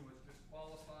 was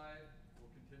disqualified. We'll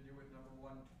continue with number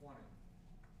 120.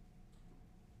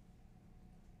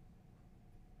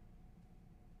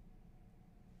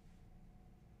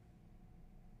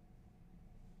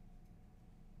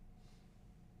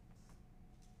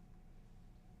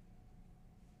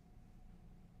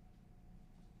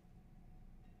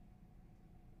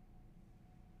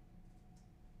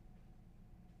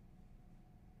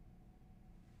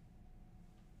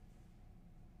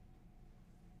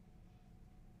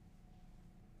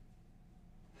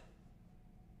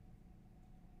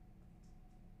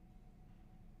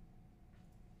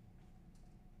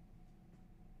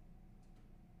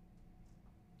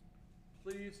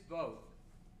 Please vote.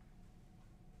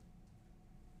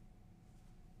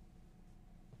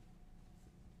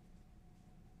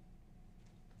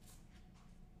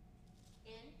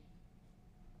 In.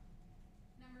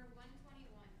 Number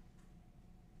 121.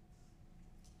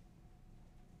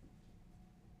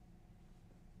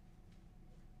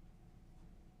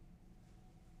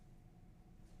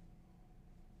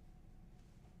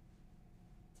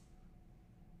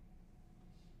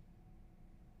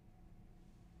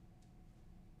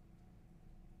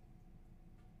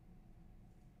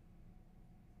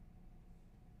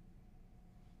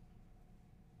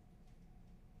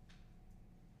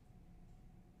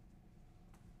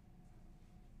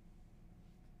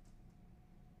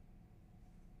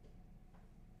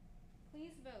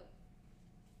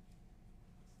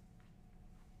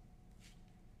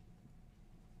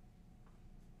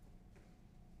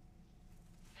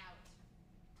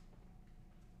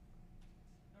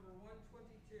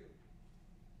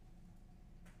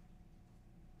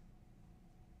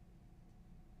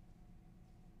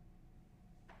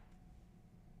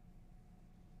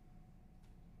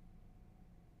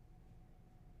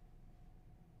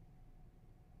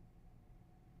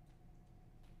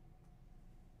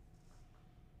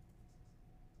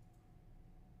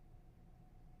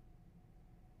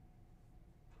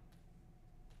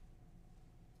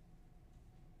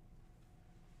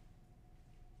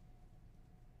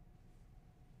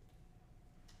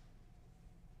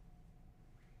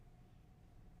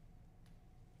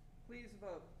 Please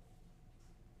vote.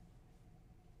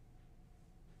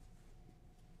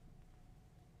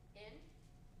 In.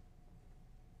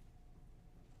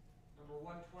 Number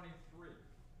 123.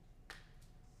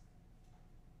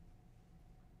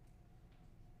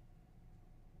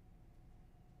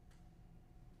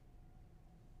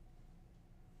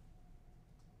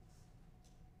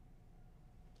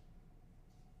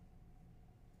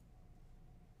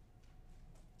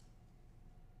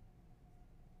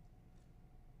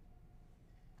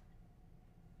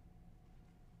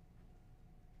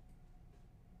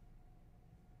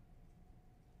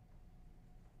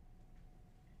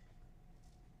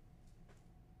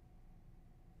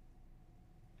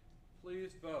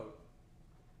 Please vote.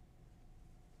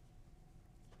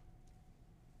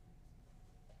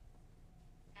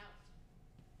 Out.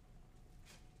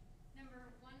 Number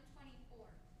 124.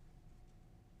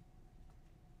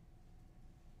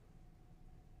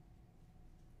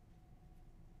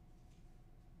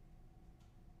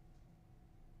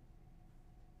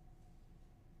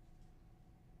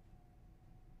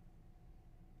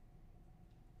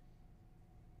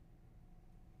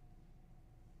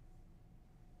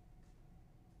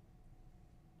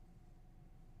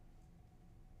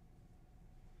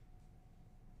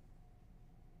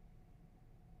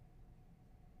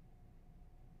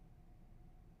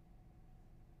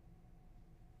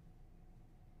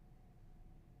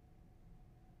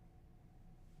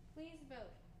 Please vote.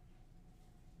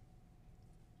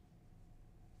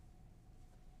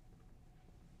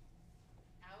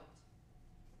 Out.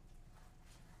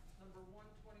 Number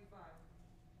 125.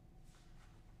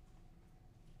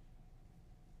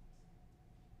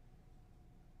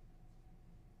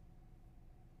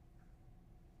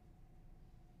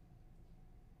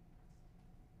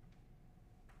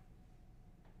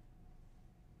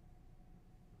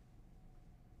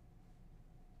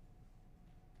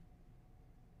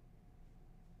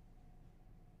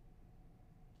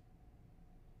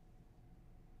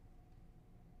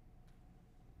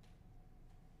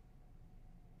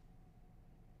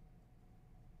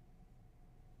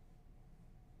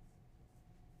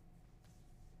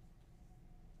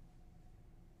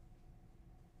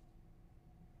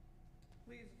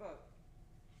 Please vote.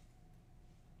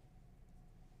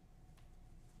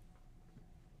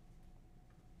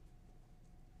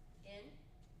 In.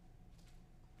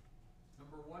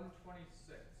 Number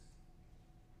 126.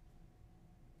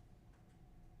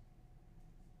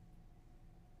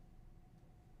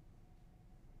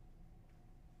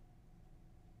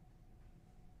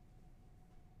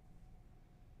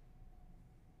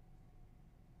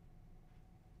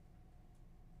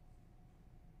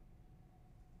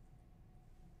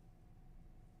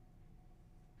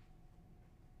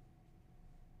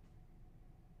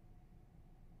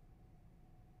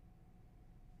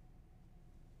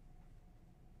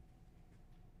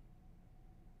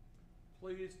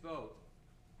 Please vote.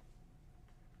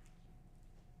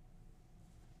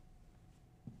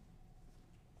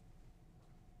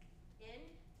 In.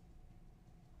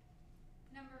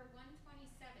 Number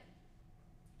 127.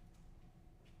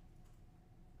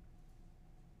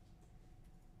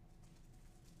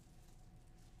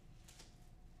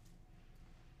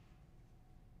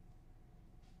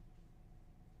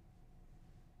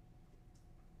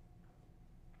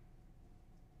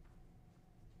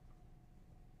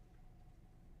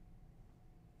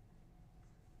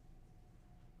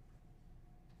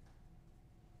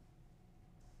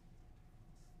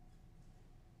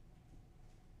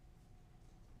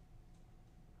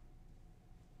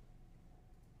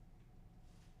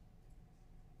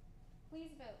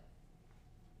 Please vote.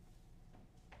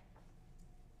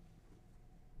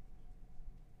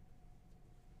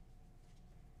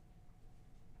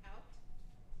 Out.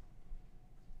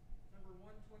 Number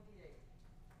 128.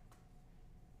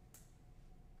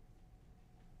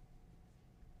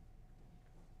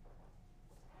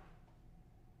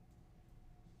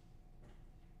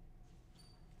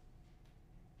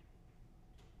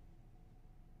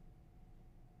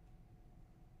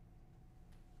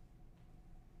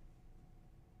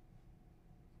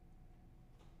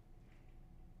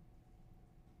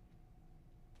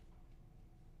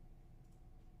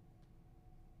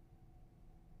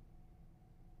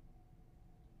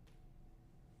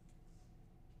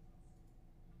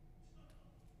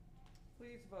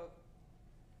 Please vote.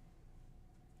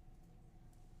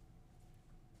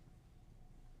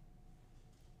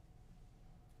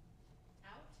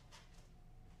 Out.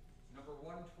 Number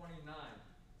 129.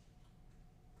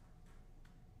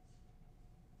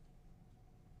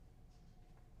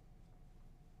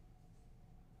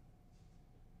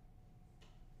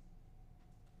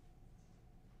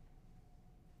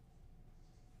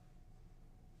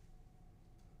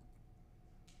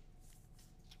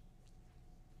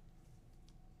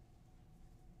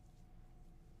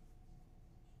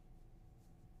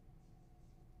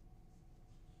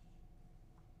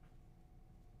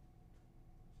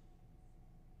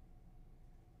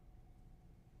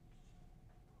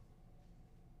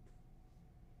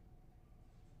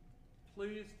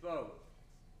 Please vote.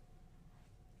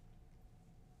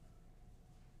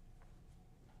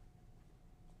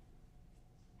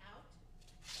 Out.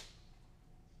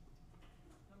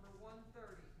 Number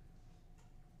 130.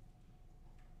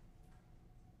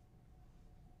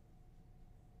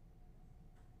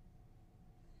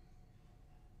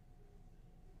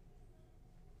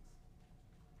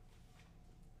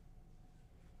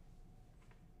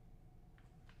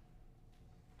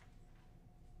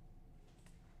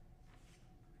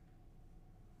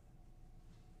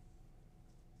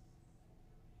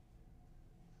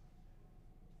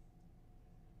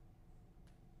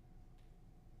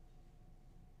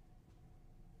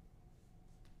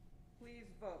 Please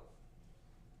vote.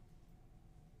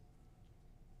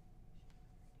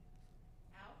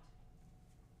 Out.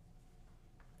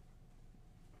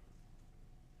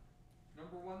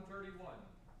 Number 131.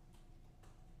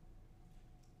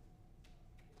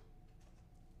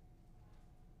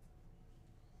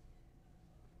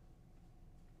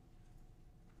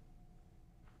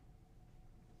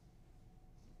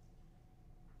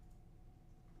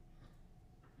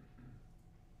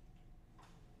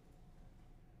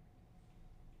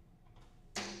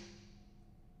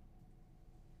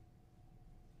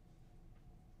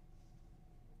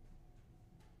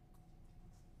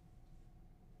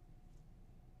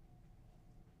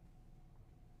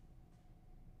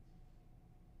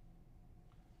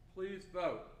 Please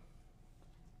vote.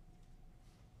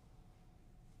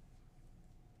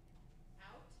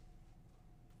 Out.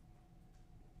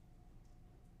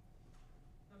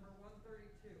 Number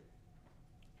 132.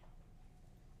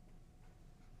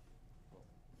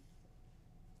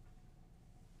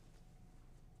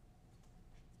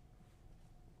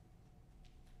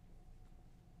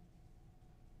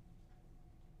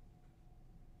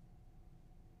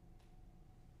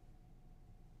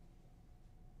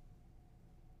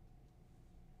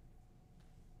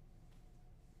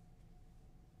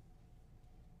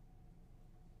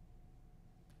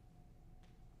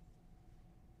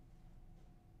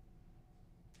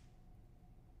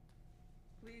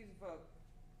 Please vote.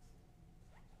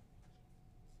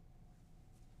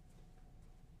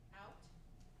 Out.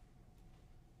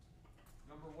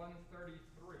 Number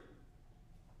 133.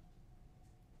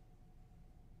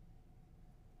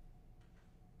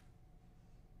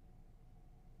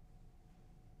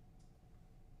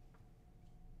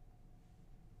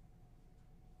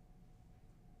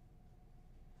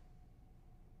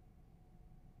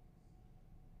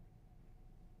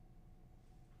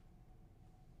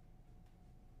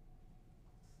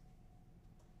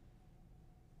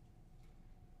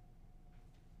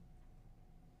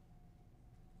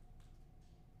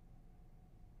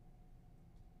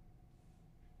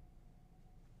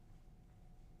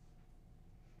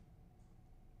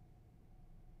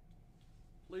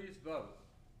 Please vote.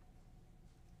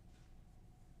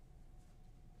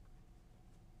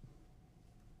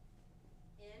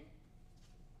 In.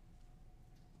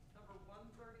 Number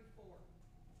 134.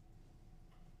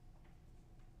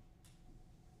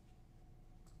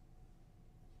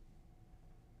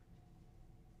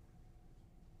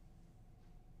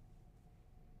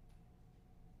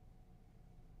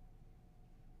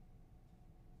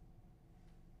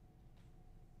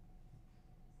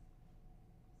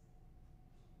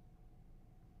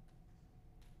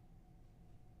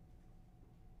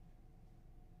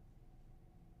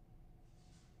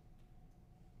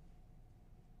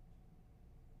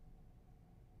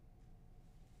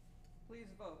 Please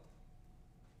vote.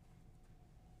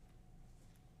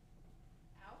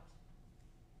 Out.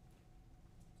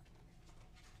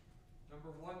 Number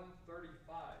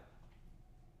 135.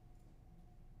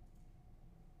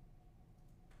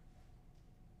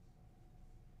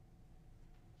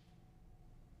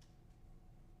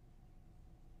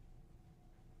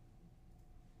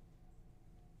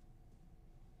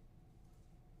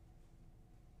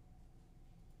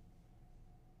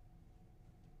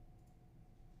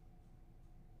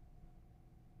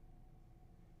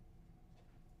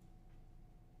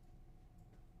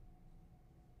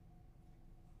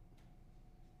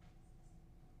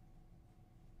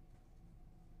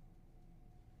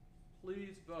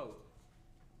 Please vote.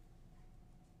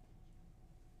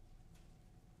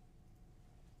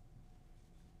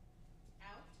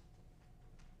 Out.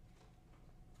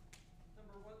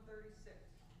 Number 136.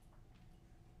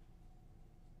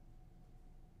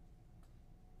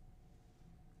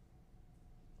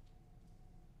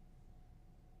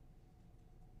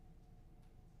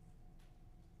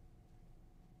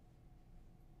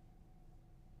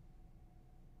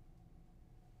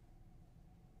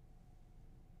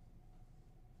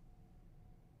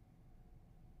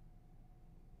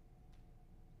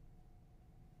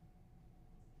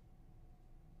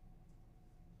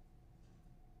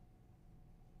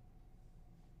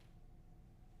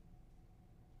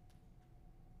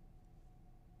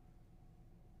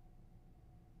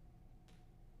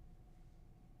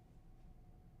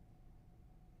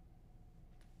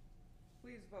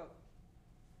 Please vote.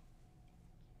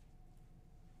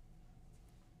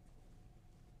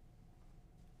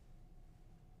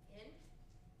 In.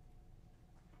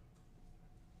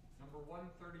 Number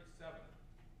 137.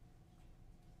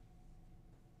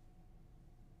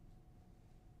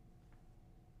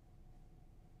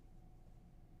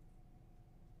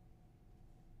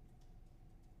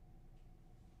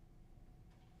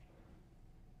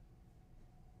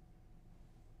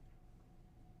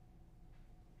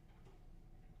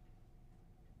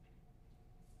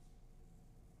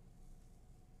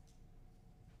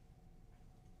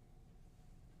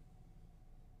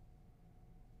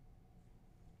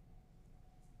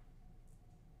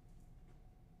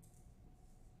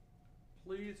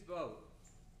 Please vote.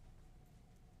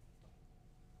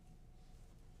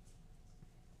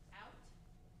 Out.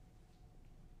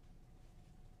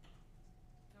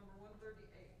 Number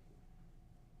 138.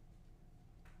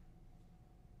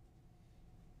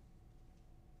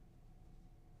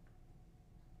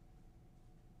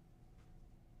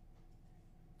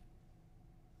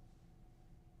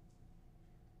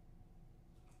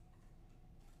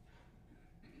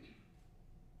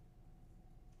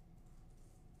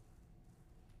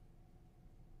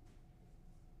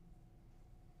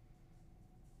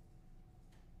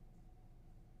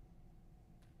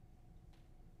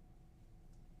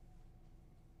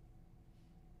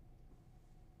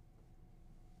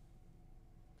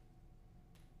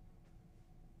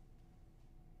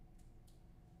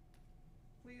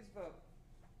 Please vote.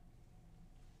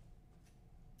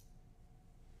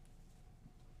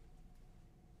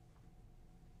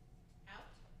 Out.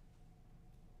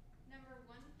 Number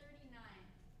 139.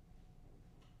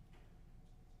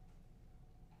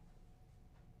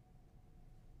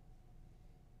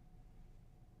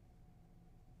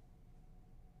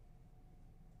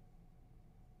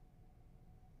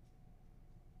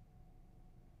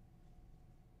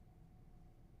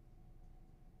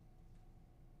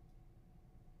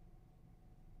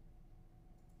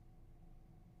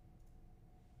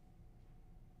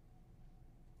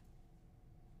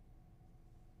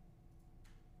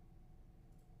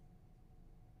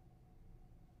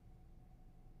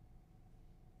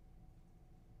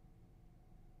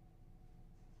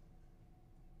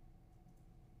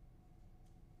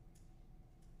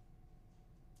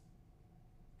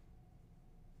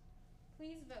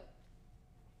 Please vote.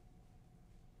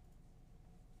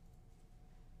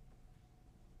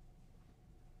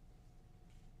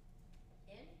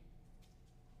 In.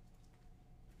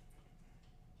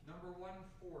 Number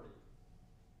 140.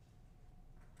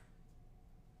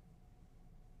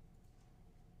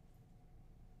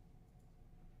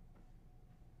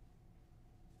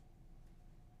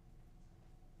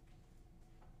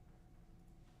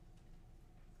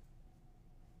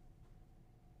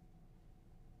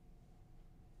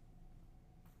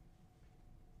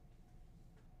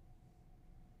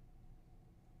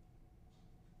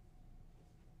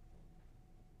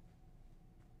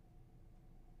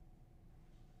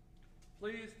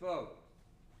 Please vote.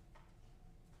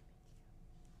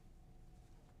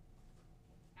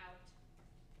 Out.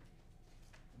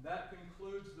 And that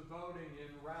concludes the voting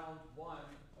in round 1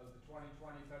 of the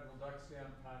 2020 Federal Duck Stamp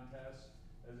Contest.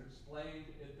 As explained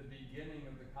at the beginning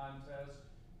of the contest,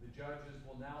 the judges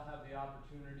will now have the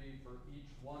opportunity for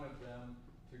each one of them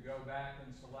to go back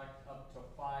and select up to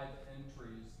 5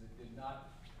 entries that did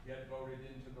not get voted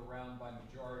into the round by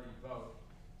majority vote.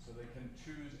 So they can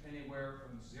choose anywhere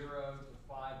from 0 to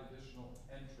 5 additional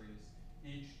entries,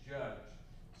 each judge.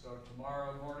 So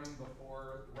tomorrow morning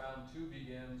before round 2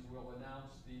 begins, we'll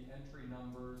announce the entry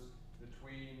numbers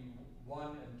between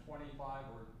 1 and 25,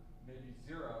 or maybe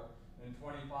 0 and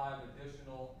 25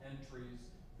 additional entries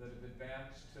that have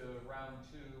advanced to round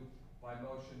 2 by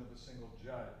motion of a single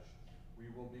judge.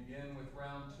 We will begin with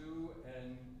round 2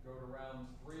 and go to round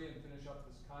 3 and finish up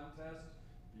this contest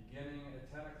beginning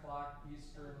at 10 o'clock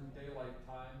Eastern Daylight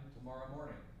Time tomorrow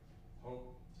morning.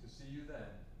 Hope to see you then.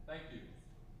 Thank you.